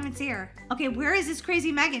she? I don't even see her. Okay, where is this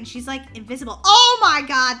crazy Megan? She's like invisible. Oh my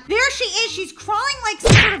God, there she is. She's crawling like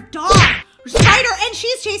some sort of dog or spider, and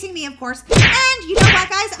she's chasing me, of course. And you know what,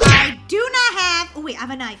 guys? I do not have, oh wait, I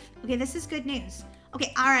have a knife. Okay, this is good news.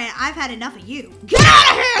 Okay, all right, I've had enough of you. Get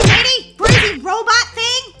out of here, lady! Crazy robot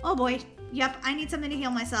thing. Oh boy. Yep, I need something to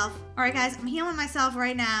heal myself. All right, guys, I'm healing myself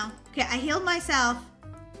right now. Okay, I healed myself.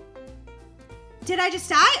 Did I just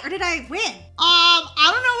die or did I win?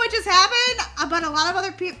 I don't know what just happened, but a lot of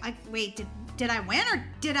other people, wait, did I win or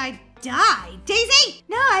did I die? Daisy?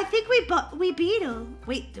 No, I think we beat her.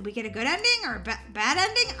 Wait, did we get a good ending or a bad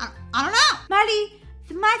ending? I don't know.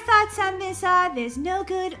 Molly, my thoughts on this are there's no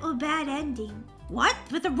good or bad ending. What?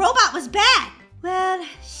 But the robot was bad. Well,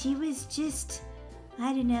 she was just,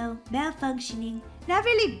 I don't know, malfunctioning. Not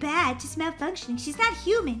really bad, just malfunctioning. She's not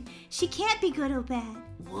human. She can't be good or bad.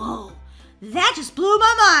 Whoa. That just blew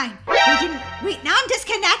my mind. Wait, now I'm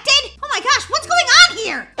disconnected? Oh my gosh, what's going on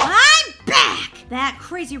here? I'm back. That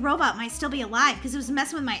crazy robot might still be alive because it was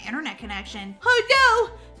messing with my internet connection. Oh no,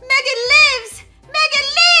 Megan lives. Megan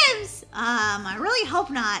lives. I really hope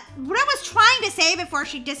not. What I was trying to say before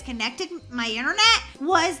she disconnected my internet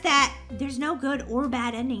was that there's no good or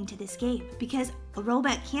bad ending to this game because a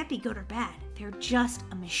robot can't be good or bad. They're just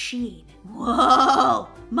a machine. Whoa,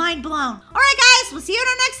 mind blown. All right, guys, we'll see you in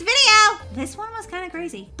our next video. This one was kind of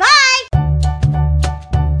crazy. Bye.